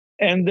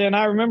 And then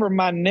I remember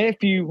my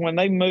nephew, when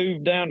they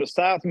moved down to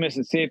South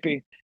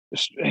Mississippi,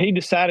 he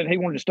decided he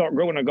wanted to start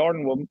growing a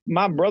garden. Well,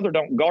 my brother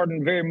don't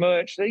garden very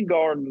much. He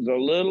gardens a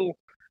little.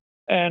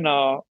 And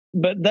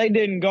but they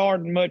didn't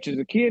garden much as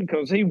a kid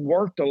because he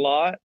worked a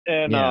lot.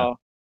 And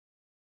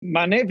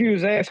my nephew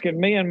was asking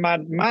me and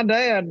my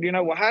dad,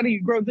 well, how do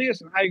you grow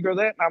this and how you grow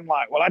that? And I'm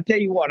like, well, I tell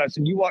you what, I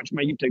said, you watch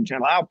my YouTube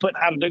channel. I'll put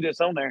how to do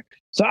this on there.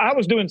 So I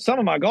was doing some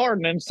of my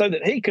gardening so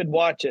that he could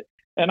watch it.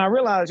 And I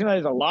realized,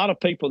 there's a lot of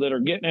people that are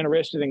getting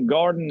interested in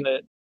gardening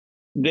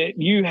that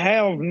you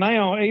have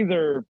now,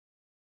 either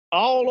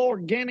all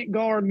organic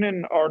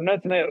gardening or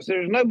nothing else.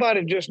 There's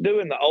nobody just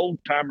doing the old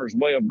timers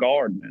way of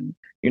gardening,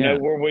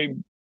 where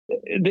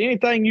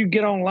anything you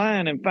get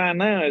online and find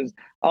now is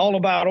all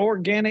about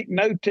organic,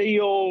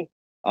 no-till,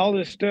 all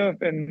this stuff.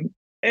 And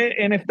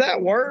if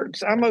that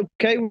works, I'm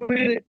okay with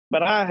it.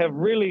 But I have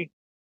really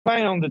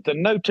found that the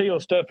no-till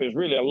stuff is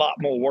really a lot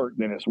more work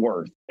than it's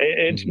worth.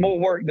 It's more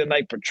work than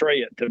they portray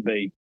it to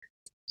be.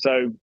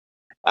 So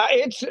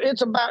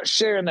it's about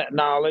sharing that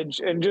knowledge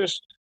and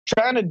just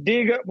trying to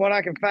dig up what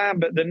I can find.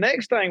 But the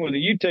next thing with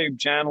the YouTube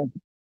channel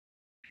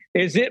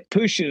is it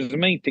pushes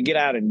me to get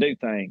out and do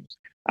things.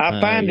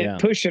 I find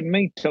it pushing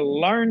me to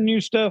learn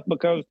new stuff,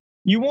 because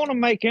you want to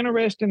make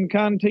interesting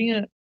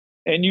content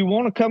and you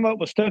want to come up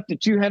with stuff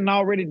that you hadn't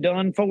already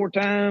done 4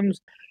 times.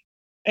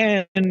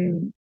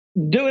 And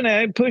doing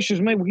that, it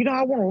pushes me. Well,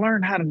 I want to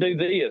learn how to do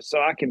this so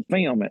I can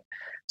film it.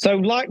 So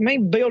like me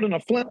building a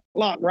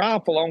flintlock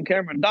rifle on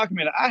camera and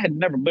document it, I had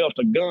never built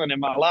a gun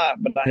in my life,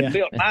 but I had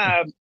built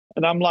knives.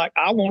 And I'm like,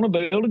 I want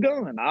to build a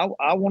gun.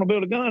 I want to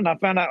build a gun. And I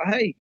found out,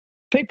 hey,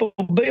 people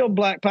build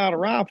black powder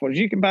rifles.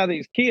 You can buy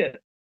these kits.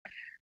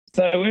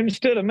 So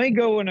instead of me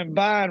going and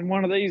buying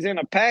one of these in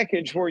a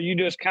package where you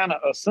just kind of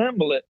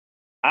assemble it,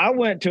 I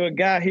went to a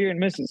guy here in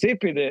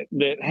Mississippi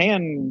that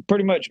hand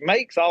pretty much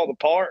makes all the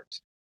parts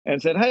and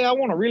said, hey, I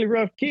want a really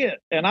rough kit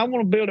and I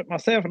want to build it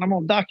myself and I'm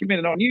going to document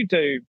it on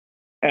YouTube.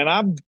 And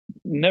I've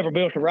never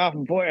built a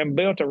rifle before, and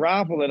built a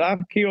rifle that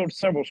I've killed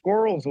several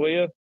squirrels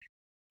with.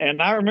 And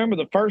I remember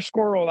the first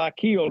squirrel I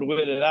killed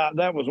with it.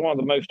 That was one of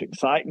the most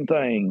exciting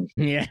things.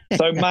 Yeah.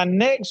 So my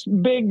next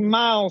big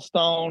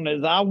milestone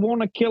is I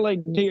want to kill a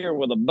deer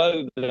with a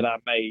bow that I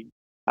made.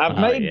 I've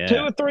made 2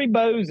 or 3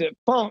 bows that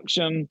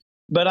function,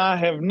 but I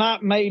have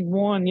not made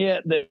one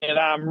yet that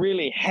I'm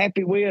really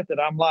happy with.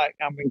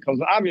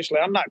 Because obviously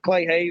I'm not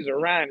Clay Hayes or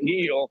Ryan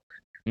Gill.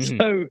 Mm-hmm.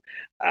 So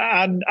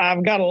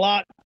I've got a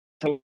lot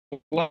to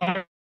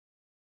learn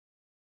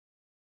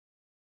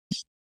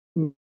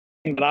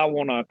that I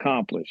want to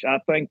accomplish. I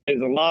think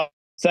there's a lot of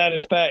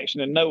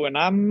satisfaction in knowing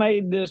I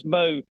made this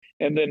bow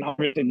and then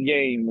harvested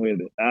game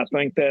with it. I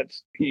think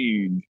that's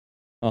huge.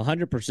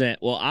 100%.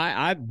 Well,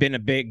 I've been a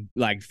big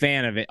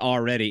fan of it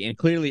already, and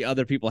clearly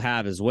other people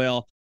have as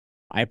well.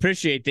 I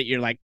appreciate that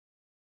you're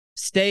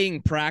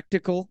staying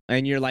practical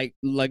and you're like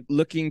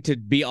looking to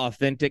be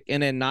authentic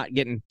and then not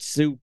getting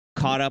too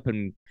caught up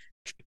in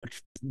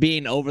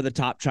being over the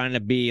top, trying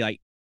to be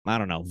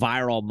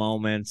viral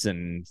moments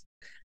and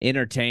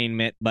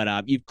entertainment.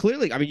 But you've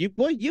clearly,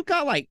 you've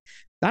got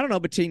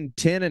between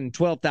 10 and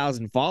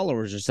 12,000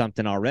 followers or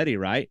something already,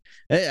 right?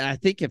 I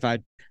think if I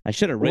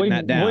should have written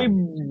that down. We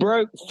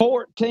broke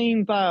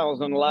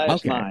 14,000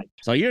 last night.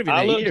 So you're even,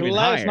 I looked even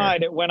last higher.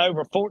 Night. It went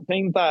over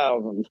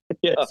 14,000.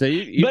 Yeah. So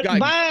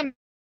mine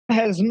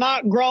has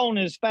not grown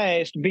as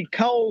fast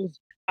because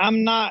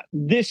I'm not.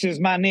 This is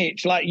my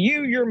niche. Like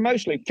you're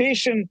mostly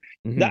fishing.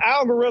 Mm-hmm. The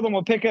algorithm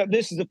will pick up.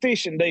 This is a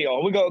fishing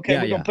deal. We go,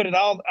 okay, we're gonna put it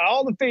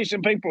all the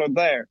fishing people are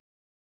there.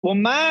 Well,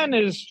 mine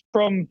is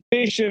from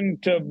fishing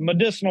to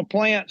medicinal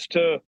plants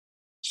to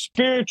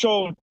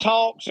spiritual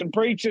talks and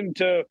preaching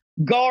to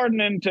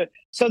gardening to.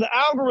 So the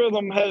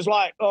algorithm has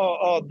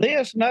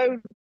this, no,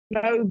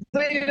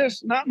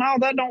 this, no,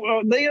 that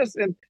don't, this.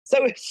 And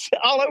so it's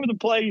all over the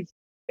place.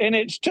 And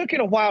it's took it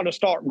a while to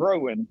start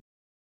growing.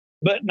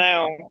 But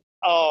now,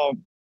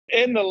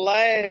 in the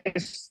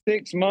last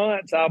 6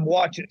 months, I've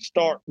watched it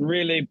start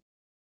really.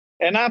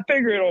 And I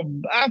figure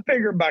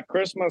by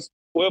Christmas,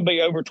 we'll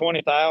be over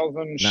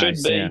 20,000, should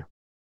be. Yeah.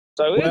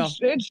 So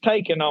it's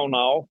taken on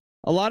off.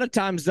 A lot of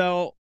times,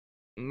 though,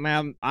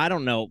 I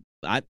don't know.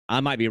 I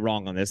might be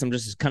wrong on this. I'm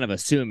just kind of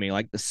assuming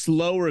the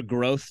slower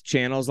growth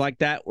channels like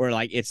that, where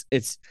it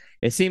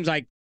seems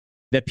like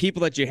the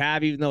people that you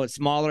have, even though it's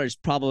smaller, is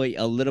probably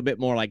a little bit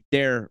more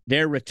they're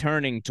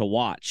returning to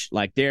watch,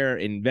 they're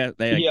and I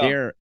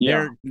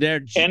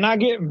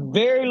get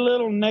very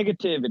little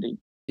negativity.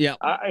 Yeah,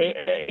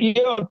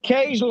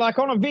 occasionally,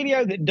 on a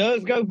video that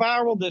does go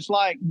viral, that's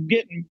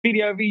getting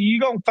video views,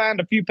 you're gonna find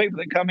a few people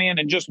that come in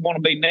and just want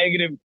to be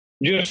negative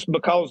just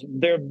because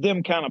they're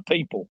them kind of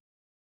people.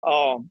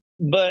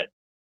 But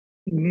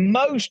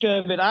most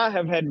of it, I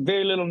have had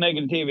very little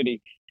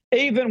negativity,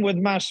 even with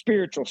my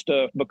spiritual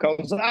stuff,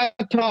 because I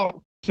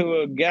talked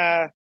to a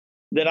guy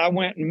that I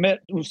went and met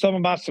with some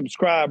of my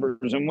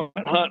subscribers and went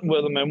hunting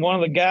with them. And one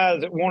of the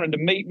guys that wanted to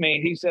meet me,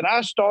 he said,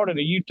 I started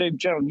a YouTube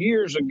channel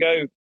years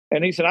ago.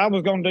 And he said, I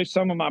was going to do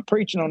some of my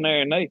preaching on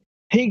there. And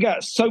he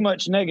got so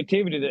much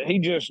negativity that he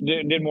just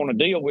didn't want to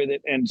deal with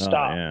it and Oh,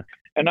 stop. yeah.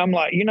 And I'm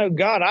like,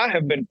 God, I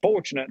have been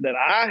fortunate that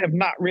I have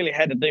not really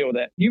had to deal with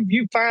that.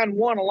 You find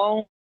one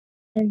alone,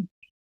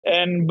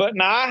 but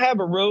now I have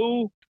a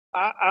rule.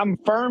 I'm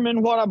firm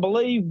in what I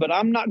believe, but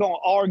I'm not going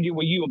to argue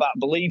with you about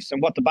beliefs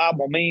and what the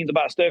Bible means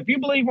about stuff. If you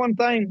believe one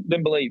thing,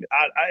 then believe it.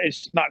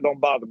 It's not going to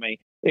bother me.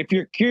 If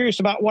you're curious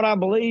about what I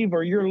believe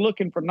or you're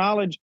looking for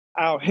knowledge,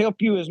 I'll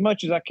help you as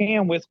much as I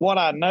can with what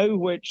I know,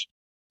 which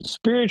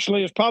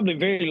spiritually is probably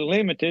very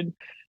limited.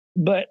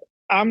 But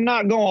I'm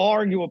not going to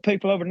argue with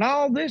people over,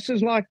 no, this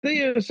is like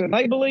this and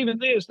they believe in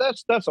this.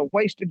 That's a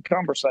wasted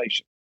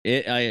conversation.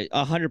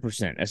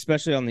 100%,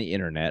 especially on the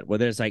internet, where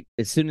there's like,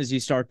 as soon as you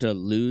start to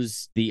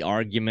lose the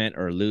argument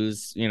or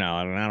lose, I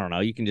don't know,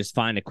 you can just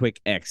find a quick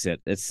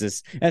exit.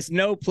 That's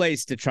no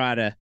place to try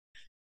to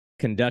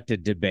conduct a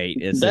debate.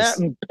 It's that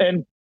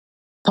and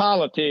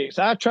politics.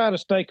 I try to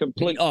stay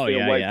completely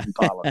away from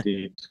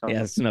politics.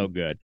 Yeah, it's no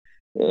good.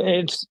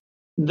 It's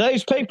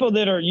those people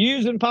that are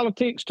using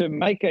politics to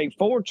make a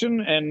fortune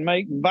and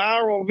make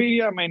viral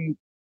video. I mean,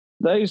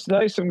 there's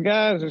some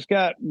guys that's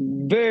got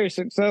very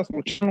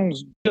successful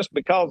channels just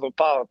because of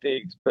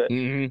politics. But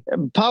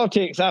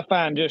politics, I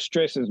find, just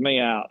stresses me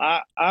out.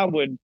 I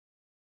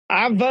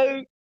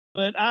vote,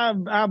 but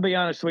I'll be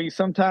honest with you.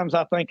 Sometimes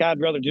I think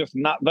I'd rather just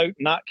not vote,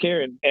 not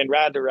care, and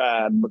ride the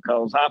ride,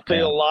 because I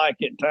feel like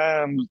at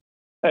times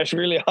that's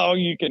really all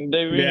you can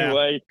do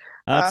anyway.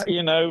 But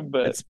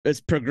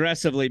it's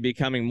progressively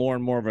becoming more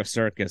and more of a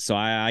circus. So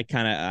I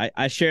kind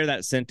of share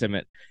that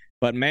sentiment.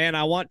 But man,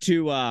 I want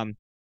to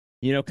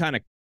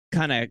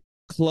kind of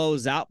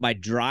close out by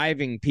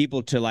driving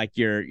people to like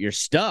your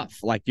stuff,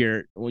 like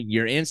your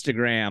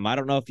Instagram. I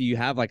don't know if you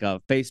have like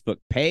a Facebook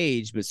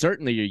page, but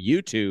certainly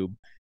your YouTube,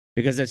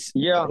 because it's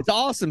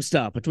awesome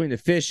stuff between the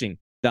fishing,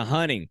 the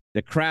hunting,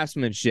 the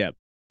craftsmanship,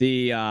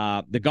 the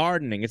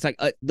gardening. It's like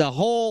the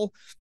whole,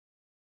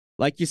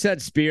 like you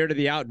said, spirit of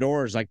the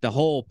outdoors, like the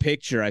whole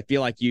picture. I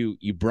feel like you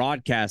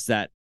broadcast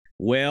that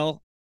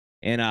well.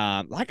 And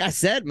like I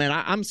said, man,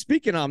 I'm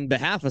speaking on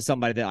behalf of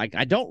somebody that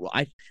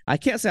I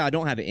can't say I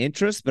don't have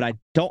interest, but I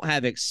don't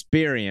have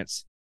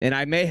experience, and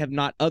I may have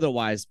not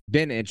otherwise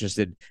been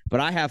interested, but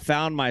I have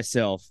found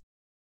myself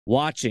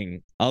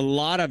watching a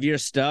lot of your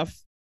stuff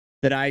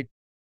that I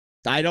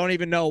don't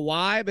even know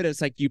why, but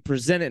it's like you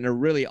present it in a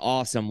really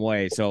awesome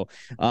way. So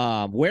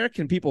where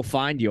can people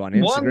find you on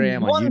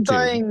Instagram, on YouTube?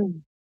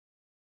 Thing,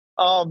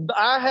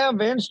 I have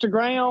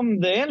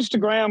Instagram. The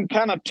Instagram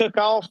kind of took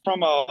off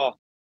from a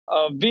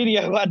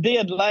video I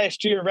did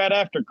last year right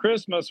after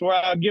Christmas, where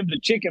I give the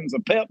chickens a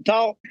pep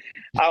talk.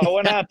 I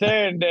went out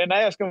there and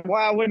asked them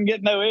why I wouldn't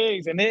get no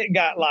eggs, and it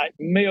got like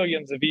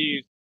millions of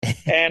views.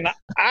 And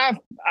I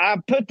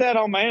put that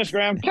on my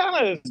Instagram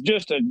kind of as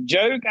just a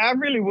joke. I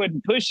really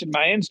wasn't pushing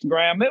my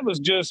Instagram. It was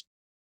just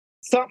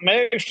something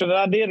extra that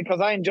I did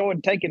because I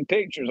enjoyed taking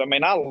pictures. I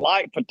mean, I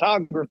like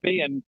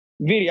photography and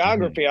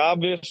videography,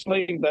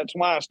 obviously. That's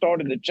why I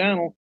started the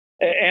channel.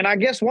 And I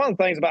guess one of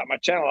the things about my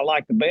channel I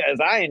like the best is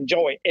I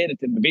enjoy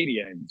editing the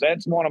videos.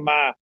 That's one of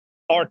my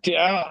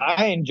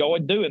I enjoy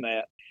doing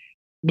that.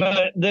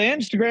 But the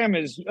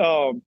Instagram is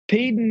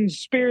Peden's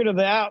Spirit of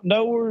the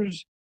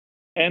Outdoors.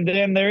 And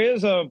then there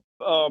is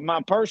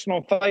my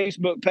personal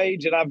Facebook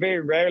page that I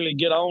very rarely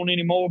get on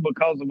anymore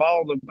because of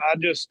I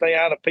just stay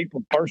out of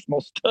people's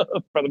personal stuff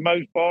for the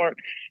most part.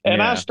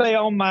 And I stay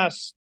on my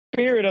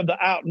Spirit of the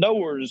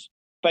Outdoors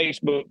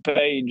Facebook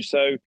page.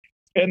 So,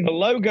 and the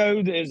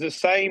logo is the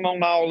same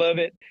on all of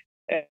it.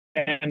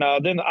 And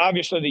then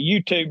obviously the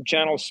YouTube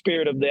channel,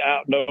 Spirit of the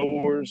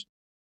Outdoors.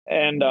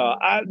 And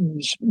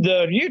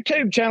the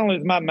YouTube channel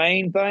is my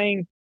main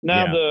thing.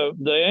 Now the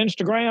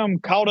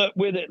Instagram caught up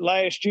with it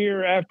last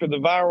year after the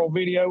viral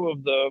video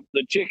of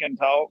the chicken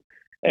talk,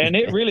 and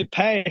it really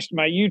passed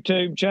my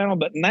YouTube channel.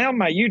 But now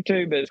my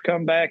YouTube has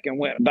come back and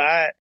went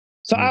by it.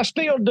 So I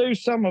still do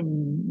some of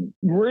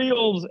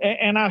reels,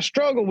 and I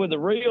struggle with the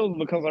reels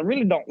because I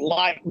really don't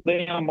like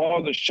them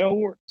or the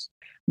shorts.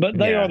 But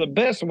they are the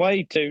best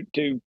way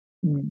to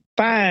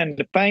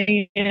find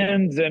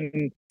fans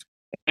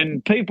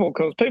and people,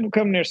 because people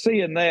come there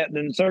seeing that,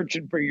 then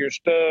searching for your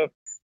stuff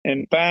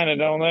and find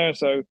it on there.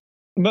 So,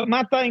 but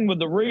my thing with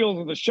the reels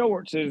and the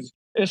shorts is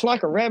it's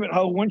like a rabbit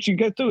hole. Once you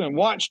go through and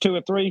watch 2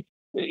 or 3,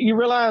 you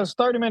realize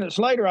 30 minutes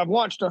later I've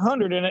watched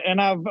 100 and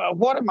I've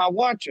what am I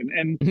watching?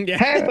 And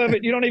half of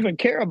it you don't even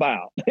care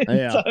about.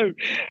 So,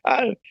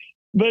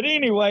 but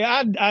anyway,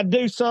 I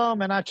do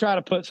some, and I try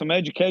to put some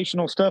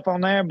educational stuff on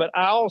there, but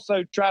I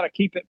also try to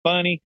keep it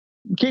funny,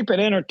 keep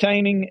it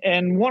entertaining.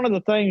 And one of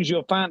the things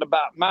you'll find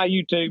about my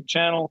YouTube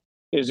channel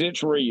is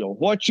it's real.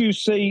 What you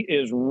see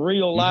is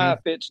real life.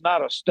 It's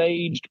not a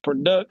staged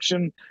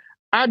production.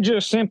 I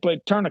just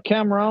simply turn a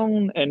camera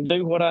on and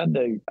do what I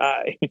do.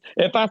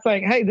 If I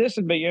think, hey, this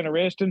would be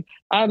interesting,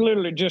 I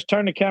literally just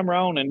turn the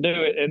camera on and do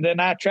it. And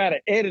then I try to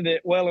edit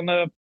it well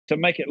enough to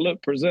make it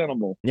look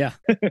presentable. Yeah.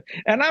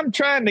 And I'm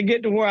trying to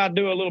get to where I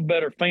do a little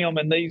better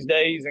filming these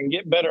days and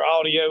get better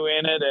audio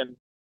in it, and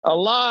a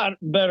lot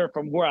better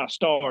from where I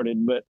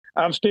started, but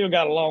I've still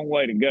got a long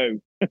way to go.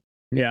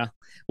 Yeah.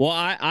 Well,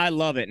 I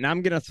love it. And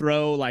I'm going to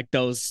throw like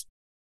those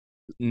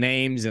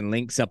names and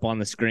links up on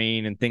the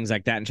screen and things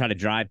like that and try to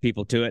drive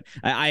people to it.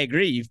 I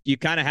agree. You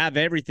kind of have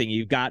everything.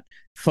 You've got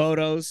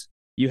photos,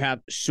 you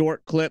have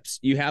short clips,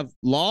 you have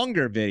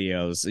longer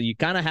videos. So you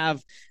kind of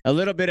have a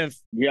little bit of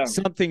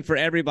something for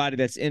everybody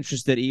that's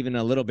interested even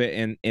a little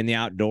bit in the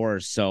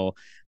outdoors. So,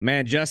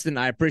 man, Justin,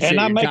 I appreciate your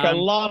time. And I make a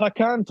lot of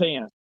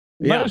content.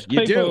 Yeah, Most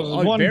you do.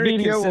 people, one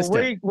video consistent.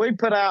 a week. We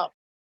put out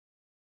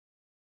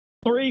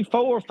 3,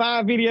 4,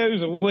 5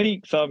 videos a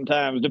week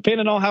sometimes,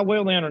 depending on how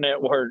well the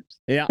internet works.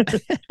 Yeah.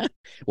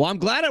 Well, I'm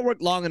glad I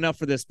worked long enough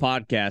for this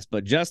podcast.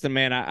 But, Justin,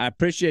 man, I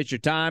appreciate your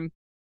time.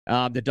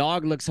 The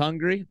dog looks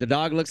hungry. The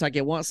dog looks like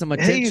it wants some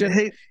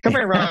attention. Come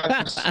here,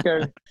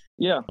 Roscoe.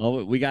 Yeah.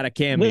 Oh, we got a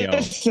cameo.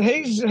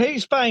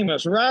 He's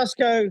famous.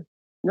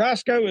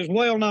 Roscoe is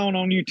well known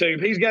on YouTube.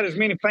 He's got as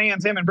many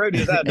fans, him and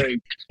Brody, as I do.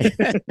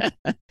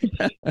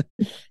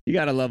 You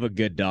got to love a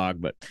good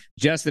dog. But,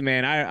 Justin,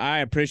 man, I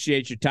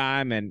appreciate your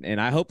time,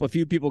 and I hope a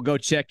few people go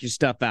check your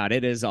stuff out.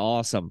 It is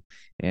awesome.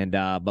 And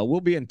but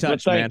we'll be in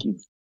touch, man. Thank you.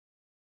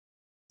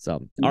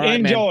 So, all right,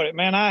 enjoyed it,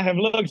 man. I have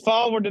looked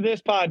forward to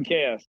this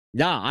podcast.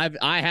 Yeah,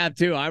 I have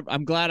too.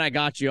 I'm glad I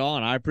got you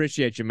on. I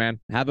appreciate you, man.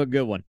 Have a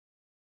good one.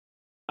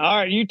 All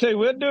right, you too.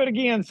 We'll do it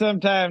again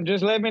sometime.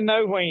 Just let me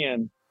know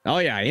when. Oh,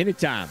 yeah,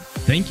 anytime.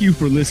 Thank you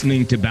for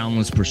listening to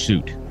Boundless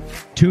Pursuit.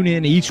 Tune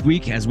in each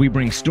week as we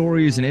bring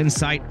stories and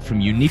insight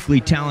from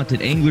uniquely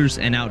talented anglers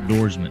and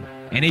outdoorsmen.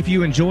 And if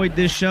you enjoyed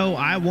this show,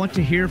 I want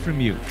to hear from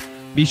you.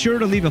 Be sure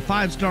to leave a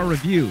 5-star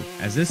review,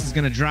 as this is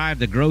going to drive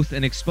the growth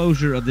and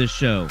exposure of this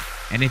show.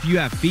 And if you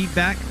have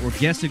feedback or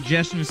guest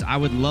suggestions, I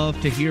would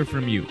love to hear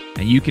from you.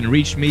 And you can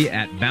reach me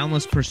at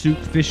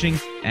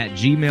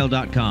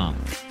boundlesspursuitfishing@gmail.com.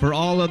 For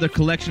all other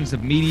collections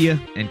of media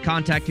and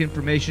contact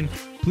information,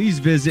 please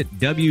visit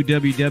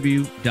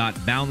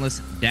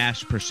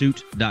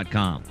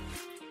www.boundless-pursuit.com.